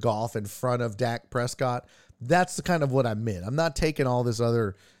Jared Goff in front of Dak Prescott. That's the kind of what I meant. I'm not taking all this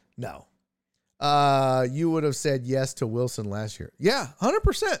other. No. You would have said yes to Wilson last year. Yeah,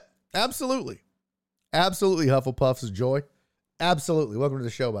 100%. Absolutely. Absolutely, Hufflepuff's joy. Absolutely. Welcome to the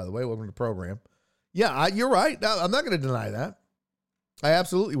show, by the way. Welcome to the program. Yeah, you're right. I'm not going to deny that. I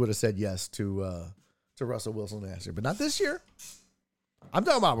absolutely would have said yes to Russell Wilson last year, but not this year. I'm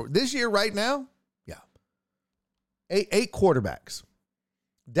talking about this year right now. Yeah. 8 quarterbacks.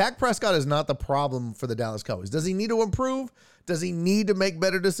 Dak Prescott is not the problem for the Dallas Cowboys. Does he need to improve? Does he need to make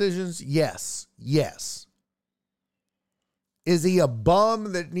better decisions? Yes. Yes. Is he a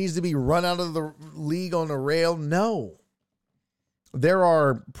bum that needs to be run out of the league on a rail? No. There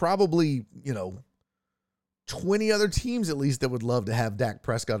are probably, 20 other teams at least that would love to have Dak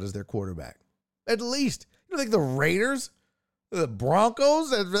Prescott as their quarterback. At least. You don't think the Raiders, the Broncos,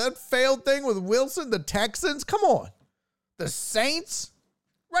 that failed thing with Wilson, the Texans? Come on. The Saints?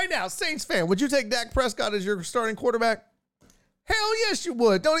 Right now, Saints fan, would you take Dak Prescott as your starting quarterback? Hell yes, you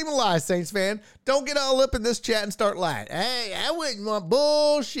would. Don't even lie, Saints fan. Don't get all up in this chat and start lying. Hey, I wouldn't want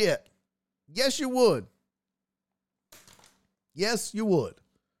bullshit. Yes, you would. Yes, you would.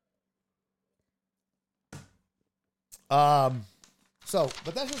 But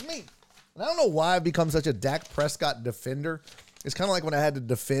that's just me. And I don't know why I've become such a Dak Prescott defender. It's kind of like when I had to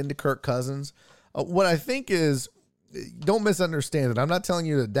defend Kirk Cousins. What I think is, don't misunderstand it. I'm not telling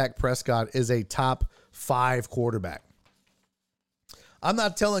you that Dak Prescott is a top 5 quarterback. I'm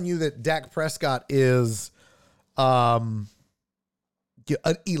not telling you that Dak Prescott is an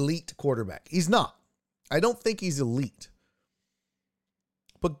elite quarterback. He's not. I don't think he's elite.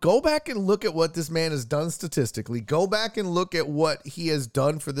 But go back and look at what this man has done statistically. Go back and look at what he has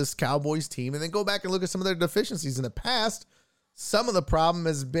done for this Cowboys team. And then go back and look at some of their deficiencies in the past. Some of the problem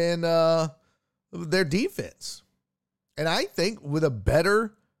has been their defense. And I think with a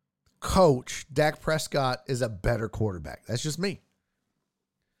better coach, Dak Prescott is a better quarterback. That's just me.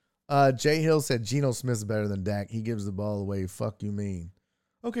 Jay Hill said Geno Smith's better than Dak. He gives the ball away. Fuck you mean.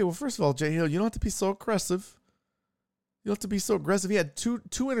 Okay, well, first of all, Jay Hill, you don't have to be so aggressive. You don't have to be so aggressive. He had two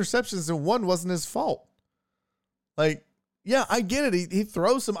interceptions and one wasn't his fault. Like, yeah, I get it. He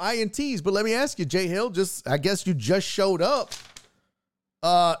throws some INTs, but let me ask you, Jay Hill, I guess you just showed up.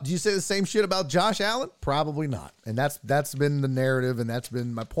 Do you say the same shit about Josh Allen? Probably not. And that's been the narrative, and that's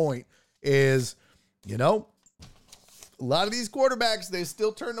been my point is, a lot of these quarterbacks, they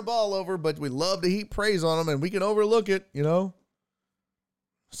still turn the ball over, but we love to heap praise on them, and we can overlook it,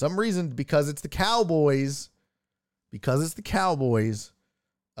 Some reason, because it's the Cowboys, you guys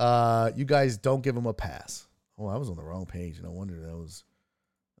don't give them a pass. Oh, I was on the wrong page. No wonder that was...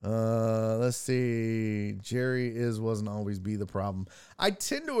 let's see. Jerry wasn't always be the problem. I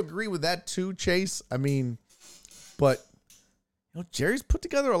tend to agree with that too, Chase. I mean, but Jerry's put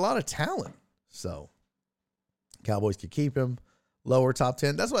together a lot of talent. So Cowboys could keep him lower top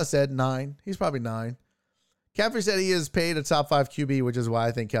 10. That's what I said. 9. He's probably 9. Caffrey said he is paid a top 5 QB, which is why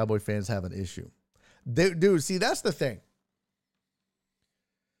I think Cowboy fans have an issue. Dude, see, that's the thing.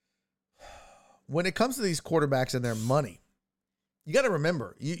 When it comes to these quarterbacks and their money, you got to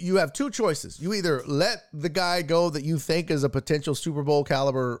remember, you have 2 choices. You either let the guy go that you think is a potential Super Bowl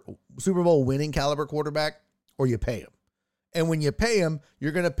winning caliber quarterback, or you pay him. And when you pay him,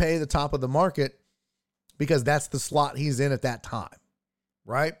 you're going to pay the top of the market because that's the slot he's in at that time,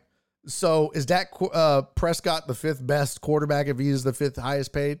 right? So is Dak Prescott the 5th best quarterback if he's the 5th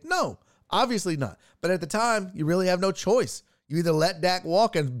highest paid? No, obviously not. But at the time, you really have no choice. You either let Dak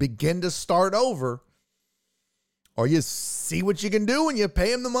walk and begin to start over, or you see what you can do and you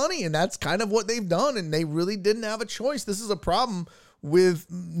pay him the money. And that's kind of what they've done. And they really didn't have a choice. This is a problem with,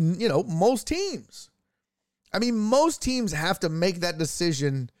 most teams. I mean, most teams have to make that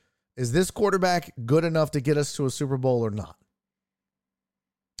decision. Is this quarterback good enough to get us to a Super Bowl or not?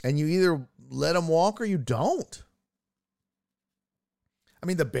 And you either let him walk or you don't. I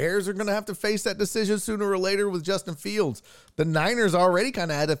mean, the Bears are going to have to face that decision sooner or later with Justin Fields. The Niners already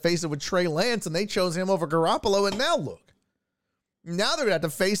kind of had to face it with Trey Lance, and they chose him over Garoppolo, and now look. Now they're going to have to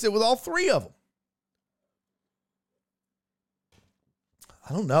face it with all 3 of them.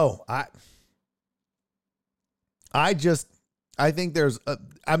 I don't know. I think there's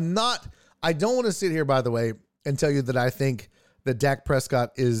I don't want to sit here, by the way, and tell you that I think that Dak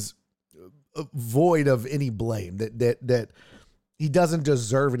Prescott is void of any blame, that he doesn't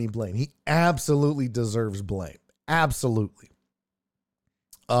deserve any blame. He absolutely deserves blame. Absolutely.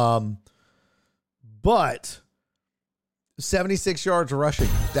 But 76 yards rushing,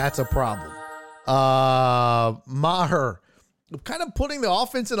 that's a problem. Maher, kind of putting the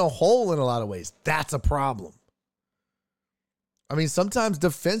offense in a hole in a lot of ways. That's a problem. I mean, sometimes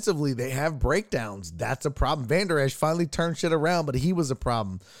defensively they have breakdowns. That's a problem. Van Der Esch finally turned shit around, but he was a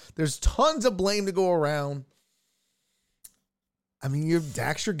problem. There's tons of blame to go around. I mean,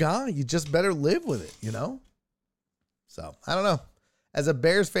 Dak's your guy. You just better live with it, So, I don't know. As a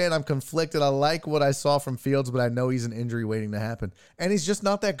Bears fan, I'm conflicted. I like what I saw from Fields, but I know he's an injury waiting to happen. And he's just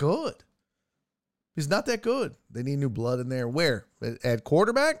not that good. He's not that good. They need new blood in there. Where? At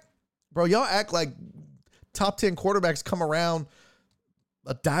quarterback? Bro, y'all act like top 10 quarterbacks come around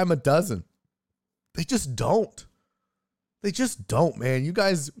a dime a dozen. They just don't. They just don't, man. You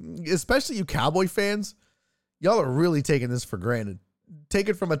guys, especially you Cowboy fans, y'all are really taking this for granted. Take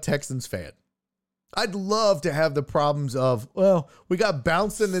it from a Texans fan. I'd love to have the problems of, well, we got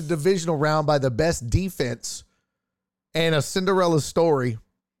bounced in the divisional round by the best defense and a Cinderella story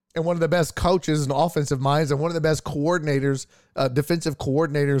and one of the best coaches and offensive minds and one of the best coordinators, defensive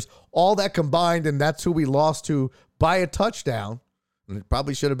coordinators, all that combined, and that's who we lost to by a touchdown. And it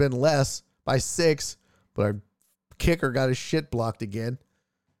probably should have been less, by 6, but our kicker got his shit blocked again.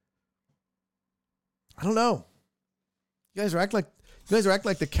 I don't know. You guys are acting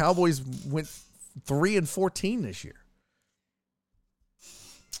like the Cowboys went 3-14 this year.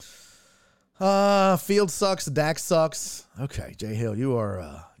 Field sucks. Dak sucks. Okay, Jay Hill,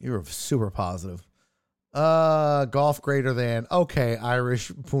 you're super positive. Golf greater than. Okay,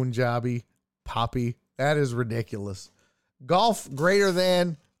 Irish, Punjabi, Poppy. That is ridiculous. Golf greater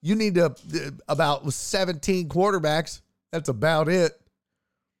than. You need to about 17 quarterbacks. That's about it.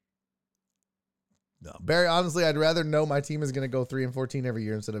 No, Barry, honestly, I'd rather know my team is going to go 3-14 every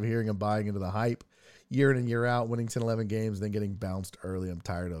year instead of hearing and buying into the hype year in and year out, winning 10, 11 games, then getting bounced early. I'm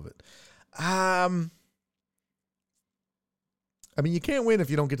tired of it. I mean, you can't win if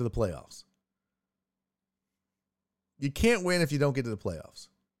you don't get to the playoffs. You can't win if you don't get to the playoffs.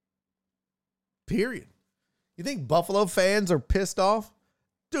 Period. You think Buffalo fans are pissed off?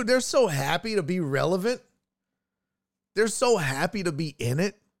 Dude, they're so happy to be relevant. They're so happy to be in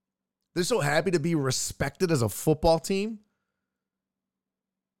it. They're so happy to be respected as a football team.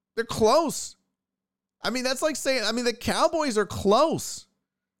 They're close. I mean, that's like saying, the Cowboys are close.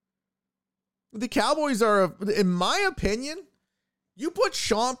 The Cowboys are, in my opinion, you put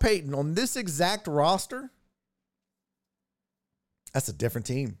Sean Payton on this exact roster, that's a different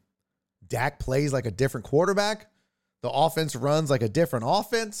team. Dak plays like a different quarterback. The offense runs like a different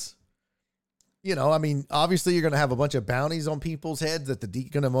offense. You know, I mean, obviously you're going to have a bunch of bounties on people's heads that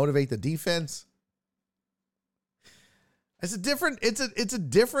going to motivate the defense. It's a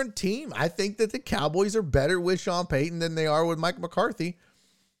different team. I think that the Cowboys are better with Sean Payton than they are with Mike McCarthy.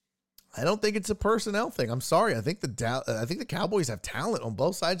 I don't think it's a personnel thing. I'm sorry. I think the Cowboys have talent on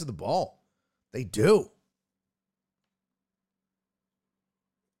both sides of the ball. They do.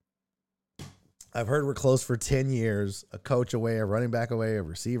 I've heard we're close for 10 years. A coach away, a running back away, a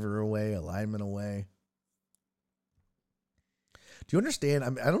receiver away, a lineman away. Do you understand?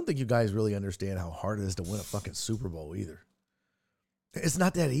 I don't think you guys really understand how hard it is to win a fucking Super Bowl either. It's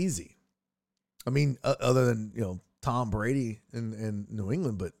not that easy. I mean, other than, Tom Brady in New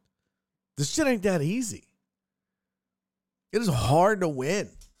England, but this shit ain't that easy. It is hard to win.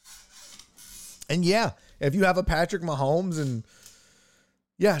 And yeah, if you have a Patrick Mahomes and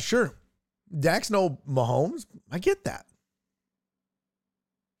yeah, sure. Dak's no Mahomes. I get that.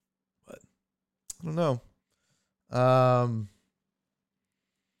 But I don't know.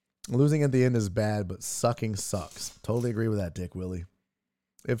 Losing at the end is bad, but sucking sucks. Totally agree with that, Dick Willie.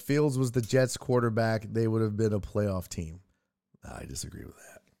 If Fields was the Jets quarterback, they would have been a playoff team. I disagree with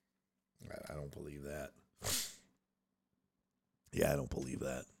that. I don't believe that. Yeah, I don't believe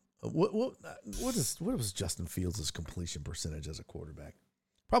that. What was Justin Fields' completion percentage as a quarterback?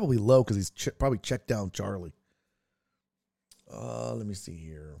 Probably low because he's probably checked down Charlie. Let me see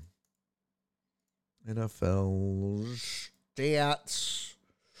here. NFL stats.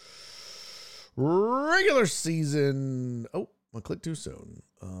 Regular season. Oh, I clicked too soon.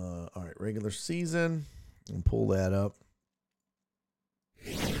 All right, regular season. And pull that up.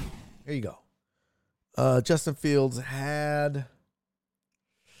 There you go. Justin Fields had.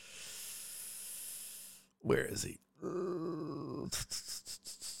 Where is he?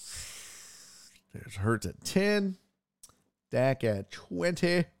 There's Hurts at 10. Dak at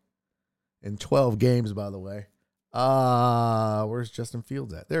 20. In 12 games, by the way. Where's Justin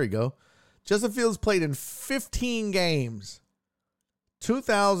Fields at? There you go. Justin Fields played in 15 games.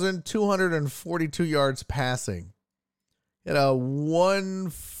 2,242 yards passing. He had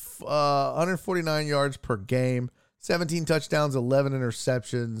 149 yards per game. 17 touchdowns, 11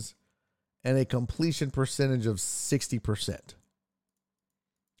 interceptions. And a completion percentage of 60%.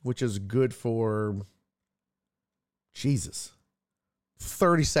 Which is good for,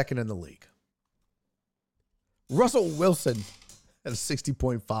 32nd in the league. Russell Wilson had a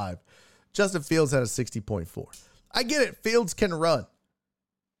 60.5. Justin Fields had a 60.4. I get it. Fields can run.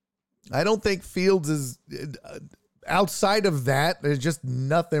 I don't think Fields is, outside of that, there's just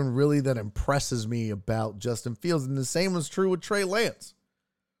nothing really that impresses me about Justin Fields. And the same was true with Trey Lance.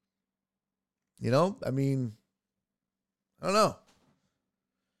 I mean, I don't know.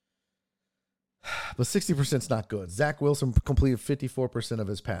 But 60% is not good. Zach Wilson completed 54% of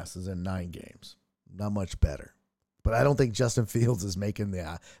his passes in 9 games. Not much better. But I don't think Justin Fields is making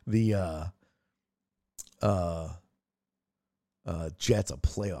the Jets a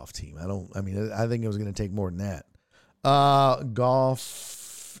playoff team. I think it was going to take more than that.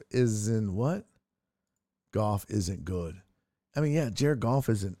 Goff isn't what? Goff isn't good. I mean, yeah, Jared Goff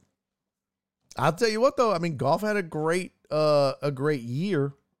isn't. I'll tell you what though. I mean, Goff had a great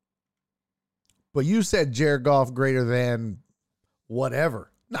year. But you said Jared Goff greater than whatever.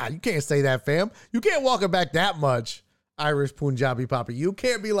 Nah, you can't say that, fam. You can't walk it back that much, Irish Punjabi Papa. You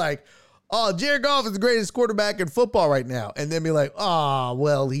can't be like, oh, Jared Goff is the greatest quarterback in football right now. And then be like, oh,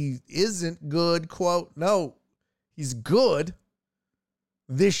 well, he isn't good, quote. No, he's good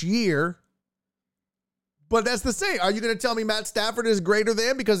this year. But that's the same. Are you going to tell me Matt Stafford is greater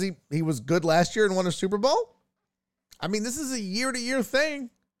than because he was good last year and won a Super Bowl? I mean, this is a year-to-year thing.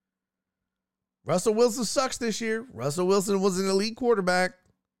 Russell Wilson sucks this year. Russell Wilson was an elite quarterback.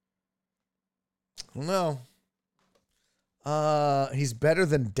 I don't know. He's better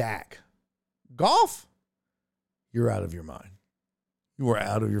than Dak. Goff? You're out of your mind. You are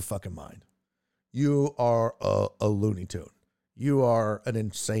out of your fucking mind. You are a Looney Tune. You are an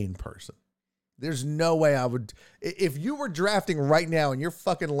insane person. There's no way I would. If you were drafting right now and your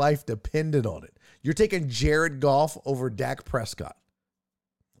fucking life depended on it, you're taking Jared Goff over Dak Prescott.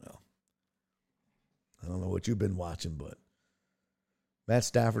 I don't know what you've been watching, but Matt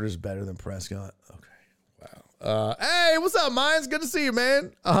Stafford is better than Prescott. Okay. Wow. Hey, what's up, Mines? Good to see you,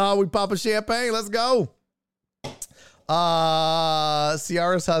 man. We pop a champagne. Let's go.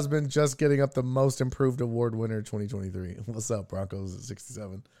 Ciara's husband just getting up the most improved award winner 2023. What's up, Broncos at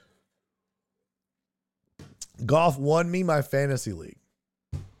 67? Goff won me my fantasy league.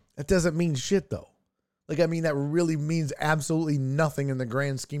 That doesn't mean shit, though. That really means absolutely nothing in the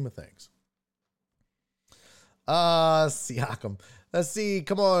grand scheme of things. Siakam. Let's see.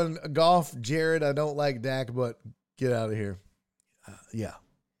 Come on, Goff, Jared. I don't like Dak, but get out of here. Yeah.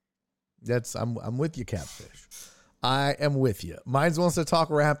 I'm with you, Catfish. I am with you. Mines wants to talk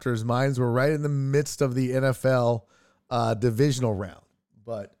Raptors. Mines were right in the midst of the NFL divisional round.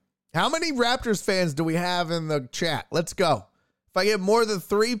 But how many Raptors fans do we have in the chat? Let's go. If I get more than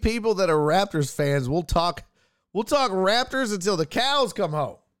 3 people that are Raptors fans, we'll talk Raptors until the cows come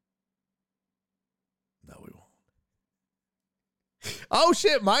home. No, we won't. Oh,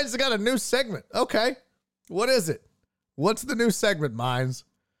 shit. Mines got a new segment. Okay. What is it? What's the new segment, Mines?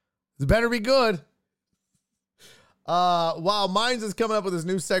 It better be good. While Mines is coming up with his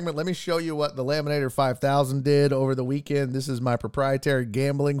new segment, let me show you what the Laminator 5000 did over the weekend. This is my proprietary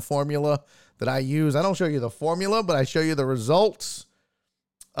gambling formula that I use. I don't show you the formula, but I show you the results.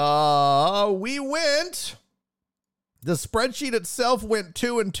 We went... The spreadsheet itself went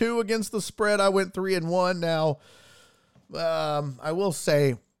 2-2 against the spread. I went 3-1. Now, I will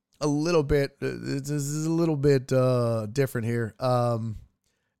say a little bit. This is a little bit different here.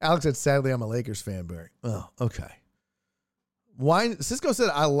 Alex said, "Sadly, I'm a Lakers fan, Barry." Oh, okay. Cisco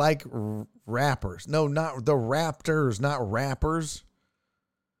said, "I like rappers." No, not the Raptors, not rappers.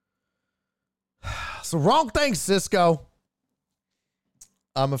 So wrong thing, Cisco.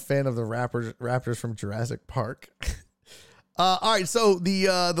 I'm a fan of the Raptors from Jurassic Park. All right, so the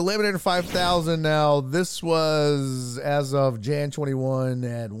Laminator 5000 now, this was as of Jan 21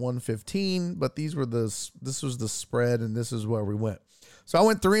 at 115, but this was the spread, and this is where we went. So I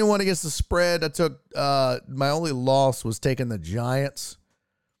went 3-1 against the spread. I took my only loss was taking the Giants.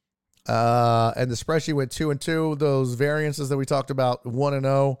 And the spreadsheet went 2-2. Those variances that we talked about,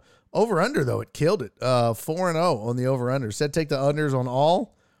 1-0. Over under though, it killed it. 4-0 on the over under. Said take the unders on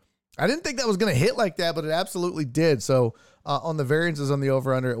all. I didn't think that was going to hit like that, but it absolutely did. So on the variances on the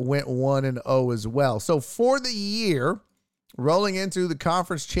over under, it went 1-0 as well. So for the year, rolling into the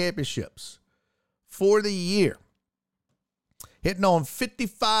conference championships, for the year, hitting on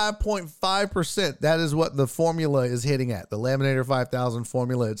 55.5%. That is what the formula is hitting at. The Laminator 5000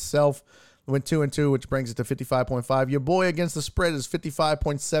 formula itself went 2-2, which brings it to 55.5. Your boy against the spread is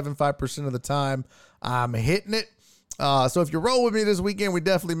 55.75% of the time. I'm hitting it. So if you roll with me this weekend, we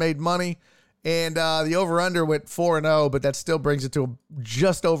definitely made money. And the over-under went 4-0, but that still brings it to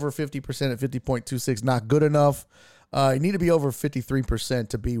just over 50% at 50.26. Not good enough. You need to be over 53%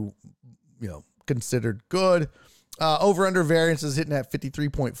 to be, considered good. Over-under variance is hitting at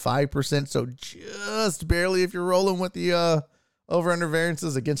 53.5%, so just barely if you're rolling with the over-under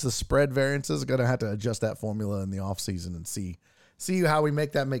variances against the spread variances. Going to have to adjust that formula in the offseason and see how we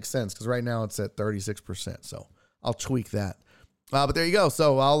make that make sense, because right now it's at 36%, so I'll tweak that. But there you go.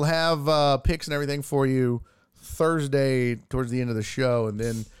 So I'll have picks and everything for you Thursday towards the end of the show, and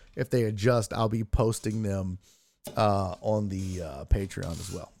then if they adjust, I'll be posting them on the Patreon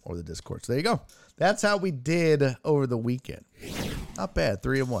as well, or the Discord. So there you go. That's how we did over the weekend. Not bad.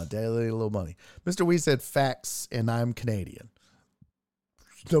 3-1. Daily a little money. Mr. Wee said facts, and I'm Canadian.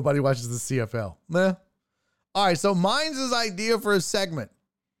 Nobody watches the CFL. Meh. All right, so mine's his idea for a segment.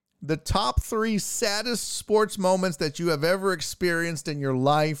 The top 3 saddest sports moments that you have ever experienced in your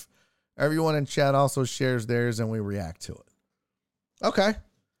life. Everyone in chat also shares theirs, and we react to it. Okay.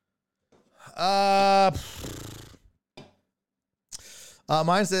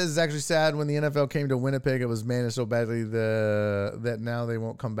 Mine says it's actually sad when the NFL came to Winnipeg. It was managed so badly that now they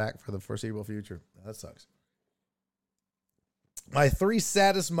won't come back for the foreseeable future. That sucks. My 3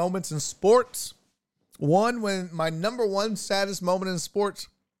 saddest moments in sports. My number 1 saddest moment in sports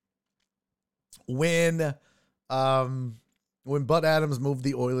when Bud Adams moved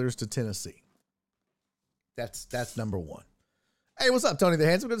the Oilers to Tennessee. That's number 1. Hey, what's up, Tony the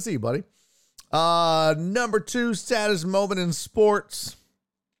Handsome? Good to see you, buddy. Number 2 saddest moment in sports.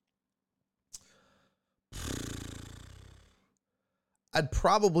 I'd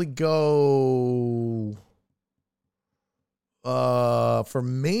probably go for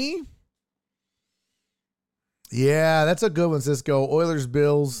me. Yeah, that's a good one, Cisco. Oilers,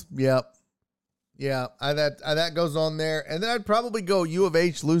 Bills. Yep. Yeah, that goes on there. And then I'd probably go U of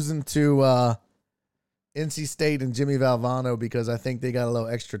H losing to NC State and Jimmy Valvano because I think they got a little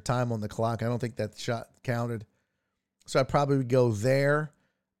extra time on the clock. I don't think that shot counted. So I'd probably go there.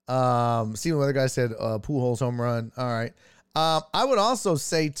 See what other guy said, Pujols home run. All right. I would also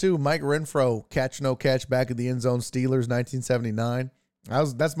say, too, Mike Renfroe, catch, no catch, back at the end zone, Steelers, 1979.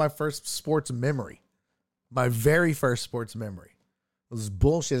 That's my first sports memory. My very first sports memory. It was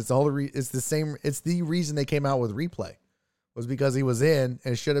bullshit. It's the reason they came out with replay. Was because he was in,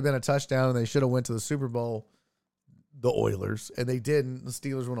 and it should have been a touchdown, and they should have went to the Super Bowl, the Oilers, and they didn't. The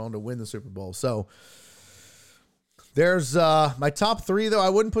Steelers went on to win the Super Bowl. So there's my top 3, though. I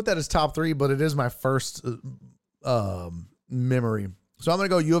wouldn't put that as top 3, but it is my first memory. So I'm going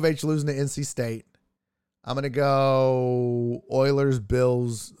to go U of H losing to NC State. I'm going to go Oilers,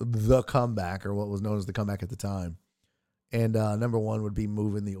 Bills, the comeback, or what was known as the comeback at the time. And number 1 would be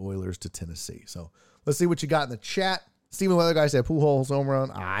moving the Oilers to Tennessee. So let's see what you got in the chat. Steven Weather guy said Pujols home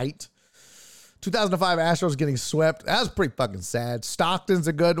run. All right. 2005 Astros getting swept. That was pretty fucking sad. Stockton's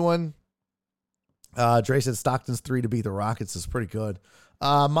a good one. Dre said Stockton's 3 to beat the Rockets is pretty good.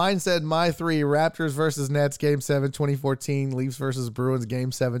 Mine said my 3, Raptors versus Nets, Game 7, 2014. Leafs versus Bruins,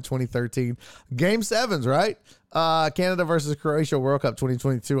 Game 7, 2013. Game 7s, right? Canada versus Croatia, World Cup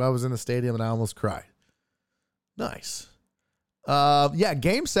 2022. I was in the stadium and I almost cried. Nice. Yeah,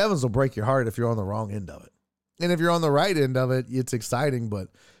 Game 7s will break your heart if you're on the wrong end of it. And if you're on the right end of it, it's exciting. But,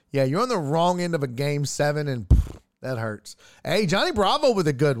 yeah, you're on the wrong end of a Game 7, and that hurts. Hey, Johnny Bravo with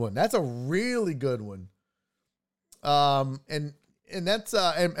a good one. That's a really good one. And that's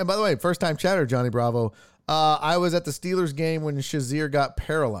and by the way, first time chatter, Johnny Bravo. I was at the Steelers game when Shazier got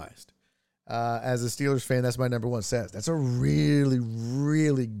paralyzed. As a Steelers fan, that's my number 1 says. That's a really,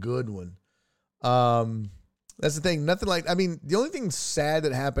 really good one. That's the thing. Nothing like, I mean, the only thing sad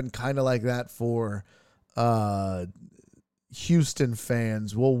that happened kind of like that for Houston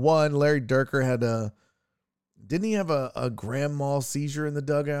fans. Well, one, Larry Durker didn't he have a grand mal seizure in the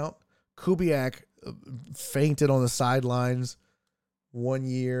dugout? Kubiak fainted on the sidelines one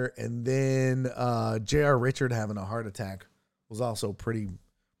year, and then J.R. Richard having a heart attack was also pretty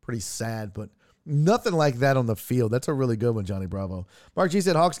sad, but nothing like that on the field. That's a really good one, Johnny Bravo. Mark G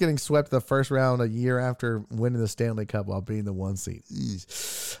said Hawks getting swept the first round a year after winning the Stanley Cup while being the 1 seed.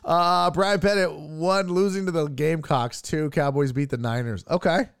 Brian Pettit, 1, losing to the Gamecocks. 2, Cowboys beat the Niners.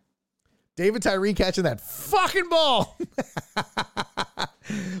 Okay. David Tyree catching that fucking ball.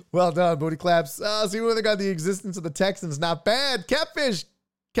 Well done, booty claps. See whether they got the existence of the Texans. Not bad. Catfish.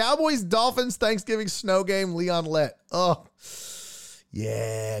 Cowboys, Dolphins, Thanksgiving snow game, Leon Lett. Oh,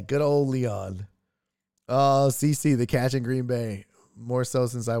 yeah, good old Leon. Oh, CC, the catch in Green Bay. More so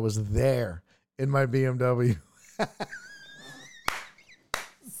since I was there in my BMW.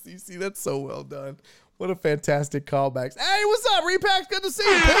 CC, that's so well done. What a fantastic callback. Hey, what's up, Repax? Good to see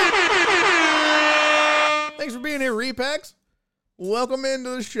you, pal. Thanks for being here, Repax. Welcome into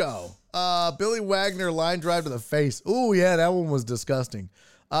the show. Billy Wagner line drive to the face. Ooh, yeah, that one was disgusting.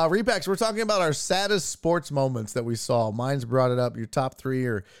 Repax, we're talking about our saddest sports moments that we saw. Mine's brought it up. Your top 3,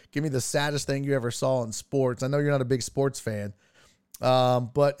 or give me the saddest thing you ever saw in sports. I know you're not a big sports fan,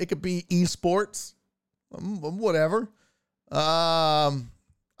 but it could be esports, whatever.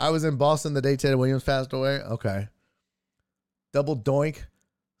 I was in Boston the day Ted Williams passed away. Okay. Double doink.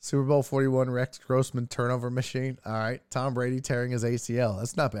 Super Bowl 41, Rex Grossman turnover machine. All right. Tom Brady tearing his ACL.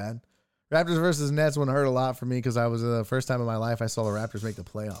 That's not bad. Raptors versus Nets one hurt a lot for me because I was the first time in my life I saw the Raptors make the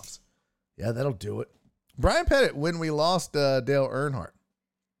playoffs. Yeah, that'll do it. Brian Pettit, when we lost Dale Earnhardt.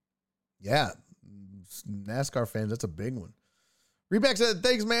 Yeah, NASCAR fans, that's a big one. Reback said,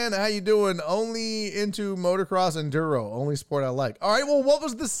 thanks, man. How you doing? Only into motocross enduro. Only sport I like. All right, well, what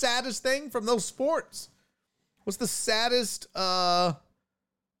was the saddest thing from those sports? What's the saddest motocross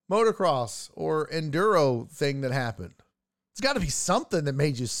or enduro thing that happened? It's got to be something that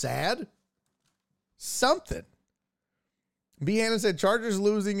made you sad. Something. B. Hannon said, Chargers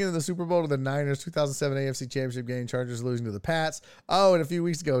losing in the Super Bowl to the Niners, 2007 AFC Championship game. Chargers losing to the Pats. Oh, and a few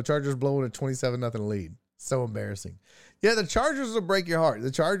weeks ago, Chargers blowing a 27-0 lead. So embarrassing. Yeah, the Chargers will break your heart.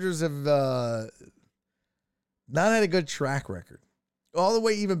 The Chargers have not had a good track record. All the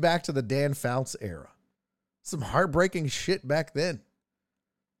way even back to the Dan Fouts era. Some heartbreaking shit back then.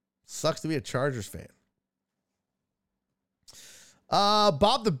 Sucks to be a Chargers fan.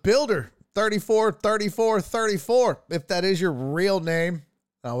 Bob the Builder, 343434, if that is your real name.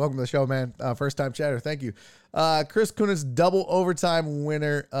 Welcome to the show, man. First time chatter. Thank you. Chris Kunitz, double overtime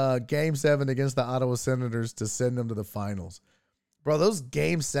winner, game 7 against the Ottawa Senators to send them to the finals. Bro, those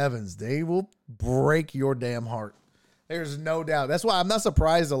game 7s, they will break your damn heart. There's no doubt. That's why I'm not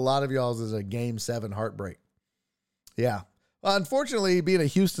surprised a lot of y'all's is a game 7 heartbreak. Yeah. Unfortunately, being a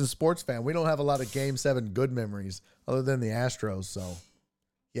Houston sports fan, we don't have a lot of game 7 good memories other than the Astros. So,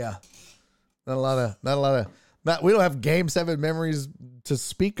 yeah, we don't have game 7 memories to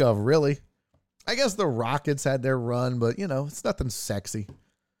speak of, really. I guess the Rockets had their run, but, you know, it's nothing sexy.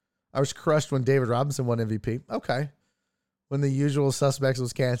 I was crushed when David Robinson won MVP. Okay. When the Usual Suspects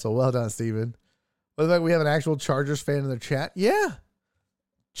was canceled. Well done, Steven. What the fact we have an actual Chargers fan in the chat? Yeah.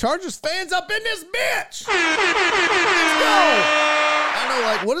 Chargers fans up in this bitch. Let's go. I don't know,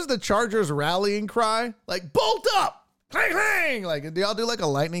 like, what is the Chargers rallying cry? Like, bolt up. Clang, clang. Like, do y'all do like a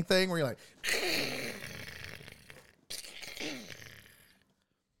lightning thing where you're like...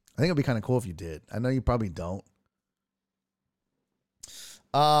 I think it'd be kind of cool if you did. I know you probably don't.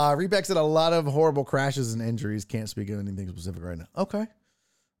 Rebeck said a lot of horrible crashes and injuries. Can't speak of anything specific right now. Okay.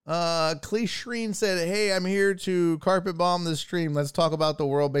 Clee Shreen said, hey, I'm here to carpet bomb the stream. Let's talk about the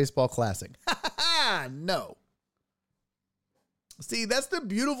World Baseball Classic. No. See, that's the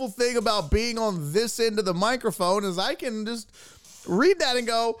beautiful thing about being on this end of the microphone is I can just read that and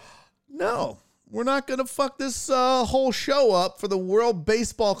go, no, we're not going to fuck this whole show up for the World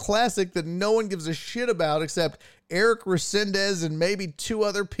Baseball Classic that no one gives a shit about except Eric Resendez and maybe 2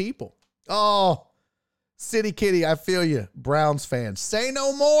 other people. Oh, City Kitty, I feel you. Browns fans. Say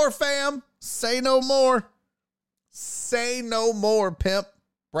no more, fam. Say no more. Say no more, pimp.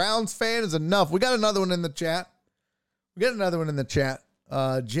 Browns fan is enough. We got another one in the chat. Jen,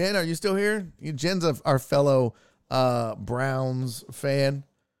 are you still here? Jen's our fellow Browns fan.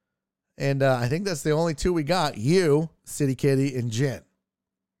 And I think that's the only 2 we got. You, City Kitty, and Jen.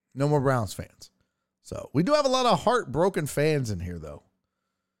 No more Browns fans. So we do have a lot of heartbroken fans in here, though.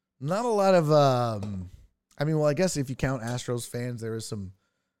 Not a lot of... I guess if you count Astros fans, there is some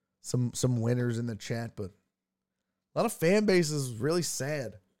winners in the chat, but a lot of fan base is really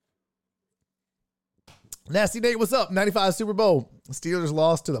sad. Nasty Nate, what's up? 95 Super Bowl. Steelers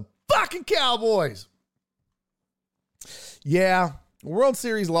lost to the fucking Cowboys. Yeah. World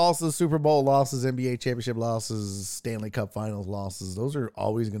Series losses, Super Bowl losses, NBA championship losses, Stanley Cup finals losses. Those are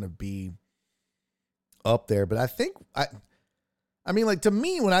always going to be up there. But I think, to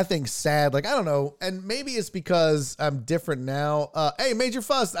me, when I think sad, I don't know. And maybe it's because I'm different now. Hey, Major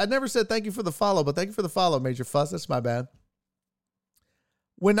Fuss. I never said thank you for the follow, but thank you for the follow, Major Fuss. That's my bad.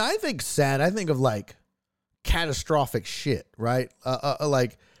 When I think sad, I think of catastrophic shit, right? I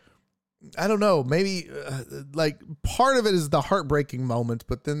don't know, maybe part of it is the heartbreaking moment,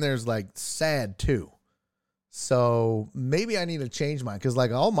 but then there's sad too. So maybe I need to change mine because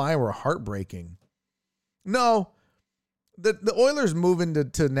all mine were heartbreaking. No, the Oilers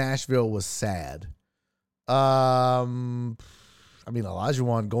moving to Nashville was sad. Olajuwon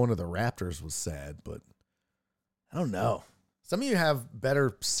going to the Raptors was sad, but I don't know. Some of you have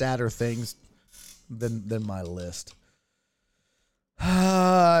better, sadder things than my list.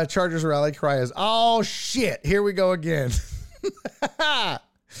 Chargers rally cry is, oh shit, here we go again.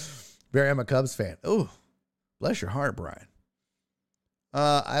 Barry, I'm a Cubs fan. Oh, bless your heart, Brian.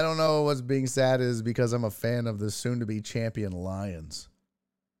 I don't know what's being sad is because I'm a fan of the soon-to-be champion Lions.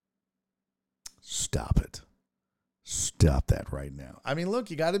 Stop it. Stop that right now.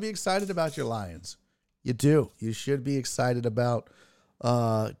 Look, you got to be excited about your Lions. You do. You should be excited about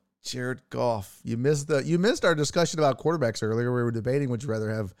Jared Goff. You missed our discussion about quarterbacks earlier. We were debating would you rather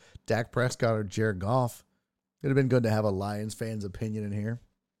have Dak Prescott or Jared Goff. It'd have been good to have a Lions fan's opinion in here.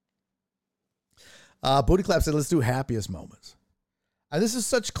 Booty Clap said, let's do happiest moments. This is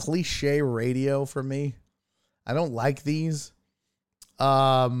such cliche radio for me. I don't like these.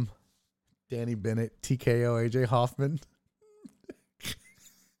 Danny Bennett, TKO, AJ Hoffman.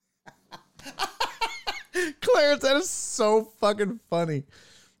 Clarence, that is so fucking funny.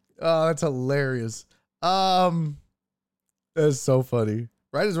 Oh, that's hilarious. That's so funny.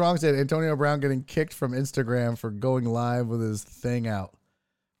 Right is Wrong said Antonio Brown getting kicked from Instagram for going live with his thing out.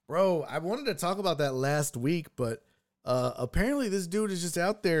 Bro, I wanted to talk about that last week, but apparently this dude is just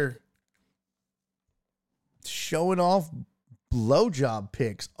out there showing off blowjob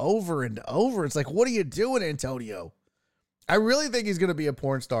pics over and over. It's like, what are you doing, Antonio? I really think he's going to be a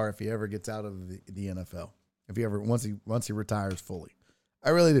porn star if he ever gets out of the NFL. If he ever once he retires fully.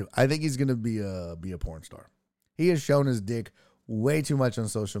 I really do. I think he's going to be a porn star. He has shown his dick way too much on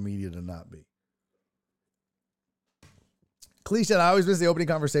social media to not be. Clee said, I always miss the opening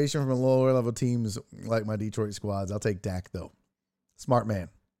conversation from lower level teams like my Detroit squads. I'll take Dak though. Smart man.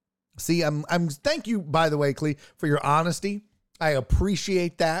 See, I'm thank you, by the way, Clee, for your honesty. I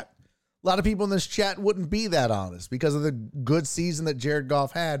appreciate that. A lot of people in this chat wouldn't be that honest because of the good season that Jared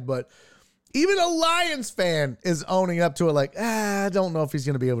Goff had, but even a Lions fan is owning up to it like, I don't know if he's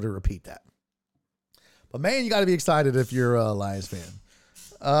going to be able to repeat that. But man, you got to be excited if you're a Lions fan.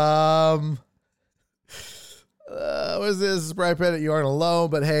 What is this? Brad Pettit, you aren't alone,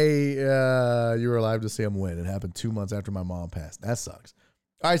 but hey, you were alive to see him win. It happened 2 months after my mom passed. That sucks.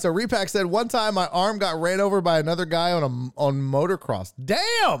 All right, so Repack said, one time my arm got ran over by another guy on motocross.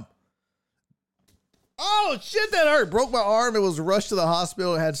 Damn! Oh, shit, that hurt. Broke my arm. It was rushed to the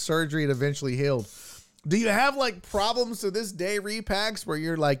hospital. Had surgery and eventually healed. Do you have, like, problems to this day, Repacks, where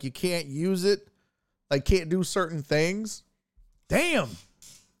you're, like, you can't use it? Like, can't do certain things? Damn.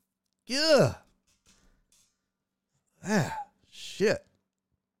 Yeah. Ah, shit.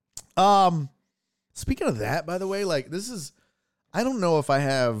 Speaking of that, by the way, like, this is, I don't know if I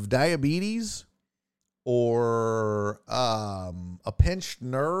have diabetes or a pinched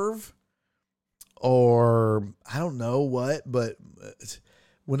nerve or I don't know what, but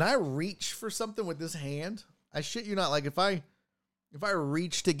when I reach for something with this hand, I shit you not, like if I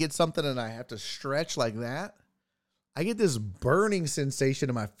reach to get something and I have to stretch like that, I get this burning sensation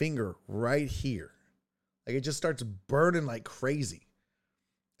in my finger right here. Like it just starts burning like crazy.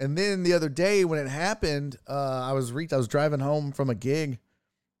 And then the other day when it happened, I was driving home from a gig,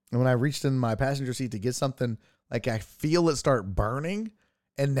 and when I reached in my passenger seat to get something, like I feel it start burning,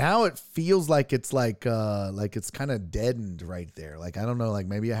 and now it feels like it's kind of deadened right there. Like I don't know, like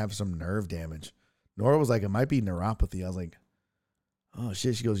maybe I have some nerve damage. Nora was like, it might be neuropathy. I was like, oh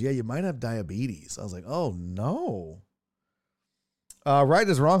shit. She goes, yeah, you might have diabetes. I was like, oh no. Right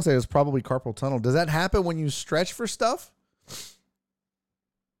is Wrong say it's probably carpal tunnel. Does that happen when you stretch for stuff?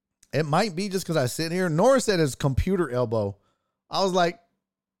 It might be just because I sit here. Nora said it's computer elbow. I was like,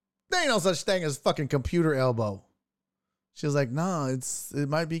 there ain't no such thing as fucking computer elbow. She was like, no, it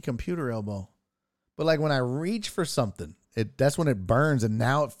might be computer elbow. But like when I reach for something, that's when it burns, and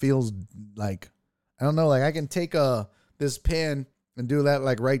now it feels like, I don't know, like I can take this pen and do that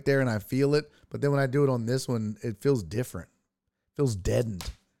like right there and I feel it. But then when I do it on this one, it feels different. It feels deadened.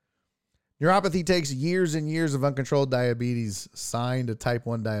 Neuropathy takes years and years of uncontrolled diabetes. Signed, a type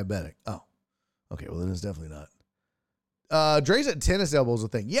 1 diabetic. Oh, okay. Well, then it's definitely not. Dre said tennis elbow is a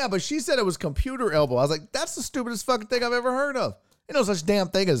thing. Yeah, but she said it was computer elbow. I was like, that's the stupidest fucking thing I've ever heard of. Ain't no such damn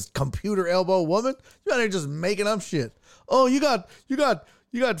thing as computer elbow, woman. You out here just making up shit. Oh, you got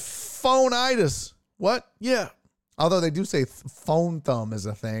phone-itis. What? Yeah. Although they do say phone thumb is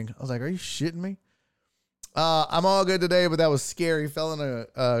a thing. I was like, are you shitting me? I'm all good today, but that was scary. Fell in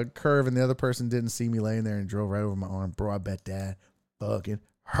a curve and the other person didn't see me laying there and drove right over my arm. Bro, I bet that fucking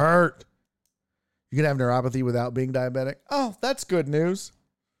hurt. You can have neuropathy without being diabetic. Oh, that's good news.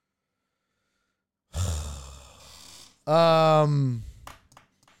 That's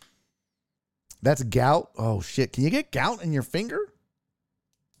gout. Oh shit. Can you get gout in your finger?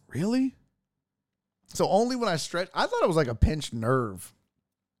 Really? So only when I stretch. I thought it was like a pinched nerve.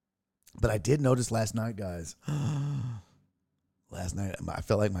 But I did notice last night, guys. Last night, I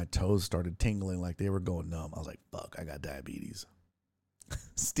felt like my toes started tingling like they were going numb. I was like, fuck, I got diabetes.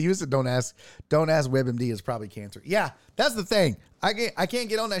 Steven said, don't ask WebMD. It's probably cancer. Yeah, that's the thing. I can't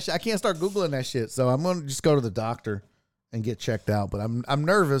get on that shit. I can't start Googling that shit. So I'm going to just go to the doctor and get checked out. But I'm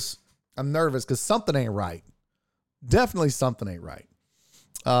nervous. I'm nervous because something ain't right. Definitely something ain't right.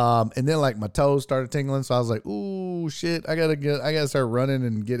 And then like my toes started tingling, so I was like, "Ooh, shit! I gotta start running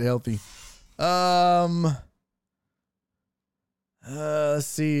and get healthy." Let's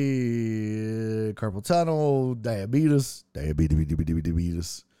see, carpal tunnel, diabetes.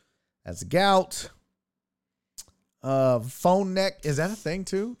 That's gout. Phone neck, is that a thing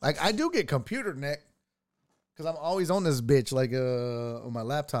too? Like I do get computer neck because I'm always on this bitch, like on my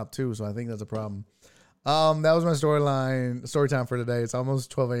laptop too. So I think that's a problem. That was my story time for today. It's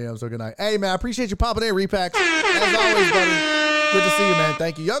almost 12 a.m. So good night. Hey man, I appreciate you popping in, Repax. As always, buddy. Good to see you, man.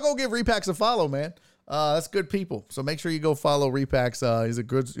 Thank you. Y'all go give Repax a follow, man. That's good people. So make sure you go follow Repax. He's a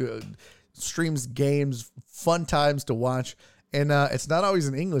good streams games, fun times to watch, and it's not always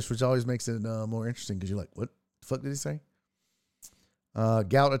in English, which always makes it more interesting because you're like, what the fuck did he say?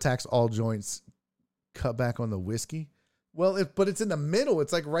 Gout attacks all joints. Cut back on the whiskey. Well, but it's in the middle.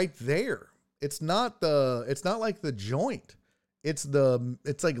 It's like right there. It's not like the joint. It's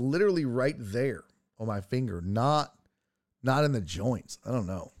like literally right there on my finger, not in the joints. I don't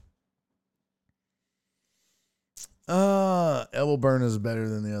know. Elbow burn is better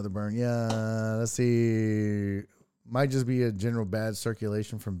than the other burn. Yeah, let's see. Might just be a general bad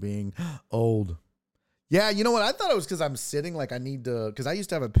circulation from being old. Yeah, you know what? I thought it was because I'm sitting like I need to, because I used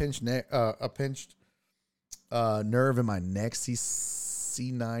to have a pinched nerve in my neck, C9,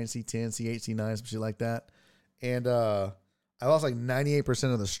 C10, C8, C9, some shit like that. And I lost like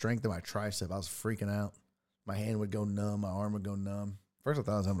 98% of the strength of my tricep. I was freaking out. My hand would go numb. My arm would go numb. First I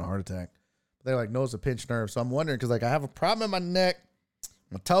thought I was having a heart attack. But they're like, no, it's a pinched nerve. So I'm wondering, because like I have a problem in my neck.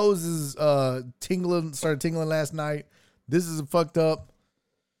 My toes is started tingling last night. This is fucked up.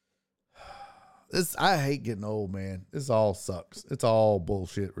 I hate getting old, man. This all sucks. It's all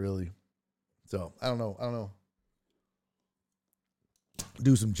bullshit, really. So I don't know.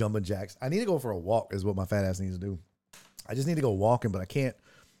 Do some jumping jacks. I need to go for a walk is what my fat ass needs to do. I just need to go walking, but I can't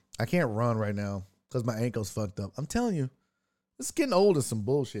run right now because my ankle's fucked up. I'm telling you, this getting old is some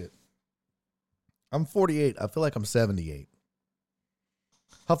bullshit. I'm 48. I feel like I'm 78.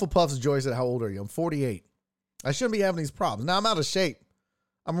 Hufflepuff's Joy said, how old are you? I'm 48. I shouldn't be having these problems. Now I'm out of shape.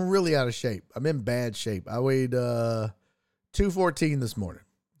 I'm really out of shape. I'm in bad shape. I weighed 214 this morning.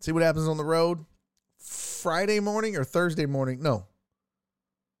 See what happens on the road? Friday morning or Thursday morning? No.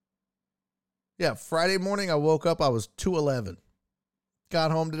 Yeah, Friday morning I woke up, I was 211.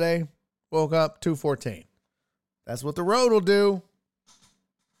 Got home today, woke up 214. That's what the road will do.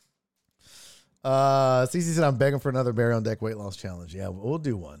 CC said I'm begging for another Barry on Deck weight loss challenge. Yeah, we'll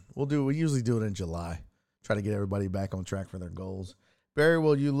do one. We usually do it in July. Try to get everybody back on track for their goals. Barry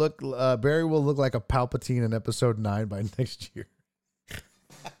will look like a Palpatine in episode 9 by next year.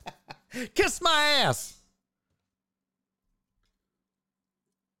 Kiss my ass.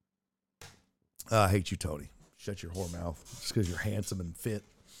 I hate you, Tony. Shut your whore mouth. Just because you're handsome and fit.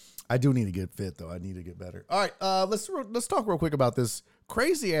 I do need to get fit, though. I need to get better. All right, let's talk real quick about this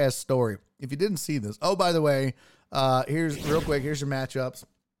crazy ass story. If you didn't see this, oh, by the way, here's your matchups.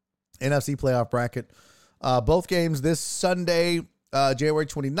 NFC playoff bracket. Both games this Sunday, January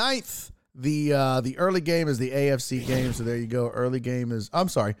 29th. The early game is the AFC game, so there you go. The early game is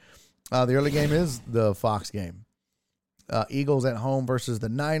the Fox game. Eagles at home versus the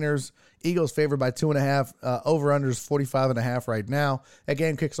Niners. Eagles favored by 2.5. Over-under is 45.5 right now. That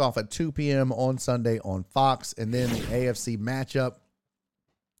game kicks off at 2 p.m. on Sunday on Fox. And then the AFC matchup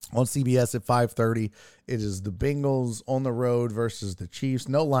on CBS at 5:30. It is the Bengals on the road versus the Chiefs.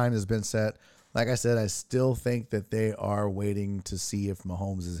 No line has been set. Like I said, I still think that they are waiting to see if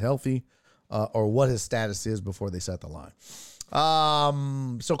Mahomes is healthy or what his status is before they set the line.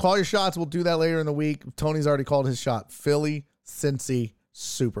 So call your shots. We'll do that later in the week. Tony's already called his shot. Philly, Cincy,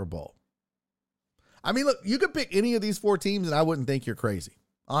 Super Bowl. I mean, look, you could pick any of these four teams and I wouldn't think you're crazy.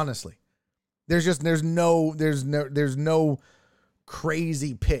 Honestly. There's no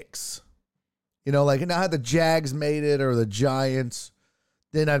crazy picks. You know, like now had the Jags made it or the Giants,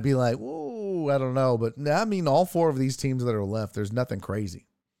 then I'd be like, ooh, I don't know. But I mean, all four of these teams that are left, there's nothing crazy.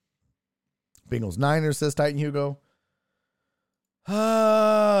 Bengals, Niners, says Titan Hugo.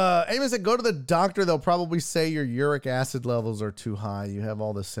 Anyone said, go to the doctor. They'll probably say your uric acid levels are too high. You have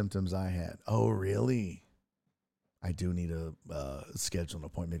all the symptoms I had. Oh, really? I do need to schedule an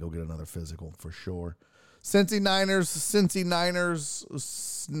appointment. Go get another physical for sure. Cincy,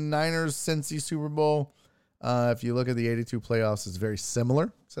 Super Bowl. If you look at the 82 playoffs, it's very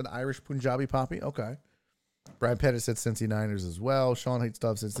similar. Said Irish Punjabi Poppy. Okay. Brad Pettit said Cincy Niners as well. Sean Hate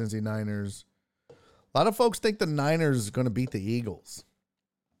Stuff said Cincy Niners. A lot of folks think the Niners are going to beat the Eagles.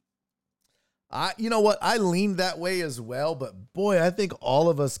 You know what? I leaned that way as well, but boy, I think all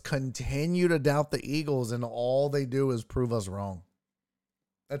of us continue to doubt the Eagles, and all they do is prove us wrong.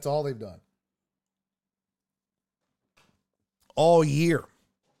 That's all they've done. All year.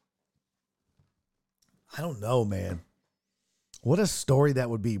 I don't know, man. What a story that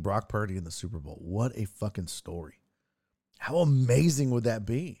would be, Brock Purdy in the Super Bowl. What a fucking story. How amazing would that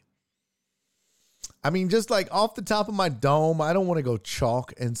be? I mean, just like off the top of my dome, I don't want to go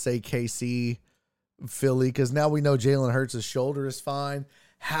chalk and say KC, Philly, because now we know Jalen Hurts' shoulder is fine.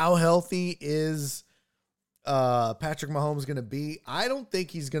 How healthy is Patrick Mahomes going to be? I don't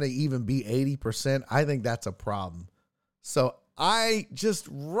think he's going to even be 80%. I think that's a problem. So I just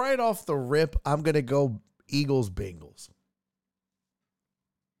right off the rip, I'm going to go Eagles, Bengals.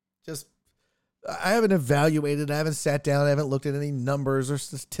 Just, I haven't evaluated, I haven't sat down, I haven't looked at any numbers or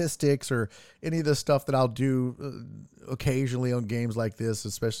statistics or any of the stuff that I'll do occasionally on games like this,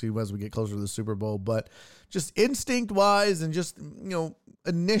 especially as we get closer to the Super Bowl. But just instinct wise and just,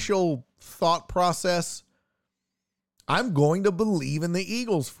 initial thought process, I'm going to believe in the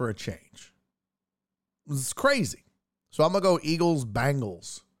Eagles for a change. It's crazy. So I'm going to go Eagles,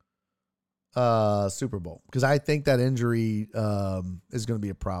 Bengals. Super Bowl, because I think that injury is going to be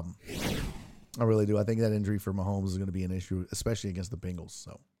a problem. I really do. I think that injury for Mahomes is going to be an issue, especially against the Bengals.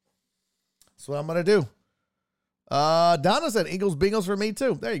 So that's what I'm going to do. Donna said Eagles, Bengals for me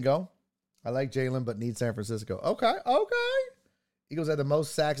too. There you go. I like Jalen, but need San Francisco. Okay. Eagles had the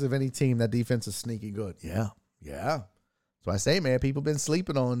most sacks of any team. That defense is sneaky good. Yeah. So I say, man, people been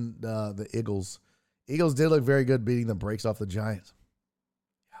sleeping on the Eagles. Eagles did look very good beating the brakes off the Giants.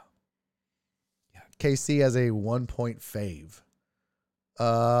 KC has a 1-point fave.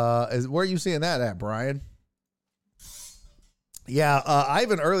 Where are you seeing that at, Brian? Yeah,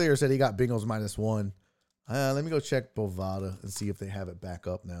 Ivan earlier said he got Bengals -1. Let me go check Bovada and see if they have it back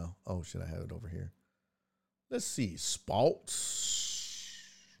up now. Oh, shit, I had it over here. Let's see. Sports.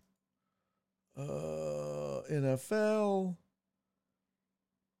 NFL.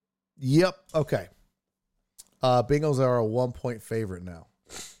 Yep, okay. Bengals are a 1-point favorite now.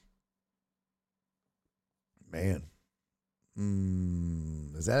 Man,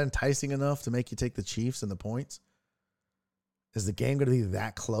 is that enticing enough to make you take the Chiefs and the points? Is the game going to be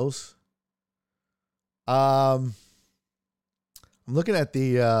that close? I'm looking at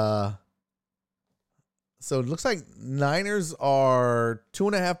the, so it looks like Niners are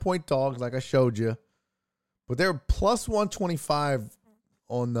 2.5-point dogs, like I showed you, but they're plus 125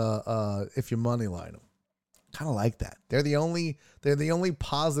 on the, if you money line them. Kind of like that. They're the only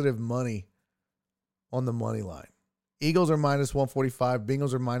positive money on the money line. Eagles are -145,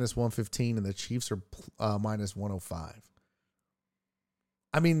 Bengals are -115, and the Chiefs are -105.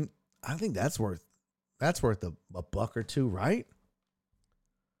 I mean, I think that's worth a buck or two, right?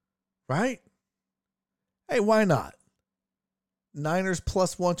 Right? Hey, why not? Niners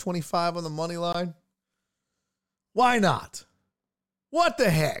plus 125 on the money line. Why not? What the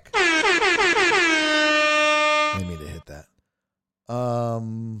heck? I didn't mean to hit that.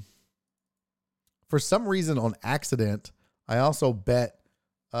 For some reason, on accident, I also bet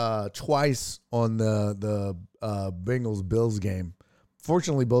twice on the Bengals-Bills game.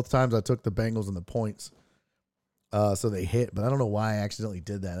 Fortunately, both times I took the Bengals and the points, so they hit. But I don't know why I accidentally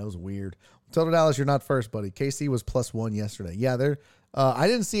did that. That was weird. Total Dallas, you're not first, buddy. KC was +1 yesterday. Yeah, I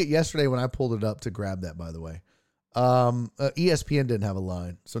didn't see it yesterday when I pulled it up to grab that, by the way. ESPN didn't have a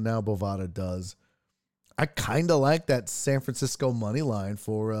line, so now Bovada does. I kind of like that San Francisco money line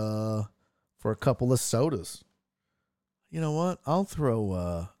for a couple of sodas. You know what? I'll throw,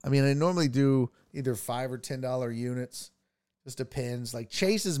 I normally do either $5 or $10 units. Just depends. Like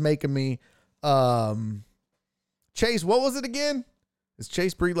Chase is making me, Chase, what was it again? Is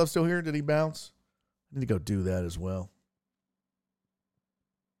Chase Breedlove still here? Did he bounce? I need to go do that as well.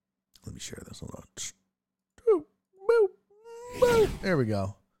 Let me share this. Hold on. Boop, boop, boop. There we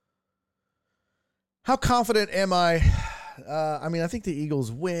go. How confident am I? I think the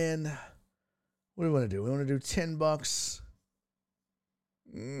Eagles win. What do we want to do? We want to do $10.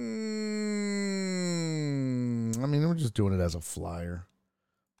 We're just doing it as a flyer.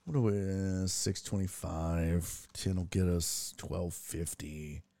 What do we? 625. 10 will get us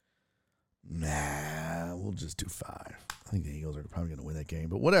 1250. Nah, we'll just do 5. I think the Eagles are probably going to win that game,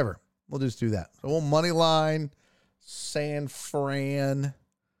 but whatever. We'll just do that. So we'll money line San Fran.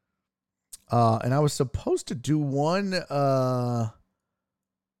 And I was supposed to do one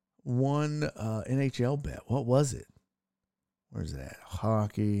NHL bet. What was it? Where's it at?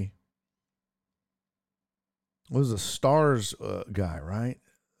 Hockey. It was a Stars guy, right?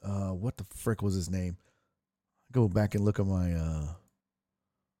 What the frick was his name? Go back and look at my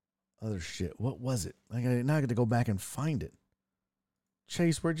other shit. What was it? Now I got to go back and find it.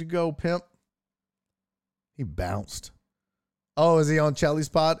 Chase, where'd you go, pimp? He bounced. Oh, is he on Chelly's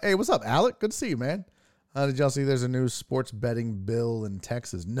pod? Hey, what's up, Alec? Good to see you, man. Did y'all see there's a new sports betting bill in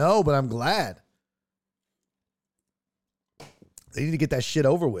Texas? No, but I'm glad. They need to get that shit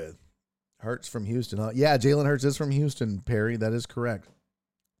over with. Hurts from Houston, huh? Yeah, Jalen Hurts is from Houston, Perry. That is correct.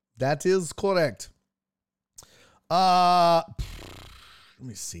 That is correct. Let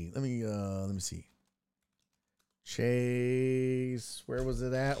me see. Let me see. Chase, where was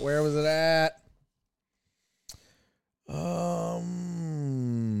it at?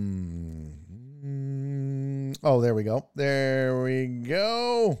 Oh, there we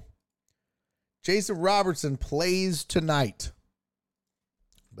go. Jason Robertson plays tonight.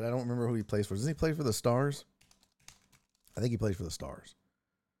 But I don't remember who he plays for. Does he play for the Stars? I think he plays for the Stars.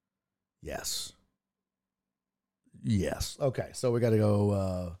 Yes. Okay, so we got to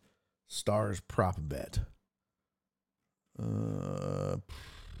go Stars prop bet. I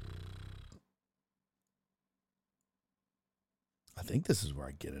think this is where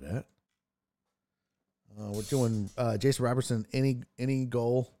I get it at. We're doing Jason Robertson. Any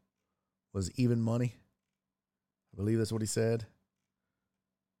goal was even money. I believe that's what he said.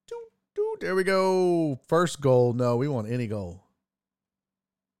 There we go. First goal. No, we want any goal.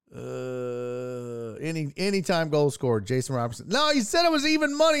 Anytime goal scored. Jason Robertson. No, he said it was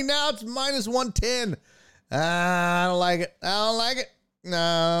even money. Now it's minus 110. I don't like it. No,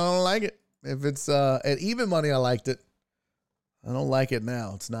 I don't like it. If it's at even money, I liked it. I don't like it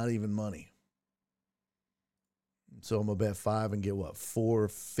now. It's not even money. So I'm going to bet 5 and get what?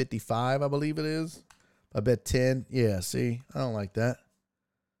 455, I believe it is. I bet 10. Yeah, see? I don't like that.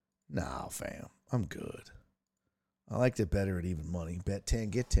 Nah, fam. I'm good. I liked it better at even money. Bet 10,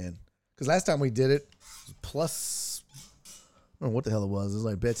 get 10. Because last time we did it, was plus, I don't know what the hell it was. It was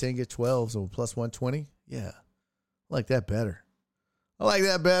like bet 10, get 12, so plus 120. Yeah. I like that better. All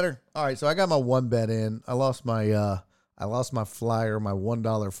right, so I got my one bet in. I lost my flyer, my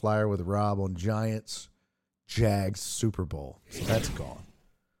 $1 flyer with Rob on Giants, Jags, Super Bowl. So that's gone.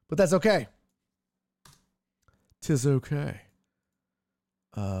 But that's okay. 'Tis okay.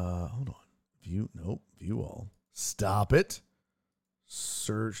 Hold on. View all. Stop it.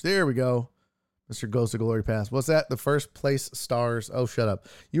 Search. There we go. Mr. Ghost of Glory Pass. What's that? The first place Stars. Oh, shut up.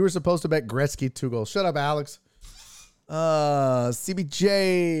 You were supposed to bet Gretzky 2 goals. Shut up, Alex.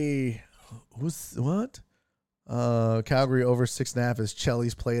 CBJ. Who's what? Calgary over 6.5 is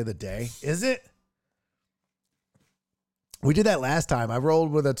Chelly's play of the day. Is it? We did that last time. I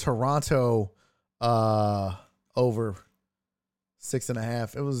rolled with a Toronto over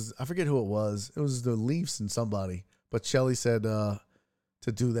 6.5. It was, I forget who it was. It was the Leafs and somebody. But Shelly said to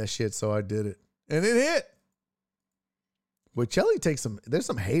do that shit, so I did it. And it hit. But Shelly takes there's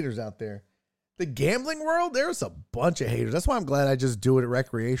some haters out there. The gambling world, there's a bunch of haters. That's why I'm glad I just do it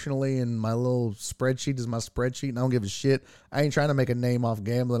recreationally, and my little spreadsheet is my spreadsheet, and I don't give a shit. I ain't trying to make a name off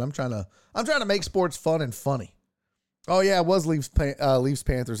gambling. I'm trying to make sports fun and funny. Oh yeah, it was Leafs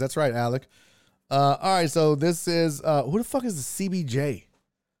Panthers. That's right, Alec. All right, so this is who the fuck is the CBJ?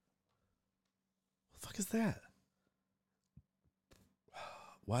 What the fuck is that?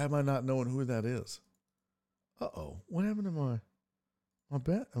 Why am I not knowing who that is? Uh-oh. What happened to my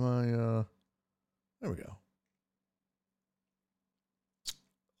bet? There we go.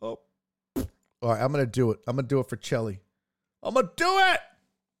 Oh. All right, I'm going to do it. I'm going to do it for Chelly. I'm going to do it!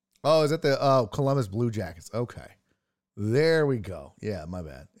 Oh, is that the Columbus Blue Jackets? Okay. There we go. Yeah, my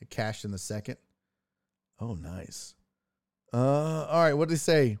bad. It cashed in the second. Oh, nice. All right, what did he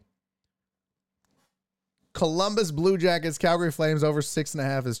say? Columbus Blue Jackets, Calgary Flames over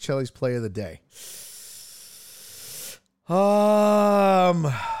 6.5 is Chelly's play of the day.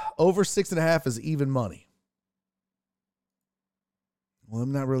 Over 6.5 is even money. Well,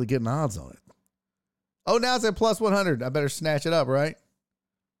 I'm not really getting odds on it. Oh, now it's at plus 100. I better snatch it up, right?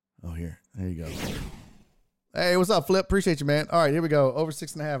 Oh, here. There you go. Hey, what's up, Flip? Appreciate you, man. All right, here we go. Over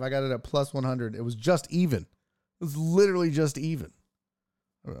 6.5. I got it at plus 100. It was just even. It was literally just even.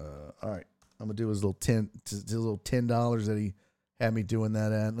 All right. I'm going to do his little $10 that he had me doing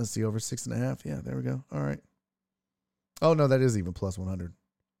that at. Let's see, over 6.5. Yeah, there we go. All right. Oh, no, that is even plus 100.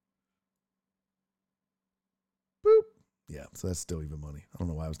 Boop. Yeah, so that's still even money. I don't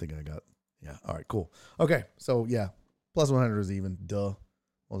know why I was thinking I got. Yeah, all right, cool. Okay, so yeah, plus 100 is even. Duh.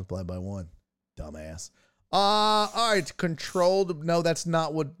 Multiplied by 1. Dumbass. All right, controlled. No, that's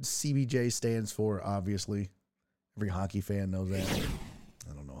not what CBJ stands for, obviously. Every hockey fan knows that.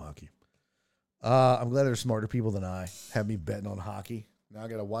 I don't know hockey. I'm glad there's smarter people than I have me betting on hockey. Now I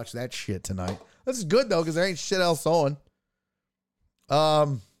got to watch that shit tonight. This is good, though, because there ain't shit else on.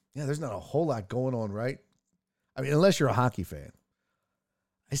 Yeah, there's not a whole lot going on, right? I mean, unless you're a hockey fan.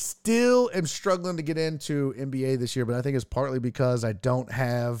 I still am struggling to get into NBA this year, but I think it's partly because I don't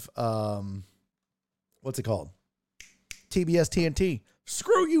have, what's it called? TBS TNT.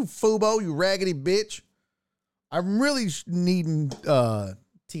 Screw you, Fubo, you raggedy bitch. I'm really needing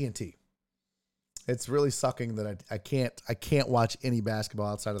TNT. It's really sucking that I can't watch any basketball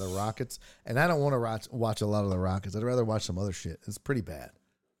outside of the Rockets, and I don't want to watch a lot of the Rockets. I'd rather watch some other shit. It's pretty bad.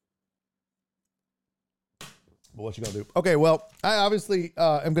 But what you gonna do? Okay, well, I obviously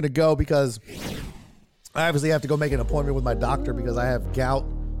am gonna go because I obviously have to go make an appointment with my doctor because I have gout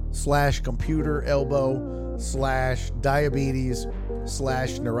 / computer elbow / diabetes /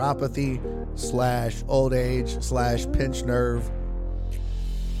 neuropathy / old age / pinched nerve.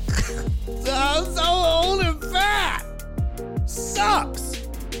 I'm so old and fat. Sucks.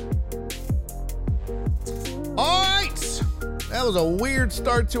 All right. That was a weird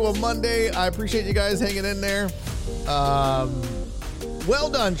start to a Monday. I appreciate you guys hanging in there. Well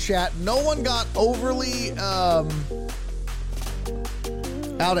done, chat. No one got overly out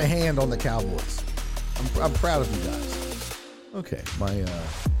of hand on the Cowboys. I'm proud of you guys. Okay, my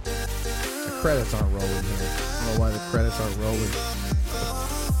credits aren't rolling here. I don't know why the credits aren't rolling.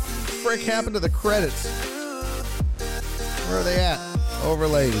 What the frick happened to the credits? Where are they at?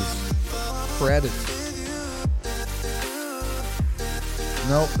 Overlays. Credits.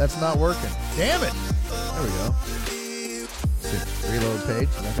 Nope, that's not working. Damn it. There we go. See, reload page.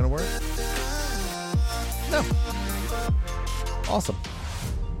 Not going to work? No. Awesome.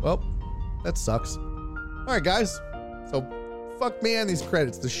 Well, that sucks. All right, guys. So, fuck me and these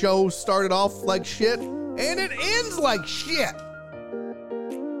credits. The show started off like shit, and it ends like shit.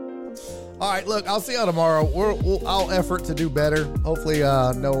 All right, look, I'll see y'all tomorrow. I'll effort to do better. Hopefully,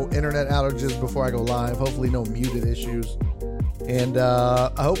 no internet outages before I go live. Hopefully, no muted issues. And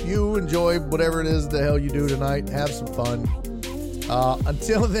I hope you enjoy whatever it is the hell you do tonight. Have some fun.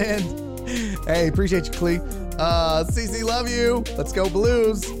 Until then, hey, appreciate you, Clee. CC, love you. Let's go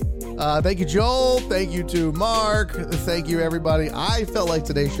Blues. Thank you, Joel. Thank you to Mark. Thank you, everybody. I felt like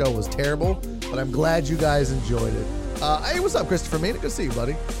today's show was terrible, but I'm glad you guys enjoyed it. Hey, what's up, Christopher Mina? Good to see you,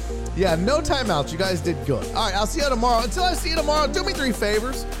 buddy. Yeah, no timeouts. You guys did good. All right, I'll see you tomorrow. Until I see you tomorrow, do me 3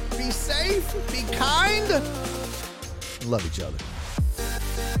 favors. Be safe. Be kind. Love each other.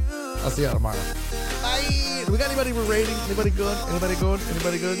 I'll see you tomorrow. Bye. Do we got anybody we're rating? Anybody good? Anybody good?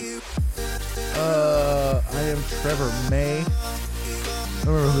 Anybody good? I am Trevor May. I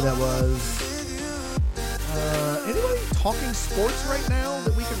don't remember who that was. Anybody talking sports right now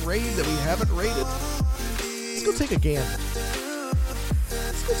that we can rate that we haven't rated? Let's go take a gander.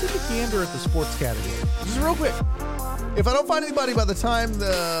 Let's go take a gander at the sports category. Just real quick. If I don't find anybody by the time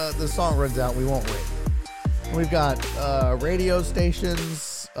the song runs out, we won't rate. We've got radio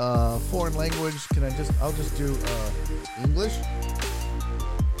stations, foreign language. I'll just do English.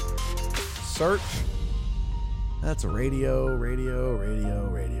 Search. That's a radio.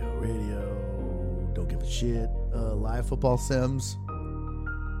 Don't give a shit. Live football sims.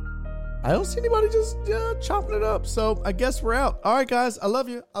 I don't see anybody just chopping it up. So I guess we're out. All right, guys. I love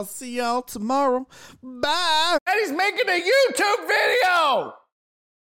you. I'll see y'all tomorrow. Bye. And he's making a YouTube video.